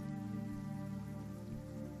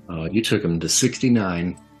 You took him to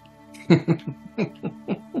 69.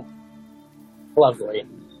 Lovely.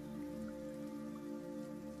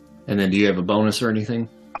 And then do you have a bonus or anything?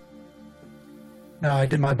 No, I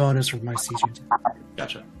did my bonus with my siege.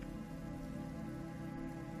 Gotcha.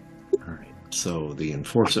 All right. So the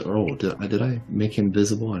enforcer. Oh, did I make him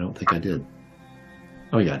visible? I don't think I did.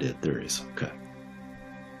 Oh yeah, I did. There he is. Okay.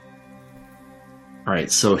 All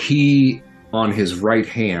right. So he, on his right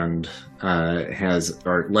hand,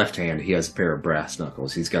 or left hand, he has a pair of brass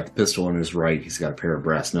knuckles. He's got the pistol in his right. He's got a pair of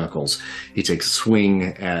brass knuckles. He takes a swing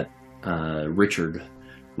at Richard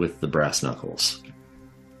with the brass knuckles.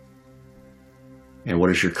 And what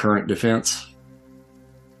is your current defense?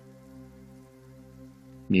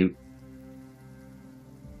 Mute.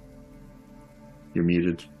 You're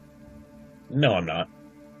muted. No, I'm not.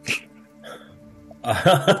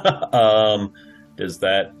 Did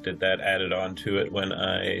that add it on to it when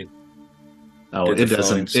I? Oh, it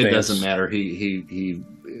doesn't. It doesn't stance? matter. He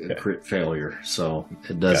Okay. crit failure, so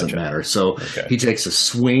it doesn't Gotcha. matter. So Okay. he takes a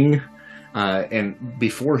swing, and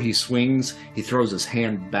before he swings, he throws his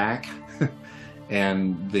hand back,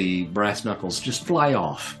 and the brass knuckles just fly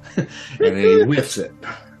off, and he whiffs it.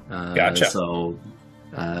 Gotcha. So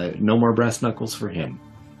no more brass knuckles for him.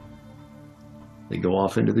 They go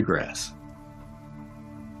off into the grass.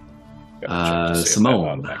 Gotta check to see if that Simone.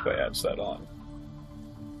 automatically adds that on.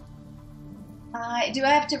 Do I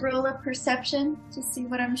have to roll a perception to see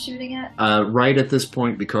what I'm shooting at? Right at this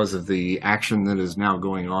point, because of the action that is now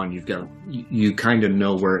going on, you kind of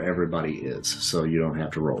know where everybody is, so you don't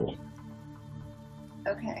have to roll.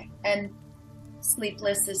 Okay. And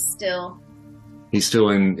Sleepless is still. He's still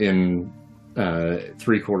in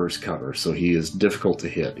 3/4 cover, so he is difficult to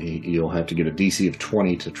hit. You'll have to get a DC of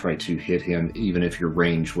 20 to try to hit him, even if your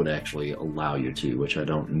range would actually allow you to, which I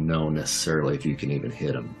don't know necessarily if you can even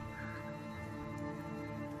hit him.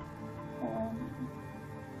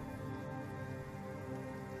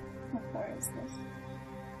 How far is this?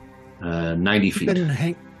 90 You've feet.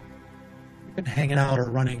 been hanging out or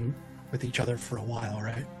running with each other for a while,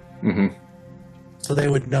 right? Hmm. So they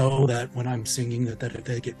would know that when I'm singing that if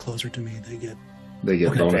they get closer to me, they get. They get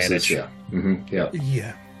Okay. bonuses, Advantage. yeah. Yeah.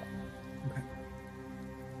 Yeah. Okay.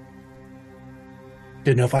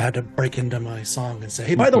 Didn't know if I had to break into my song and say,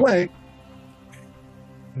 "Hey, by the way,"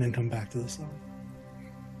 and then come back to the song.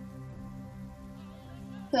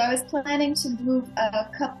 So I was planning to move a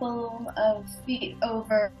couple of feet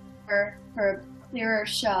over for a clearer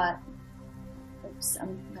shot. Oops,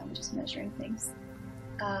 I'm just measuring things.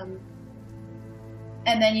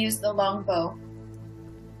 And then use the longbow.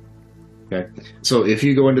 Okay. So if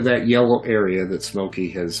you go into that yellow area that Smokey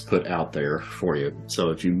has put out there for you, so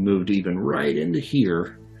if you moved even right into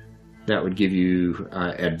here, that would give you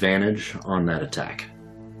advantage on that attack.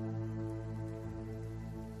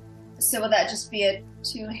 So will that just be a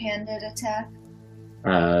two-handed attack?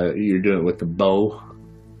 You're doing it with the bow.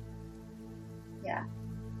 Yeah.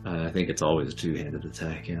 I think it's always a two-handed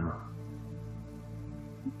attack, yeah.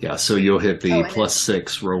 Yeah, so you'll hit the Oh, and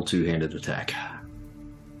 +6 roll two-handed attack.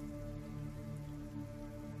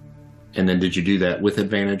 And then did you do that with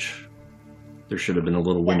advantage? There should have been a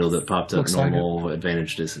little window Yes. that popped up, Looks like normal,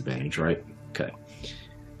 advantage, disadvantage, right? Okay.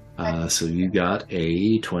 So you got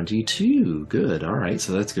a 22. Good. All right,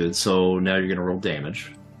 so that's good. So now you're going to roll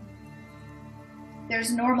damage.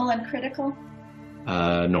 There's normal and critical?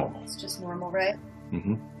 Normal. It's just normal, right?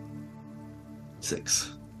 Mm-hmm.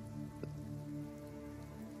 6.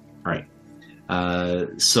 All right.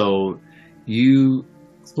 So you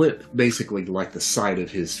clip basically like the side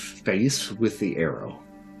of his face with the arrow.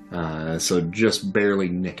 So just barely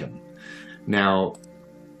nick him. Now,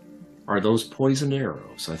 are those poisoned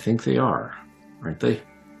arrows? I think they are, aren't they?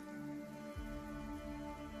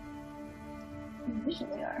 They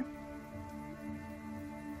usually are.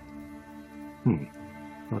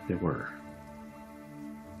 Thought they were.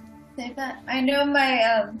 Save that. I know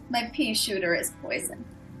my pea shooter is poison.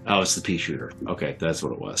 Oh, it's the pea shooter. Okay, that's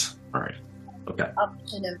what it was. All right. Okay.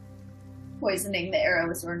 Option of poisoning the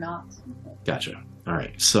arrows or not. Gotcha. All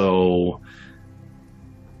right. So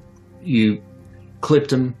you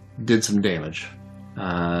clipped him, did some damage.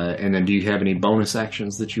 And then do you have any bonus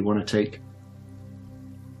actions that you want to take?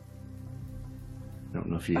 I don't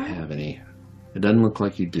know if you have any. It doesn't look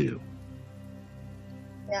like you do.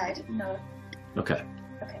 Yeah, I didn't know. Okay.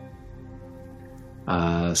 Okay.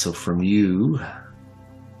 So from you,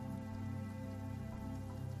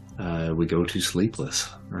 we go to Sleepless.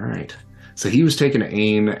 All right. So he was taking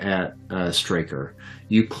aim at Straker.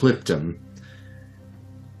 You clipped him.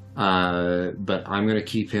 But I'm going to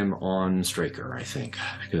keep him on Straker, I think,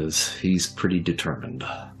 because he's pretty determined.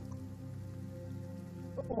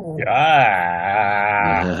 Ah.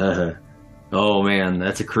 Oh, man,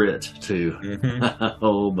 that's a crit, too. Mhm.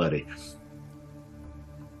 Oh, buddy.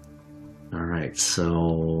 All right,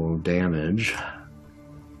 so damage.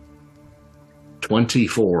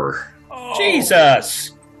 24.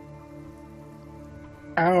 Jesus!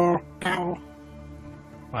 Ow, ow.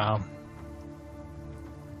 Wow.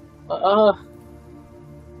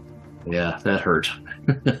 Yeah, that hurt.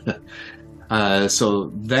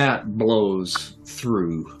 So that blows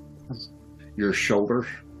through your shoulder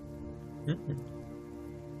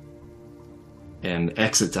and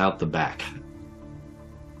exits out the back.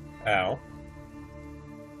 Ow.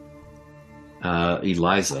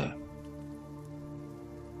 Eliza.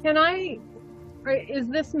 Is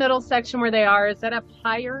this middle section where they are, is that up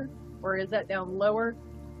higher or is that down lower?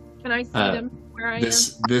 Can I see them where I am?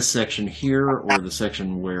 This section here, or the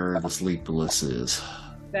section where the sleepless is?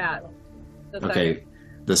 That. Okay.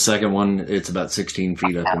 The second one, it's about 16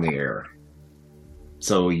 feet up in the air.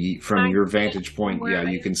 So from your vantage point, yeah,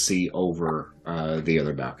 you can see over the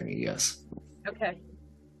other balcony, yes. Okay.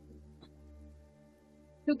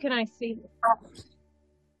 Who can I see?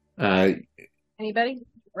 Anybody?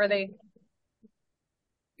 Or are they...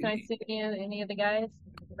 Can I see any of the guys?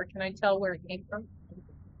 Or can I tell where it came from?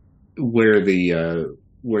 Where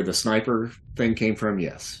the sniper thing came from,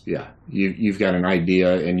 yes. Yeah. You've got an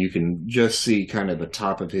idea, and you can just see kind of the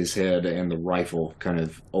top of his head and the rifle kind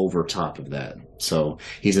of over top of that. So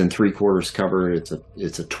he's in 3/4 cover. It's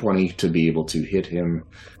a 20 to be able to hit him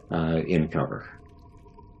in cover.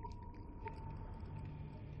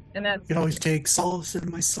 And that's... You can always take solace in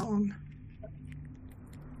my song.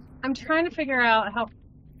 I'm trying to figure out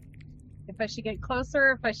if I should get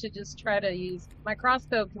closer, if I should just try to use... My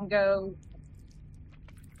crossbow can go,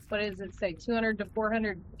 what does it say, 200 to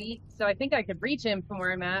 400 feet? So I think I could reach him from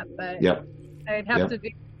where I'm at, but Yep. I'd have to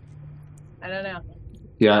be... I don't know.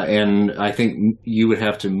 Yeah, and I think you would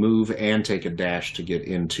have to move and take a dash to get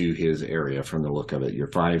into his area from the look of it.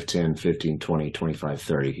 You're 5, 10, 15, 20, 25,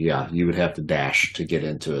 30. Yeah, you would have to dash to get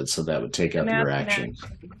into it, so that would take out your action.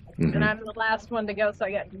 Mm-hmm. And I'm the last one to go, so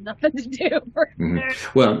I got nothing to do.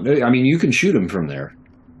 Well, I mean, you can shoot him from there.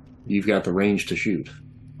 You've got the range to shoot.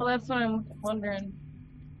 Well, that's what I'm wondering.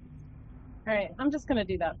 All right, I'm just going to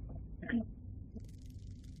do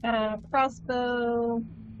that. Crossbow,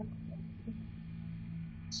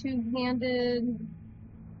 two-handed,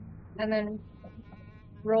 and then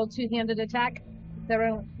roll two-handed attack. Is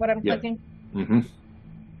that what I'm clicking? Mm-hmm.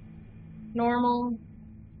 Normal.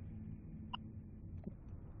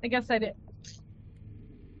 I guess I did.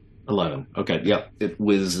 11. Okay, yep. It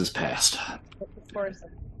whizzes past. Of course.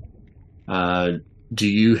 Do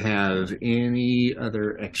you have any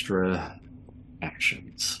other extra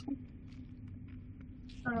actions?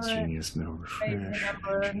 Genius, middle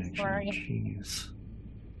refresh. Genius.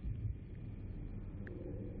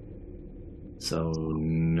 So,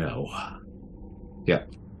 no. Yeah.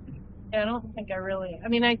 I don't think I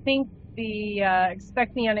mean, I think the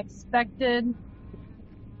expect the unexpected,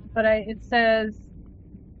 but it says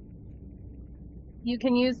you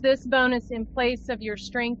can use this bonus in place of your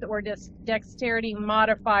strength or dexterity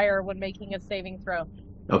modifier when making a saving throw.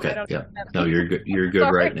 Okay, yeah. No, you're good. You're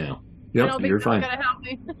good right now. Yep, you're fine. Gonna help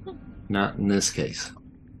me. Not in this case.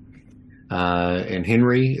 And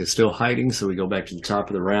Henry is still hiding, so we go back to the top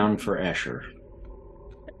of the round for Asher.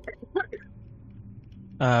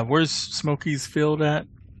 Where's Smokey's field at?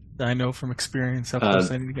 I know from experience how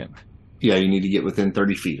close I need to get. Yeah, you need to get within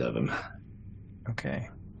 30 feet of him. Okay.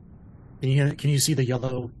 Can you see the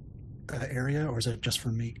yellow area, or is it just for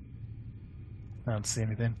me? I don't see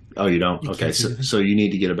anything. Oh, you don't? Okay, so you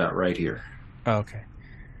need to get about right here. Oh, okay.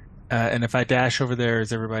 And if I dash over there,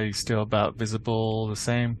 is everybody still about visible the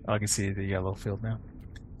same? Oh, I can see the yellow field now.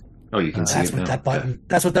 Oh, you can see it now.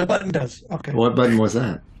 That's what that button does. Okay. What button was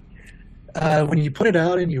that? When you put it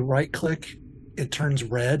out and you right-click, it turns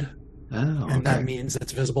red. Oh, okay. And that means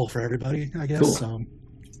it's visible for everybody, I guess. Cool. So,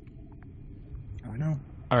 I don't know.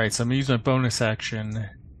 All right, so I'm going to use my bonus action.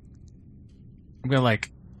 I'm going to,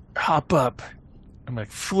 hop up. I'm going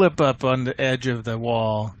to flip up on the edge of the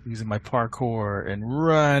wall using my parkour and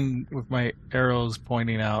run with my arrows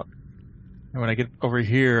pointing out. And when I get over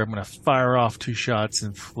here, I'm going to fire off 2 shots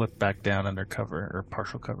and flip back down under cover or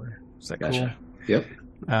partial cover. Is that Gotcha. Cool? Yep.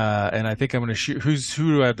 And I think I'm going to shoot. Who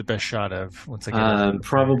do I have the best shot of once I get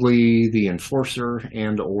probably the Enforcer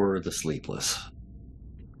and or the Sleepless.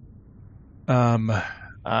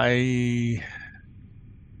 I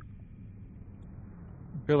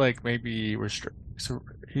feel like maybe so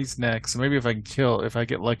he's next. So maybe if I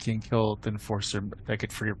get lucky and kill the Enforcer, I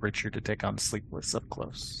could free up Richard to take on the Sleepless up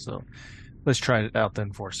close. So let's try it out, the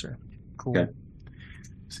Enforcer. Cool. Okay.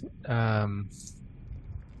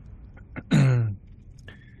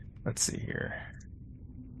 Let's see here.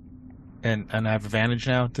 And I have advantage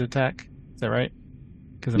now to attack. Is that right?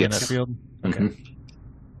 Because I'm in that field. Okay. Mm-hmm.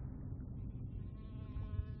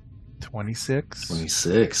 26.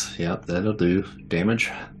 26. Yep, that'll do.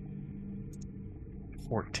 Damage?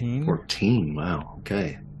 14. 14. Wow.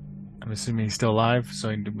 Okay. I'm assuming he's still alive, so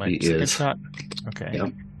I can do my He second is. shot. Okay.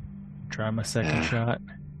 Yep. Try my second shot.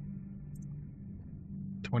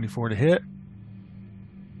 24 to hit.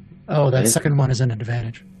 Oh, that Okay. second one is an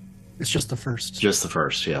advantage. It's just the first. Just the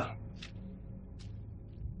first, yeah.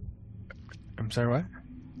 I'm sorry, what?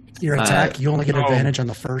 Your attack, you only get oh. advantage on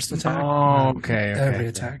the first attack. Oh, okay. Every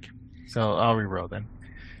attack. So I'll reroll then.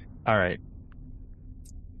 All right.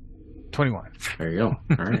 21. There you go.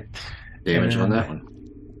 All right. Damage on that one.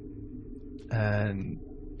 And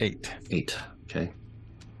 8. 8. Okay.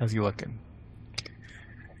 How's he looking?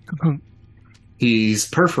 He's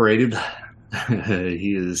perforated.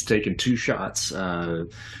 He has taken 2 shots,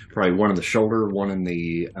 probably one in the shoulder, one in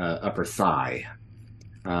the upper thigh,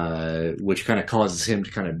 which kind of causes him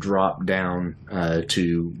to kind of drop down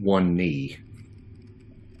to one knee.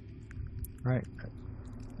 Right.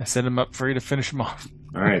 I set him up for you to finish him off.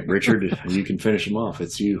 All right, Richard, you can finish him off.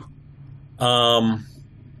 It's you. How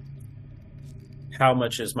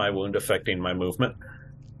much is my wound affecting my movement?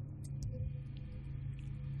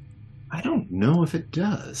 I don't know if it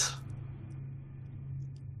does.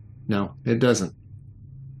 No, it doesn't.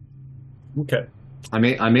 Okay. I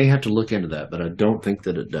may have to look into that, but I don't think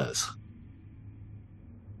that it does.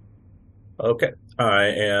 Okay. I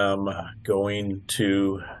am going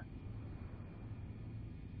to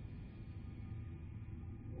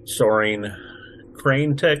soaring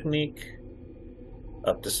crane technique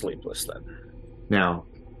up to sleepless then. Now,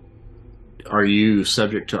 are you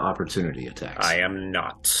subject to opportunity attacks? I am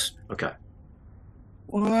not. Okay.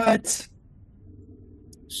 What?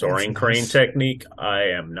 Soaring That's crane nice. technique, I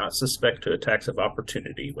am not suspect to attacks of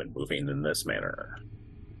opportunity when moving in this manner.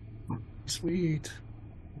 Sweet.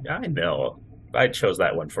 I know. I chose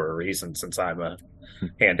that one for a reason since I'm a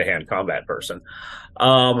hand-to-hand combat person.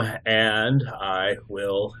 And I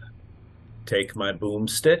will take my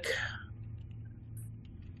boomstick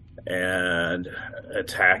and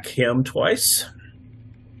attack him twice.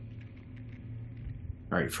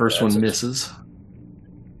 All right, first That's one it. misses.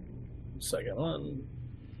 Second one.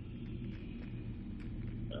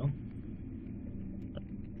 Well,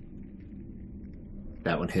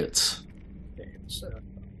 That one hits. okay, so.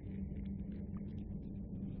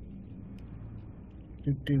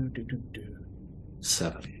 Do.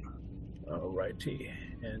 7. Alrighty.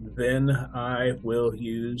 And then I will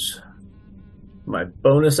use my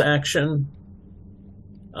bonus action.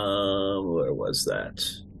 Where was that?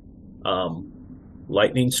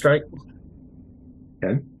 Lightning strike.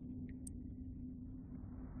 Okay.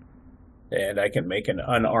 And I can make an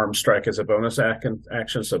unarmed strike as a bonus action.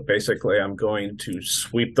 So basically, I'm going to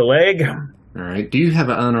sweep the leg. All right. Do you have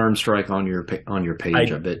an unarmed strike on your page?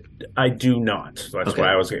 I bet. I do not. That's Okay.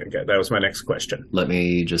 why I was going to get. That was my next question. Let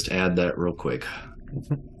me just add that real quick.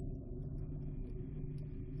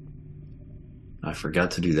 I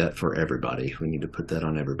forgot to do that for everybody. We need to put that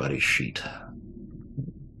on everybody's sheet.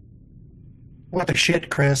 What the shit,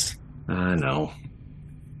 Chris? I know.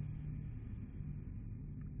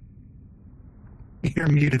 You're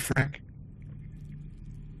muted, Frank.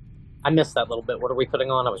 I missed that little bit. What are we putting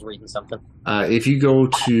on? I was reading something. If you go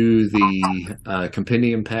to the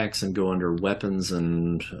compendium packs and go under weapons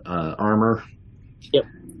and armor. Yep.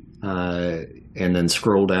 And then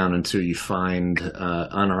scroll down until you find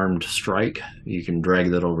unarmed strike. You can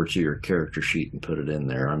drag that over to your character sheet and put it in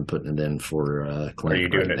there. I'm putting it in for Clint. Are you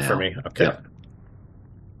doing right it now. for me? Okay. Yep.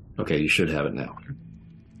 Okay, you should have it now.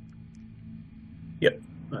 Yep,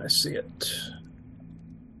 I see it.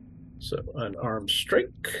 So unarmed strike.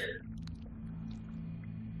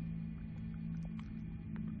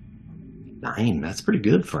 9. That's pretty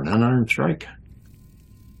good for an unarmed strike.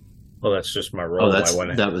 Well, that's just my roll. Oh,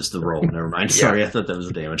 I that was the roll. Never mind. Yeah. Sorry, I thought that was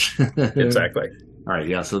the damage. Exactly. All right,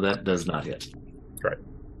 yeah, so that does not hit. Right.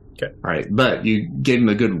 Okay. All right, but you gave him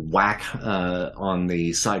a good whack on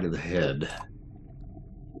the side of the head.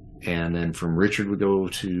 And then from Richard, we go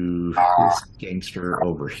to this gangster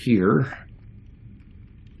over here,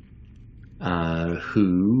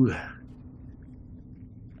 who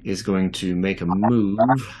is going to make a move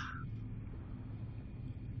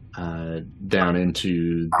down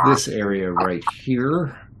into this area right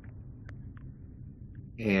here,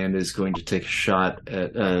 and is going to take a shot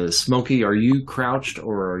at Smokey. Are you crouched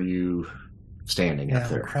or are you standing up Yeah,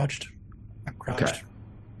 there? I'm crouched. Okay.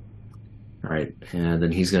 All right, and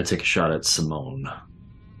then he's going to take a shot at Simone.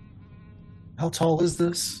 How tall is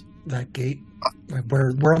this? That gate? Like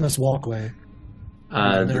we're on this walkway.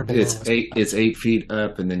 They're below It's us. 8 feet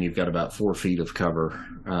up, and then you've got about 4 feet of cover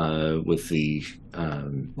with the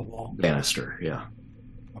The wall. banister. Yeah.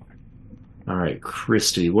 All right,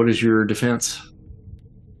 Christy, what is your defense?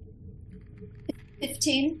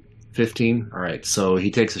 15. 15. All right, so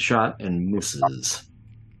he takes a shot and misses.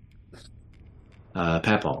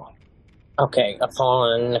 Papal. Okay,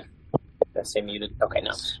 upon... Did I say muted? Okay,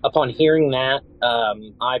 no. Upon hearing that,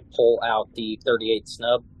 I pull out the 38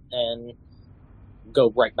 snub and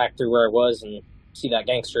go right back through where I was and see that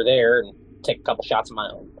gangster there and take a couple shots of my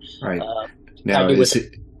own. All right. Now,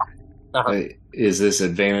 is this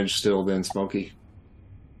advantage still then, Smokey?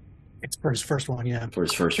 It's for his first one, yeah. For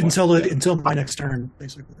his first one. Until my next turn,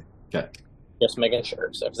 basically. Okay. Just making sure,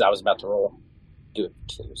 because I was about to do it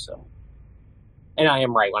too, so. And I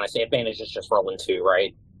am right when I say advantage is just rolling 2,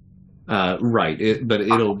 right? Right. But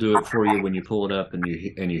it'll do it for you when you pull it up and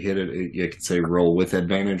you hit it. You can say roll with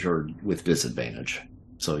advantage or with disadvantage.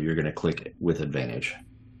 So you're going to click it with advantage.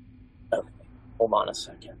 Okay. Hold on a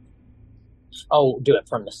second. Oh, do it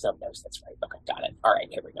from the sub nose. That's right. Okay, got it. All right,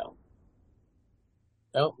 here we go.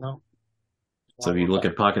 Oh, no. So if you look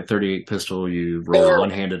at pocket 38 pistol, you roll a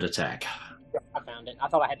one-handed attack. I found it. I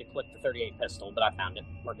thought I had to click the 38 pistol, but I found it.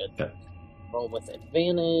 We're good. Okay. Roll with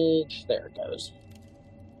advantage. There it goes.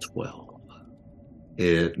 12.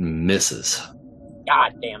 It misses.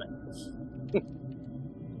 God damn it.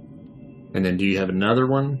 And then do you have another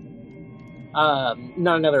one?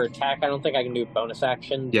 Not another attack. I don't think I can do bonus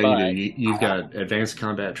action. Yeah, but... you do. You've got advanced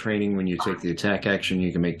combat training. When you take the attack action,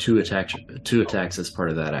 you can make two attacks as part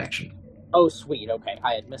of that action. Oh, sweet. Okay,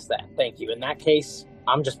 I had missed that. Thank you. In that case,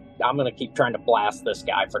 I'm going to keep trying to blast this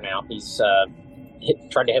guy for now. He's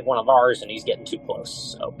tried to hit one of ours, and he's getting too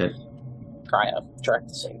close. So okay. Try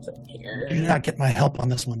the same thing here. You did not get my help on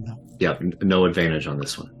this one, though. Yeah, no advantage on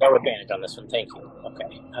this one. No advantage on this one. Thank you.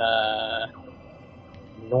 Okay.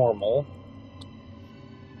 Normal.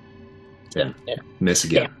 Yeah. There. Miss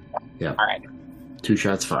again. Yeah. All right. 2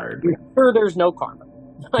 shots fired. Sure, there's no karma.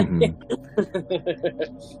 Mm-hmm.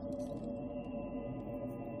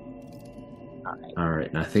 All right,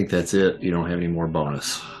 and I think that's it. You don't have any more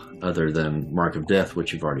bonus other than Mark of Death,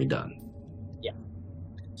 which you've already done. Yeah.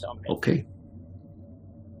 So I'm good. Okay.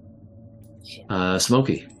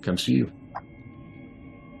 Smokey, comes to you.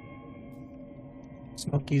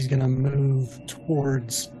 Smokey's gonna move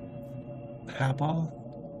towards Papal.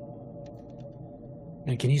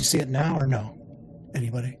 And can you see it now or no?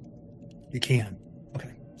 Anybody? You can. Okay.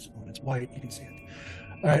 So when it's white, you can see it.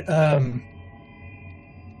 All right.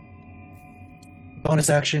 Bonus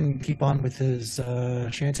action, keep on with his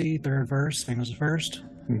shanty, third verse, same as the first.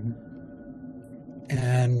 Mm-hmm.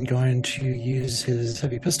 And going to use his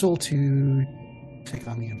heavy pistol to take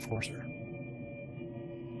on the Enforcer.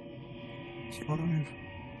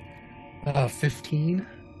 15.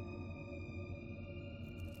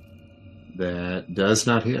 That does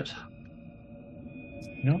not hit.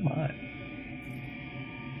 No, my.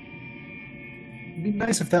 It'd be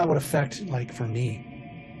nice if that would affect, like, for me,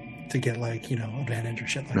 to get, like, advantage or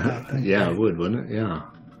shit like that. Yeah, it would, wouldn't it? Yeah.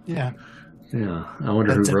 Yeah. Yeah. I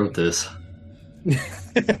wonder who wrote this. I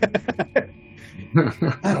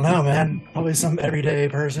don't know, man. Probably some everyday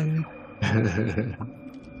person. All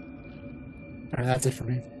right, that's it for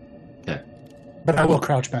me. Okay. But I will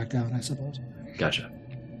crouch back down, I suppose. Gotcha.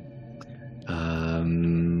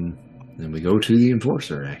 Then we go to the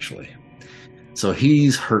Enforcer, actually. So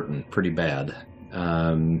he's hurting pretty bad.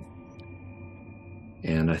 And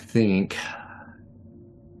I think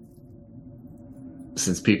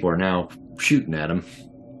since people are now shooting at him,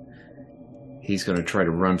 he's going to try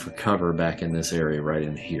to run for cover back in this area right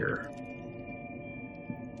in here.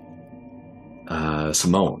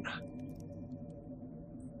 Simone.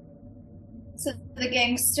 So the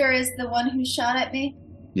gangster is the one who shot at me?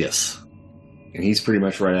 Yes. And he's pretty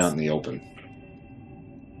much right out in the open.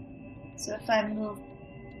 So if I move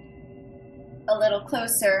a little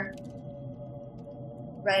closer,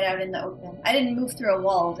 right out in the open. I didn't move through a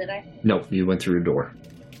wall, did I? No, you went through a door.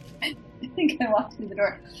 I think I walked through the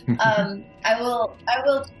door. I will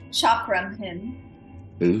chakram him.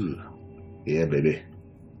 Ooh. Yeah, baby.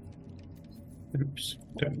 Oops.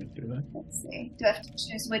 Don't do that. Let's see. Do I have to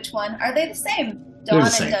choose which one? Are they the same? Dawn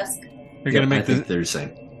and dusk. You're gonna make I think they're the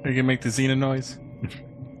same. Are you gonna make the Xena noise? Yeah.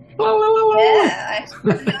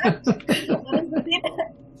 What is the Xena?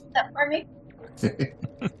 Is that for me?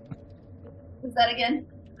 Is that again?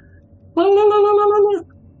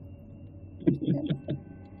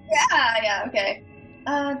 Yeah, okay.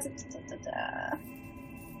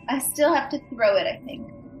 I still have to throw it, I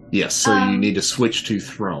think. Yes, so you need to switch to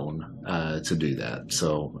thrown to do that.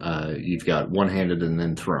 So you've got one-handed and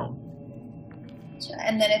then thrown.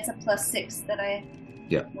 And then it's a +6 that I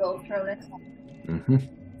roll thrown it. Mm-hmm.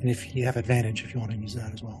 And if you have advantage, if you want to use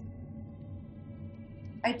that as well.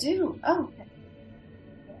 I do. Oh. Okay.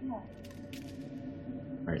 Yeah.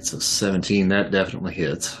 All right, so 17, that definitely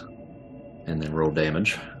hits. And then roll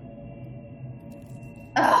damage.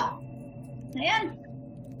 Oh, man.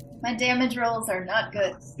 My damage rolls are not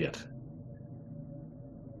good. Yet.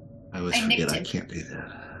 I always I forget nicked I him. can't do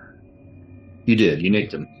that. You did. You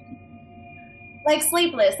nicked him. Like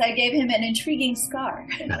Sleepless, I gave him an intriguing scar.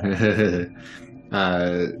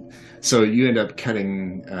 So you end up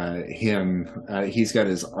cutting him. He's got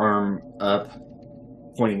his arm up,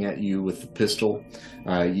 pointing at you with the pistol.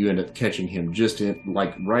 You end up catching him just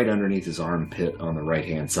right underneath his armpit on the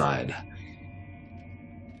right-hand side.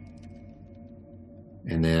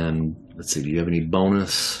 And then, let's see, do you have any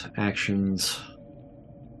bonus actions?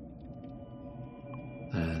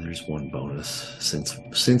 There's one bonus.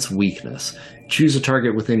 Sense weakness. Choose a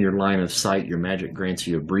target within your line of sight. Your magic grants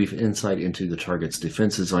you a brief insight into the target's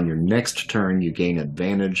defenses. On your next turn, you gain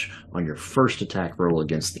advantage on your first attack roll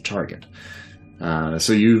against the target.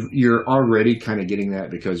 So you're already kind of getting that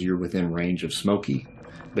because you're within range of Smokey,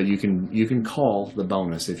 but you can call the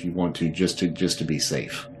bonus if you want to, just to be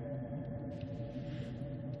safe.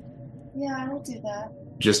 Yeah, I will do that.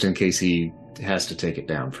 Just in case he has to take it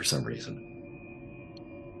down for some reason.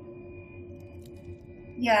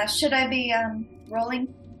 Yeah, should I be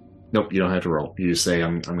rolling? Nope, you don't have to roll. You just say,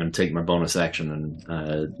 I'm going to take my bonus action,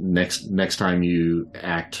 and next time you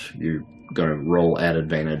act, you're going to roll at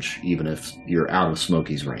advantage, even if you're out of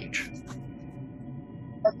Smokey's range.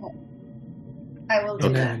 Okay. I will do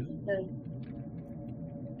And that.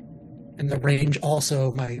 And the range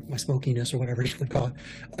also, my smokiness or whatever you would call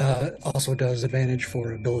it, also does advantage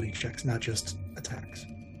for ability checks, not just attacks.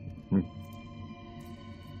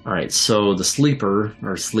 All right, so the sleeper,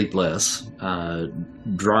 or sleepless,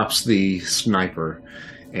 drops the sniper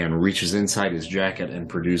and reaches inside his jacket and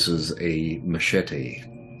produces a machete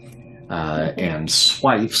and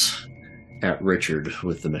swipes at Richard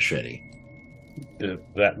with the machete.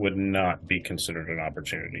 That would not be considered an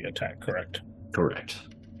opportunity attack, correct? Correct.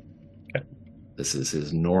 Okay. This is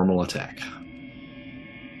his normal attack.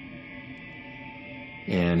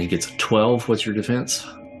 And he gets a 12. What's your defense?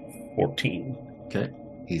 14. Okay.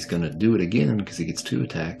 He's going to do it again because he gets 2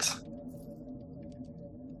 attacks.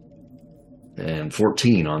 And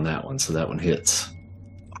 14 on that one, so that one hits.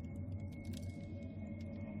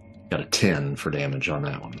 Got a 10 for damage on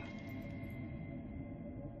that one.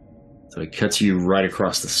 So he cuts you right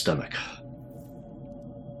across the stomach.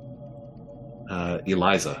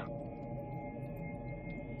 Eliza.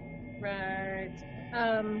 Right.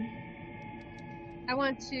 I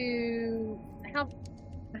want to.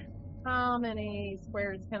 How many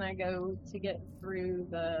squares can I go to get through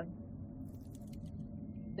the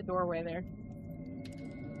doorway there?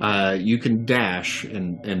 You can dash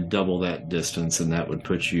and double that distance, and that would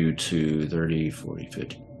put you to 30, 40,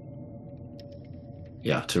 50.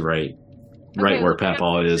 Yeah, to right where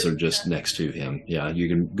Papaw is, or just next to him. Yeah, you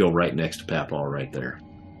can go right next to Papaw right there.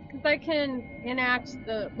 Because I can enact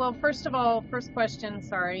first of all, first question,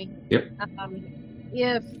 sorry. Yep.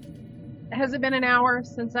 Has it been an hour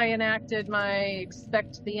since I enacted my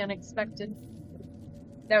expect the unexpected?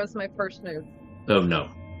 That was my first move. Oh, no.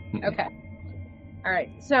 Okay. All right.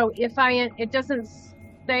 So it doesn't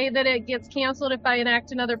say that it gets canceled if I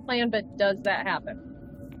enact another plan, but does that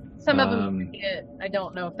happen? Some of them I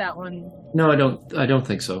don't know if that one. No, I don't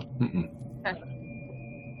think so. Mm-mm.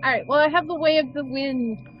 Okay. All right. Well, I have the way of the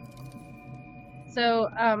wind, so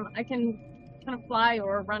I can kind of fly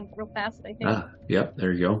or run real fast, I think. Yep,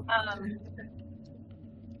 there you go. I'm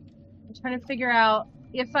trying to figure out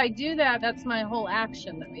if I do that, that's my whole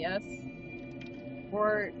action, though, yes?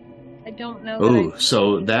 Or I don't know. Oh,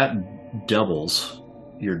 so that doubles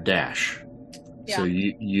your dash. Yeah. So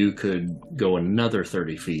you could go another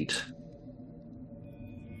 30 feet.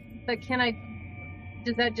 But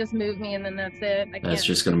does that just move me and then that's it? That's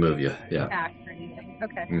just going to move you, yeah. Attack or anything.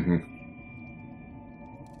 Okay. Mm-hmm.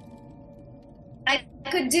 I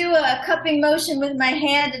could do a cupping motion with my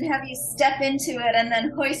hand and have you step into it and then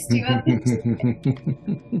hoist you up into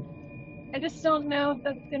it. I just don't know if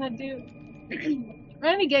that's gonna do. I'm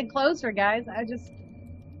gonna get closer, guys.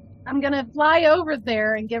 I'm gonna fly over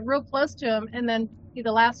there and get real close to him, and then be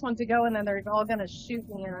the last one to go, and then they're all gonna shoot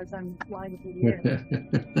me as I'm flying through the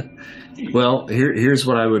air. Well, here's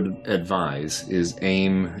what I would advise: is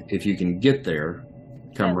aim if you can get there,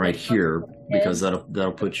 come right here, because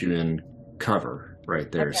that'll put you in cover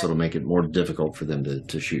right there, so it'll make it more difficult for them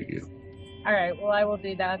to shoot you. All right, well, I will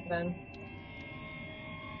do that then.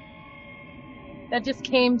 That just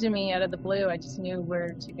came to me out of the blue. I just knew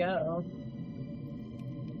where to go.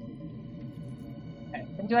 Okay.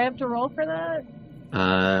 And do I have to roll for that?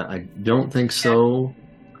 I don't think so.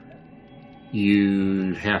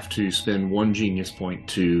 you have to spend 1 genius point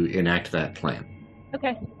to enact that plan.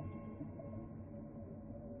 Okay.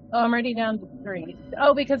 Oh, I'm already down to 3.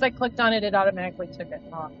 Oh, because I clicked on it, it automatically took it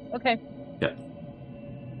off. Okay. Yep.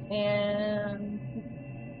 And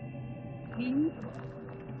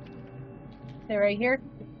they're right here.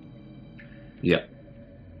 Yep.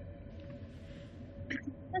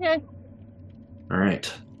 Okay. All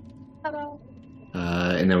right. Hello.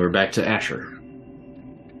 And then we're back to Asher.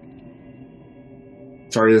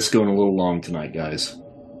 Sorry, this is going a little long tonight, guys.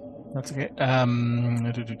 That's okay.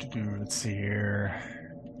 Let's see here.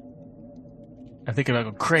 I think I'm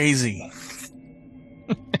gonna go crazy.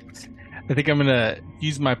 I think I'm gonna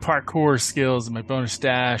use my parkour skills and my bonus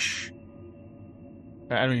dash.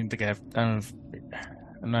 I don't even think I have. I'm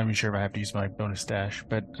not even sure if I have to use my bonus dash,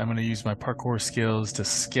 but I'm gonna use my parkour skills to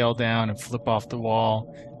scale down and flip off the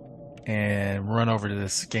wall and run over to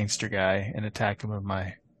this gangster guy and attack him with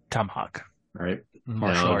my tomahawk. All right.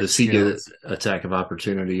 Martial Now, arts does he get skills. attack of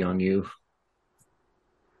opportunity on you?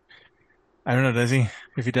 I don't know, does he?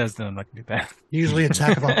 If he does, then I'm not gonna do that. Usually,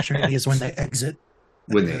 attack of opportunity is when they exit.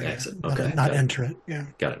 When they exit. Okay. Not enter it. Yeah.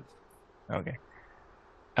 Got it. Okay.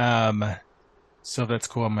 So if that's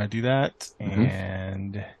cool, I'm gonna do that,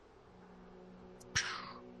 and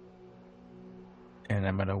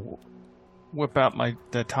I'm gonna whip out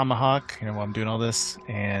the tomahawk, while I'm doing all this,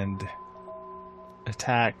 and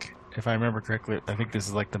attack. If I remember correctly, I think this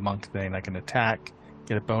is like the monk thing. I can attack,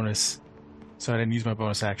 get a bonus. So I didn't use my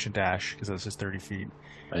bonus action dash because that's just 30 feet.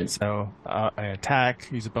 Right. So I attack,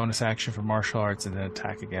 use a bonus action for martial arts, and then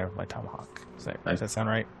attack again with my tomahawk. Does that sound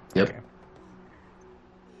right? Yep. Okay.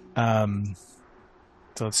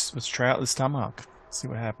 So let's try out this tomahawk. See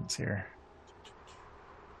what happens here.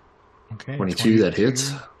 Okay. 22, that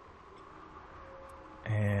hits.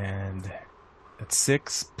 And that's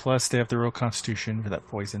 6, plus they have to roll Constitution for that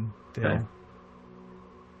poison. Okay.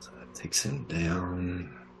 So that takes him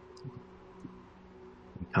down.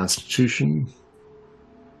 Constitution.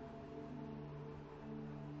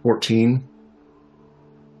 14.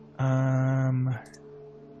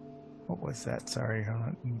 What was that? Sorry, hold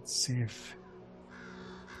on. Let's see if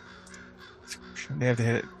they have to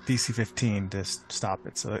hit DC 15 to stop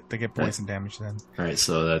it, so they get poison damage then. All right,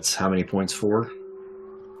 so that's how many points? 4.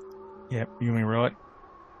 Yep. You want me to roll it?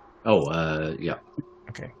 Oh, yeah.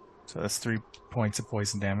 Okay, so that's 3 points of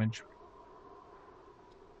poison damage.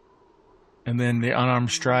 And then the unarmed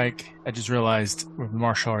strike, I just realized with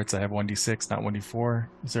martial arts I have 1d6, not 1d4.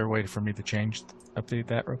 Is there a way for me to update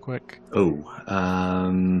that real quick? Oh,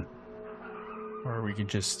 Or we can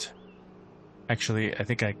just... Actually, I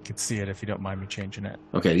think I could see it if you don't mind me changing it.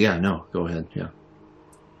 Okay, yeah, no, go ahead, yeah.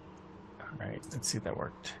 All right, let's see if that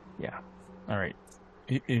worked. Yeah. All right.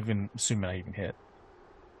 Even assuming I even hit.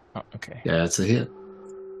 Oh, okay. Yeah, it's a hit.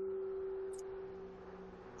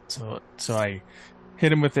 So I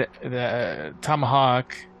hit him with the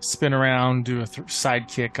tomahawk, spin around, do a side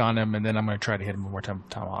kick on him, and then I'm going to try to hit him one more time with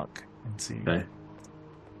tomahawk and see. Okay.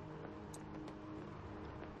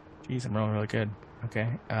 Jeez, I'm rolling really good. Okay.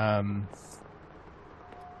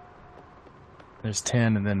 There's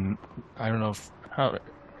 10, and then I don't know if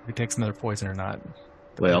he takes another poison or not.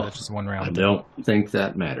 Well, that's just one round. I don't think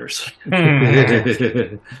that matters.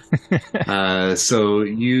 So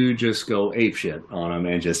you just go apeshit on him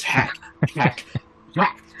and just hack.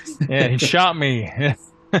 Yeah, he shot me.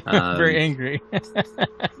 Very angry.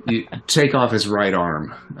 You take off his right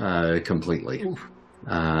arm completely,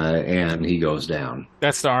 and he goes down.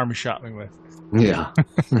 That's the arm he shot me with. Yeah.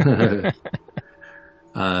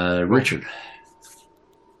 Richard.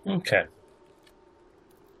 Okay.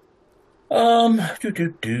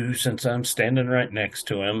 Since I'm standing right next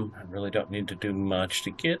to him, I really don't need to do much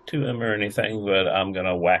to get to him or anything, but I'm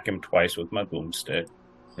gonna whack him twice with my boomstick.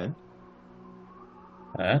 Okay.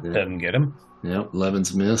 That doesn't get him. Yep,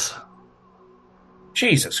 11's a miss.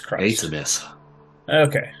 Jesus Christ. 8's a miss.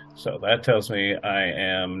 Okay, so that tells me I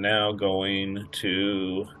am now going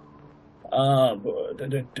to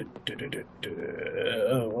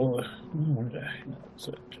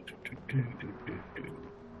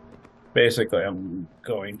basically, I'm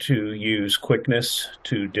going to use quickness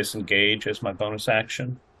to disengage as my bonus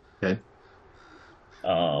action. Okay.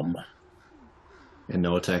 And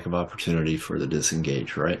no attack of opportunity for the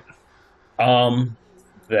disengage, right?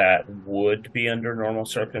 That would be under normal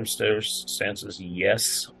circumstances,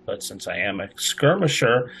 yes. But since I am a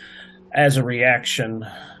skirmisher, as a reaction,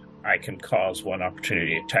 I can cause one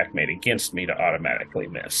opportunity attack made against me to automatically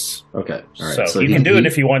miss. Okay. All right. So you can do it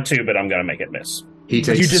if you want to, but I'm going to make it miss. He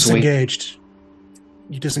takes You a swing. disengaged.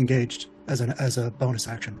 You disengaged as a bonus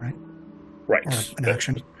action, right? Right. Or an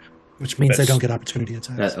action. which means they That's- don't get opportunity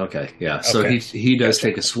attacks. Okay, yeah. So Okay. he does Gotcha.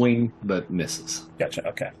 take a swing, but misses. Gotcha.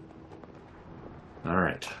 Okay. All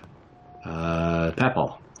right.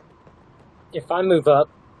 Papal. If I move up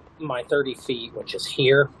my 30 feet, which is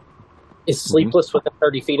here, is Sleepless within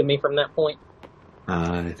 30 feet of me from that point?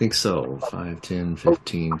 I think so. 5, 10,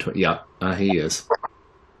 15, 20. Yeah, he is.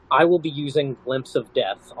 I will be using Glimpse of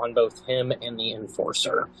Death on both him and the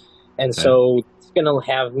Enforcer. And so it's going to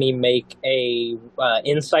have me make a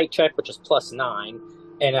insight check, which is +9,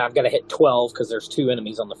 and I've got to hit 12 because there's 2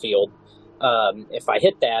 enemies on the field. If I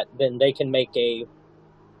hit that, then they can make a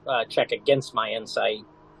check against my insight,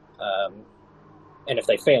 and if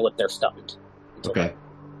they fail it, they're stunned until the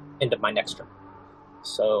end of my next turn.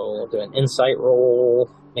 So I'll do an insight roll,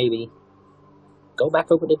 maybe. Go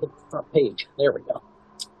back over to the front page. There we go.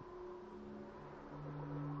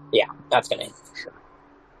 Yeah, that's going to hit for sure.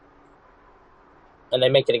 And they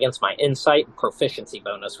make it against my insight and proficiency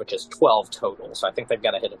bonus, which is 12 total. So I think they've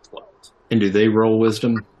got to hit a 12. And do they roll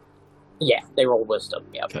wisdom? Yeah, they roll wisdom.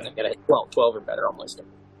 Yeah, Okay. they've got to hit 12 or better on wisdom.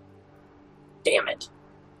 Damn it.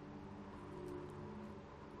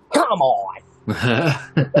 Come on!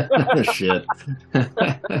 Shit.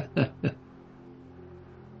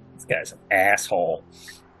 This guy's an asshole.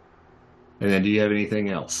 And then do you have anything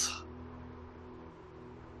else?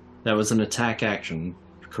 That was an attack action,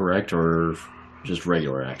 correct? Or just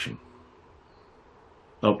regular action?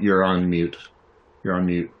 Oh, you're on mute. You're on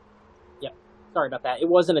mute. Yep. Sorry about that. It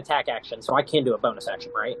was an attack action, so I can do a bonus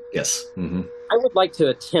action, right? Yes. Mm-hmm. I would like to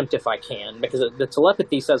attempt if I can, because the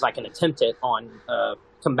telepathy says I can attempt it on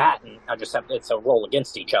combatant. I just have it's a roll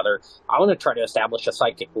against each other. I want to try to establish a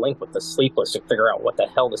psychic link with the Sleepless to figure out what the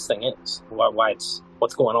hell this thing is. Why it's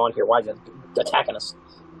what's going on here? Why is it attacking us?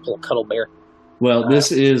 Little cuddle bear. Well,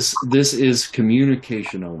 this is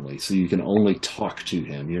communication only, so you can only talk to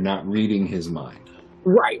him. You're not reading his mind.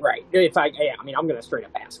 Right. If I'm going to straight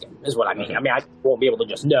up ask him, is what I mean. Okay. I mean, I won't be able to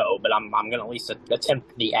just know, but I'm going to at least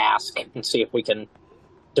attempt the ask and see if we can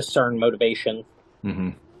discern motivation. Mm-hmm.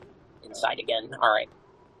 Inside again. All right.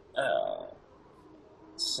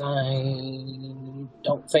 Side.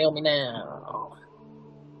 Don't fail me now.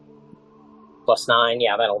 +9.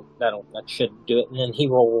 Yeah, that should do it. And then he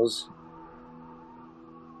rolls.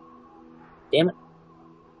 Damn it!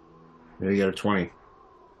 There you got a 20.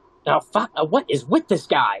 Now, fuck! What is with this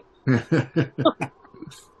guy?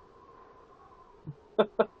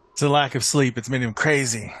 It's a lack of sleep. It's made him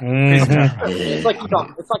crazy. It's like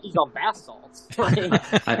he's on bath salts.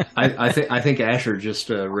 I think Asher just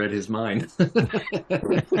read his mind.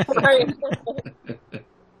 Right.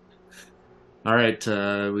 All right,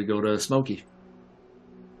 we go to Smokey.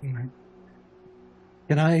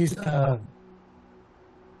 Can I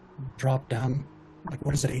drop down? Like,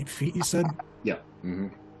 what is it, 8 feet, you said? Yeah. Mm-hmm.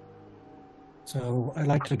 So I'd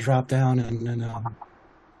like to drop down and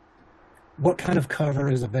what kind of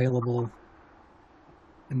cover is available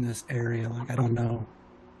in this area? Like, I don't know.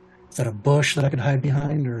 Is that a bush that I could hide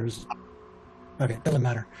behind, or is... Okay, doesn't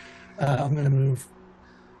matter. I'm going to move.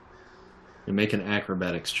 You make an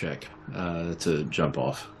acrobatics check to jump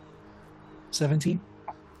off. 17.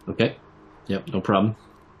 Okay. Yep, no problem.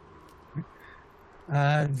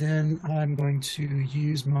 Then I'm going to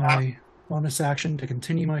use my bonus action to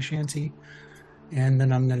continue my shanty, and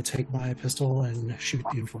then I'm going to take my pistol and shoot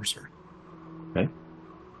the Enforcer. Okay.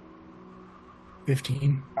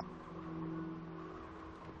 15.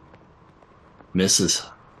 Misses.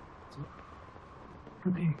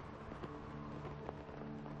 Okay.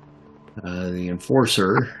 The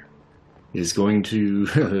Enforcer is going to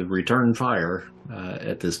return fire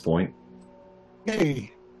at this point.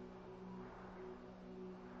 Yay!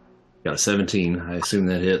 Got a 17. I assume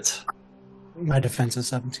that hits. My defense is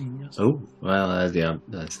 17, yes. Oh, well, yeah,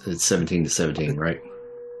 it's 17 to 17, right?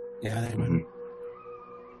 Yeah, they Mm-hmm.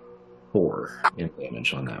 4 in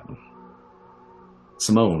damage on that one.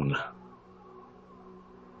 Simone.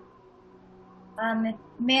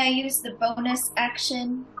 May I use the bonus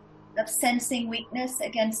action of sensing weakness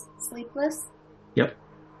against Sleepless? Yep.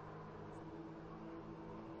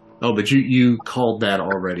 Oh, but you called that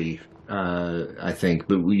already, I think,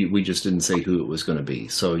 but we just didn't say who it was going to be,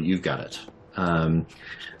 so you've got it.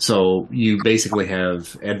 So you basically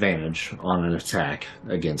have advantage on an attack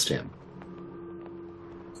against him.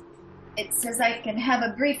 It says I can have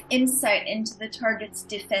a brief insight into the target's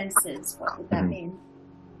defenses. What would that mean?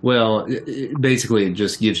 Well, basically, it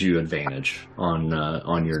just gives you advantage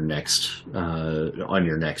on your next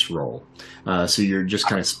roll. So you're just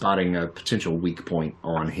kind of spotting a potential weak point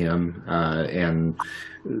on him, and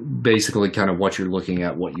basically, kind of what you're looking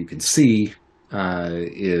at, what you can see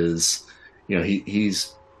is,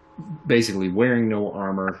 he's basically wearing no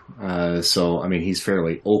armor. So, I mean, he's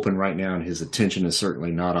fairly open right now, and his attention is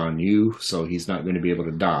certainly not on you, so he's not going to be able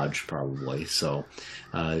to dodge, probably. So,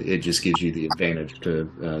 it just gives you the advantage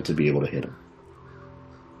to be able to hit him.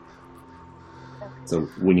 So,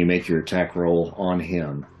 when you make your attack roll on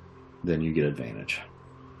him, then you get advantage.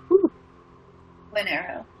 One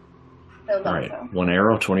arrow. So All right, 1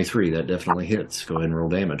 arrow, 23. That definitely hits. Go ahead and roll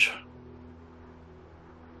damage.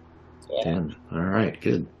 Yeah. 10. All right,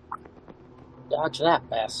 good. Dodge that,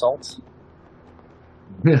 basalt.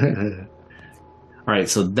 All right,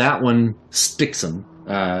 so that one sticks him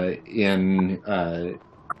in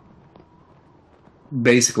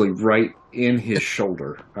basically right in his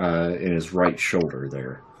shoulder, in his right shoulder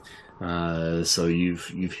there. So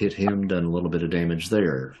you've hit him, done a little bit of damage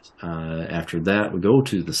there. After that, we go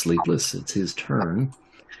to the Sleepless. It's his turn.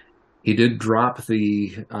 He did drop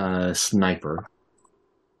the sniper,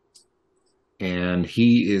 and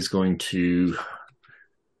he is going to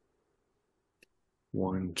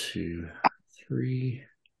 1, 2, 3,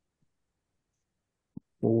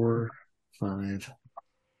 4, 5,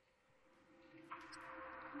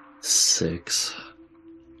 6,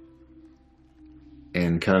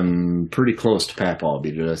 and come pretty close to Papal,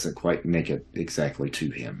 but he doesn't quite make it exactly to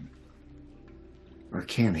him. Or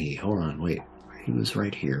can he? Hold on, wait. He was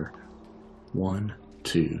right here. 1,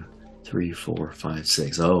 2, 3, 4, 5,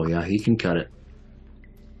 6. Oh, yeah, he can cut it.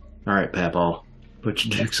 All right, Papal, put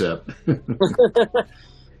your dukes up.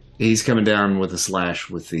 He's coming down with a slash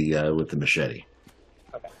with the machete.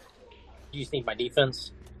 Okay. Do you think my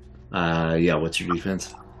defense? Yeah, what's your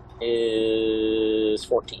defense? Is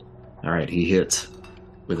 14. All right, he hits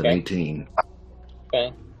with an 18.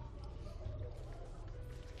 Okay.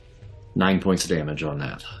 9 points of damage on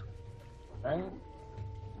that. All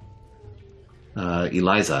right.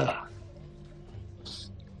 Eliza.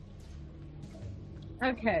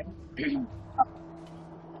 Okay.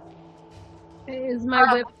 Is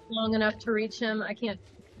my whip long enough to reach him?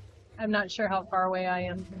 I'm not sure how far away I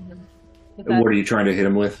am from him. What are you trying to hit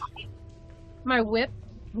him with? My whip.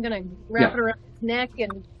 I'm going to wrap it around his neck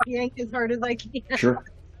and yank as hard as I can. Sure.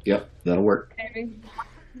 Yep, that'll work. Okay.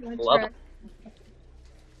 Love it.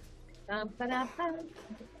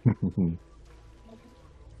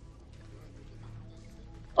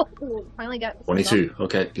 Oh, finally got 22.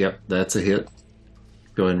 Okay, yep, that's a hit.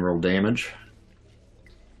 Go ahead and roll damage.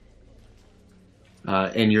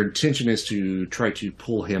 And your intention is to try to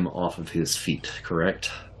pull him off of his feet,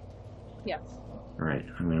 correct? Yes. All right,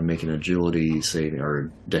 I'm going to make an agility saving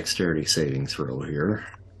or dexterity saving throw here.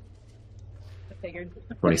 I figured.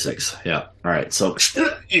 26, yeah. All right, so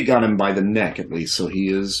you got him by the neck at least, so he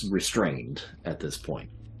is restrained at this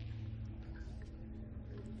point.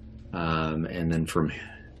 And then from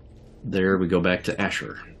there we go back to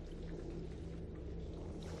Asher.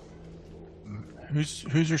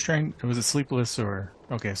 Who's restrained? Was it Sleepless or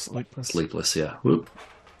okay? Sleepless. Sleepless, yeah. Whoop.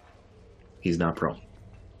 He's not prone.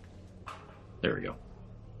 There we go.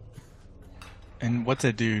 And what's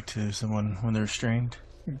that do to someone when they're restrained?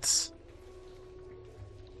 It's.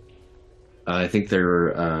 I think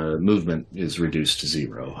their movement is reduced to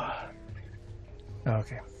 0.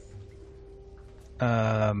 Okay.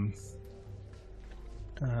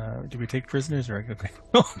 Do we take prisoners or okay?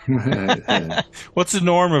 What's the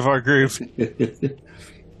norm of our group?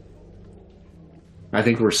 I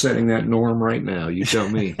think we're setting that norm right now. You tell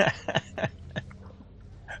me.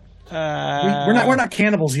 We're not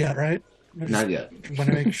cannibals yet, right? Not yet. Want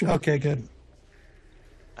to make sure. Okay, good.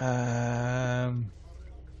 Because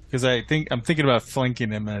I'm thinking about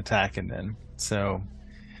flanking him and attacking them. So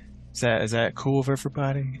is that cool with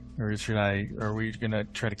everybody, or are we gonna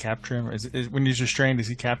try to capture him? Is when he's restrained, is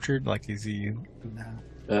he captured? Like is he?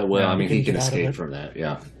 Well, I mean, he can escape from that.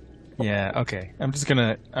 Yeah. Yeah. Okay. I'm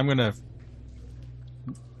gonna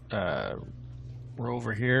roll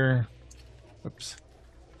over here. Oops.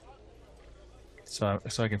 So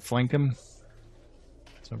I can flank him.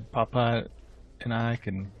 So Papa and I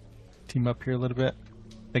can team up here a little bit.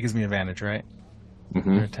 That gives me advantage, right?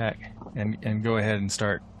 Mm-hmm. For attack and go ahead and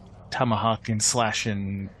start tomahawking,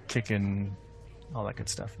 slashing, kicking, all that good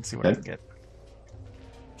stuff, and see what I can get.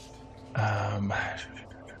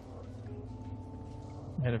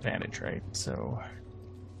 At advantage, right? So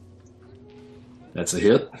that's a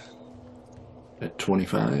hit at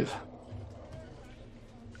 25.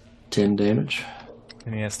 10 damage.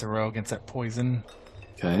 And he has to roll against that poison.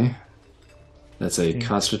 Okay. That's a 15.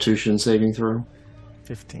 Constitution saving throw.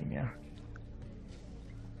 15, yeah.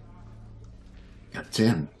 Got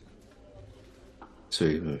 10. So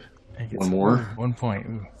one One more. 1 point.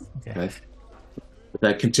 Ooh, okay. But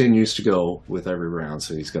that continues to go with every round,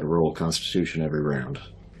 so he's got to roll Constitution every round.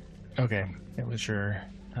 Okay, I wasn't sure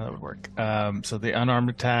how that would work. So the unarmed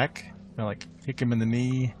attack, kick him in the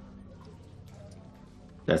knee.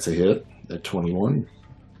 That's a hit at 21.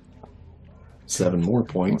 7 more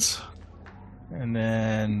points. And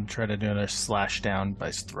then try to do another slash down by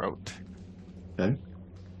his throat. Okay.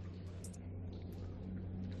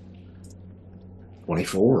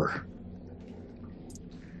 24.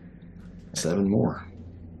 7 more.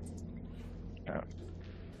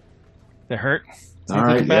 That hurt? All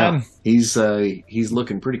right, yeah. He's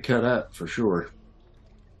looking pretty cut up for sure.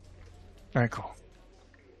 All right, cool.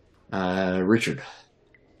 Richard.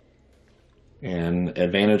 And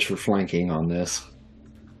advantage for flanking on this.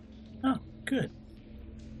 Oh, good.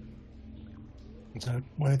 Is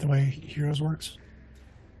that the way Heroes works?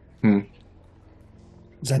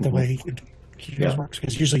 Is that the way Heroes works?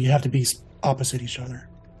 Because usually you have to be opposite each other.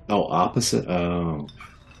 Oh, opposite? Oh.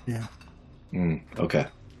 Yeah. Okay.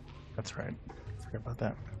 That's right. Forget about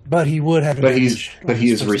that. But he would have advantage. But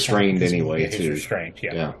he is restrained anyway, he's too. Restrained,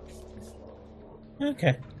 yeah.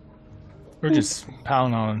 Okay. We're just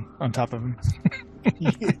piling on top of him.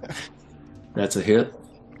 Yeah. That's a hit.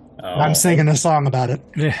 Oh. I'm singing a song about it.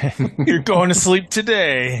 You're going to sleep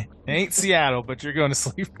today. It ain't Seattle, but you're going to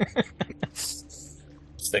sleep.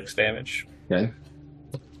 6 damage. Okay.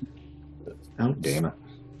 Oh, damn it.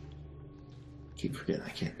 Keep forgetting I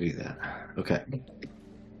can't do that. Okay.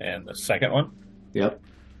 And the second one? Yep.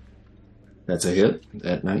 That's a hit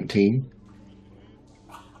at 19.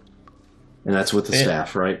 And that's with the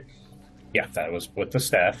staff, right? Yeah, that was with the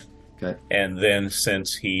staff. Okay. And then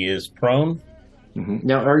since he is prone...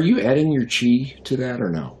 Now, are you adding your chi to that or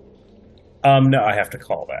no? No, I have to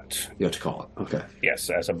call that. You have to call it. Okay. Yes,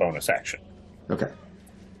 as a bonus action. Okay.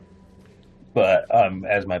 But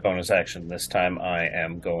as my bonus action this time, I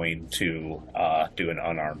am going to do an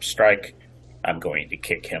unarmed strike. I'm going to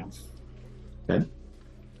kick him. Okay.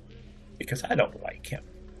 Because I don't like him.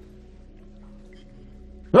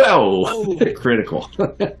 Oh! Critical.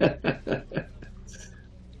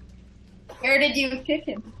 Where did you kick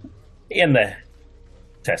him? In the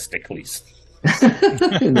testicles.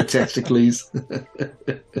 In the testicles.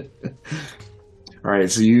 All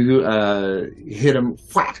right, so you hit him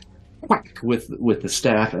whack with the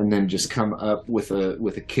staff, and then just come up with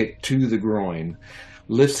a kick to the groin,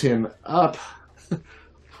 lifts him up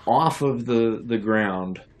off of the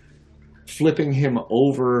ground, flipping him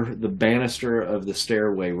over the banister of the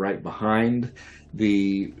stairway right behind.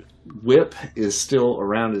 The whip is still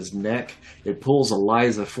around his neck. It pulls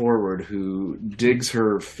Eliza forward, who digs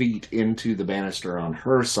her feet into the banister on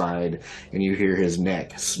her side, and you hear his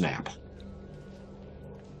neck snap.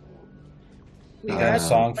 You got a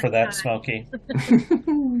song for that, Smokey?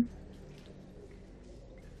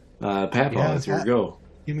 Papa, it's your go.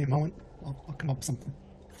 Give me a moment. I'll come up with something.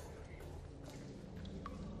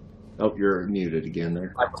 Oh, you're muted again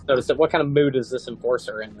there. I just noticed it. What kind of mood is this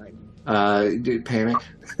enforcer in right now? Panic.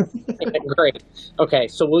 Great. Okay,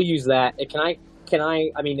 so we'll use that. I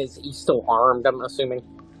mean, is he still armed, I'm assuming?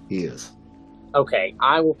 He is. Okay,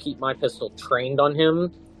 I will keep my pistol trained on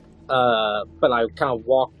him, but I kind of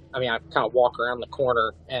walk around the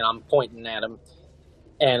corner, and I'm pointing at him,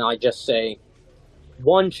 and I just say,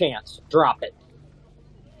 one chance, drop it.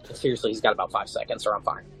 And seriously, he's got about 5 seconds, or I'm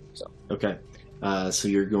fine. So. Okay. So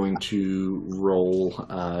you're going to roll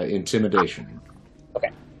intimidation. Okay.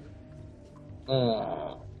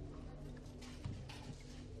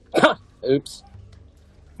 Oops.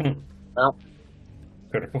 Well.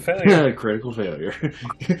 Critical failure. Critical failure.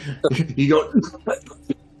 You go.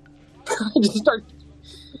 Just start.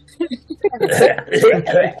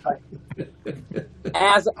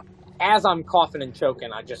 as I'm coughing and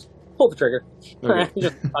choking, I just pull the trigger.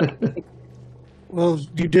 Okay. Well,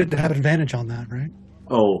 you did have advantage on that, right?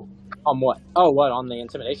 Oh. On what? Oh, what? On the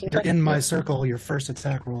intimidation check? In my circle, your first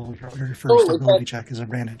attack roll, your first ability check is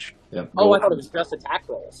advantage. Yep. Oh, I thought it was just attack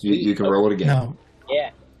rolls. You can roll it again. No. Yeah.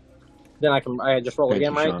 Then I just roll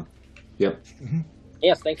again, right? Sean. Yep. Mm-hmm.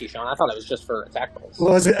 Yes, thank you, Sean. I thought it was just for attack rolls.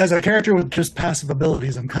 Well, as a character with just passive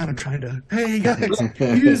abilities, I'm kind of trying to, hey guys,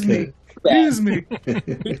 use me. Use me.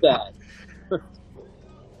 Who's that?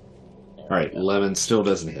 All right, 11 still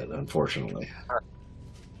doesn't hit, unfortunately. Right.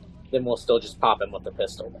 Then we'll still just pop him with the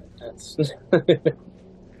pistol. That's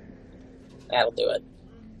that'll do it.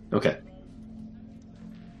 Okay.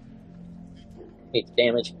 Needs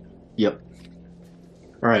damage. Yep.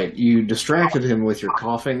 All right, you distracted him with your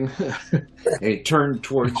coughing, and he turned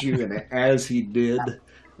towards you, and as he did,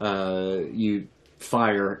 you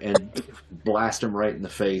fire and blast him right in the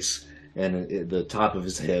face, and the top of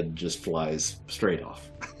his head just flies straight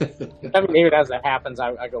off. I mean, even as that happens,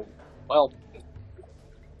 I go, well,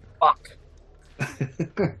 fuck.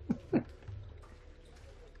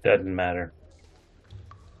 Doesn't matter.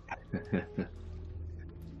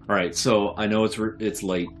 All right, so I know it's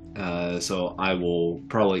late, so I will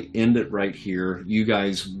probably end it right here. You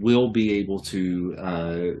guys will be able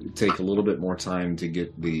to take a little bit more time to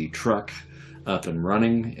get the truck up and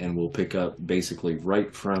running, and we'll pick up basically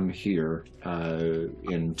right from here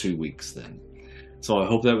in 2 weeks then. So I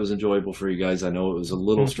hope that was enjoyable for you guys. I know it was a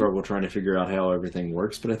little struggle trying to figure out how everything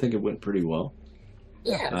works, but I think it went pretty well.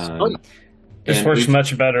 Yeah. This works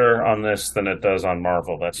much better on this than it does on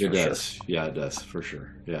Marvel, that's for sure. Yeah, it does, for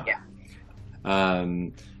sure. Yeah.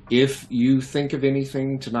 If you think of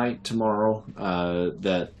anything tonight, tomorrow,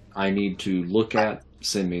 that I need to look at,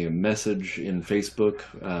 send me a message in Facebook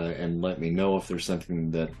and let me know if there's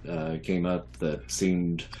something that came up that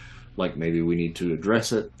seemed like maybe we need to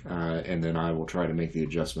address it, and then I will try to make the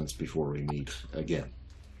adjustments before we meet again.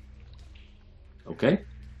 Okay?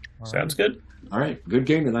 Sounds good. All right. Good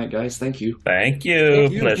game tonight, guys. Thank you. Thank you.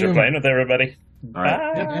 Pleasure playing with everybody. All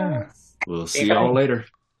right. Bye. Yeah. We'll see y'all later.